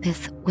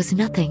Massapeth was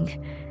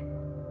nothing.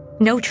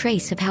 No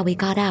trace of how he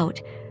got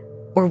out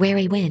or where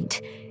he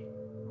went.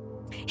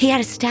 He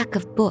had a stack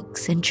of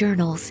books and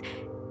journals,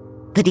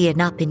 but he had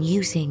not been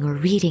using or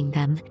reading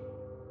them.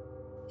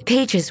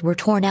 Pages were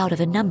torn out of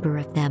a number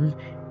of them.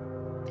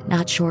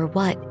 Not sure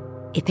what,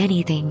 if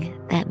anything,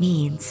 that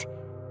means.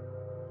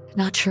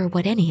 Not sure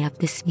what any of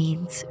this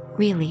means,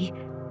 really.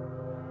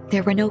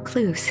 There were no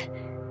clues.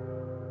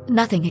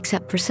 Nothing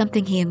except for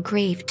something he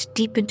engraved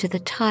deep into the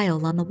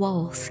tile on the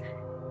walls.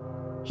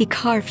 He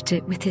carved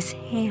it with his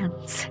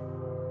hands.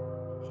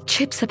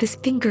 Chips of his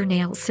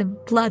fingernails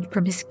and blood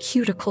from his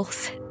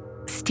cuticles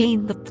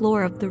stained the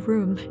floor of the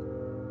room.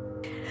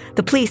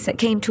 The police that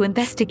came to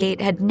investigate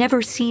had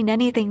never seen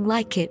anything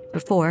like it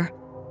before.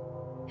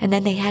 And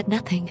then they had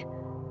nothing.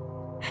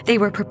 They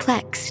were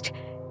perplexed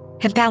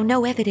and found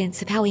no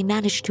evidence of how he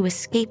managed to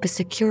escape a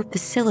secure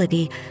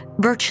facility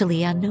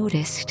virtually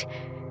unnoticed.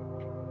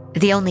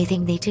 The only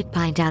thing they did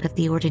find out of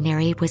the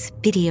ordinary was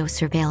video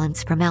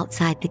surveillance from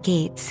outside the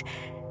gates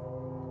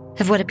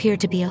of what appeared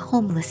to be a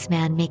homeless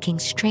man making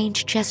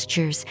strange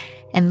gestures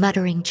and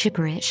muttering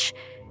gibberish.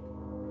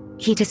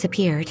 He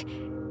disappeared,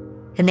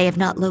 and they have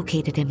not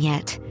located him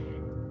yet.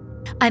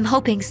 I'm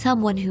hoping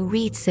someone who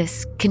reads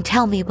this can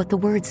tell me what the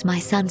words my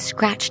son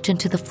scratched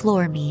into the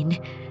floor mean.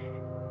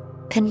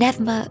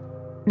 Pneuma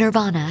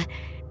Nirvana.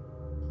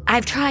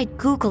 I've tried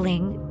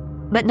Googling,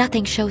 but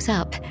nothing shows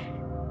up.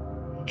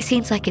 It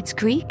seems like it's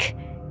Greek.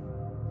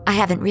 I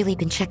haven't really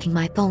been checking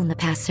my phone the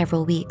past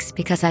several weeks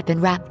because I've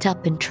been wrapped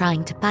up in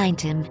trying to find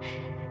him.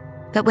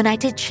 But when I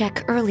did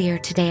check earlier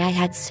today, I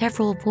had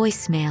several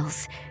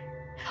voicemails,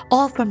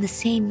 all from the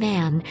same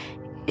man,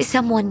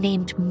 someone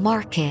named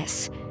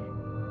Marcus.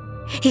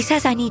 He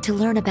says I need to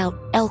learn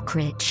about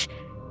Elkridge.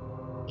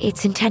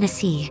 It's in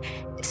Tennessee,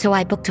 so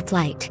I booked a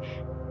flight.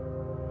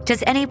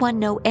 Does anyone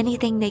know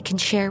anything they can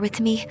share with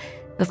me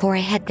before I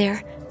head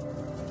there?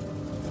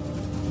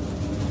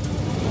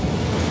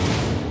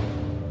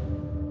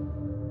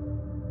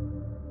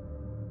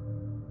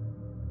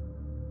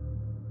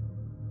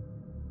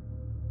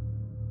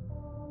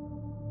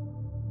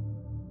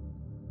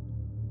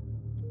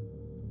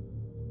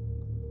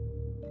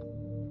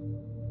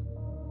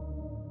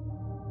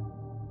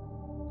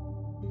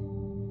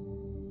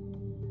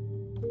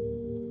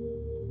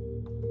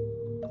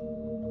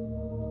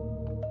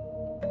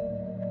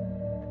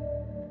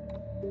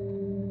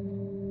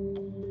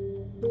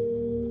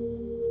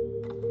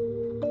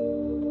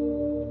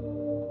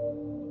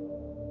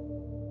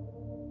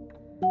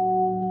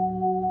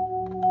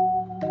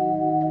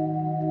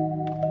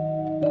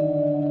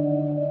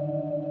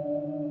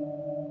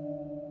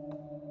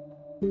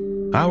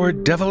 Our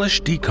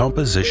devilish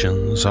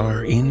decompositions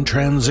are in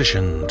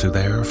transition to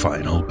their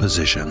final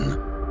position.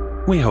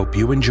 We hope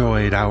you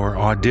enjoyed our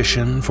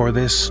audition for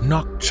this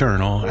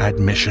nocturnal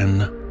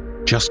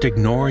admission. Just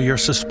ignore your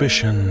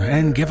suspicion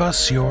and give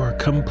us your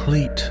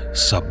complete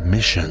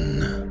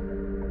submission.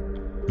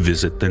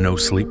 Visit the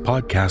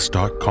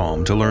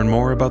NoSleepPodcast.com to learn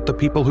more about the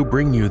people who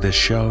bring you this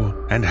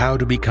show and how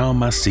to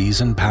become a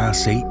Season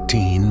Pass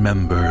 18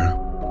 member.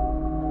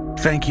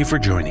 Thank you for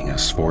joining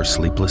us for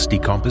Sleepless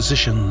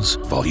Decompositions,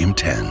 Volume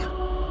 10.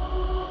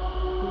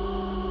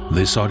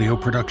 This audio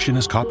production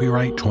is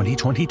copyright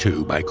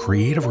 2022 by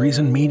Creative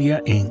Reason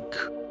Media, Inc.,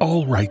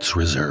 all rights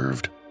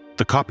reserved.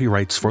 The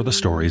copyrights for the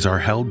stories are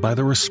held by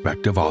the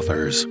respective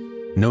authors.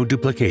 No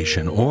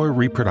duplication or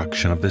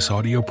reproduction of this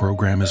audio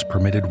program is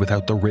permitted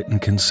without the written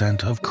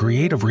consent of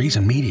Creative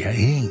Reason Media,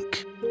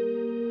 Inc.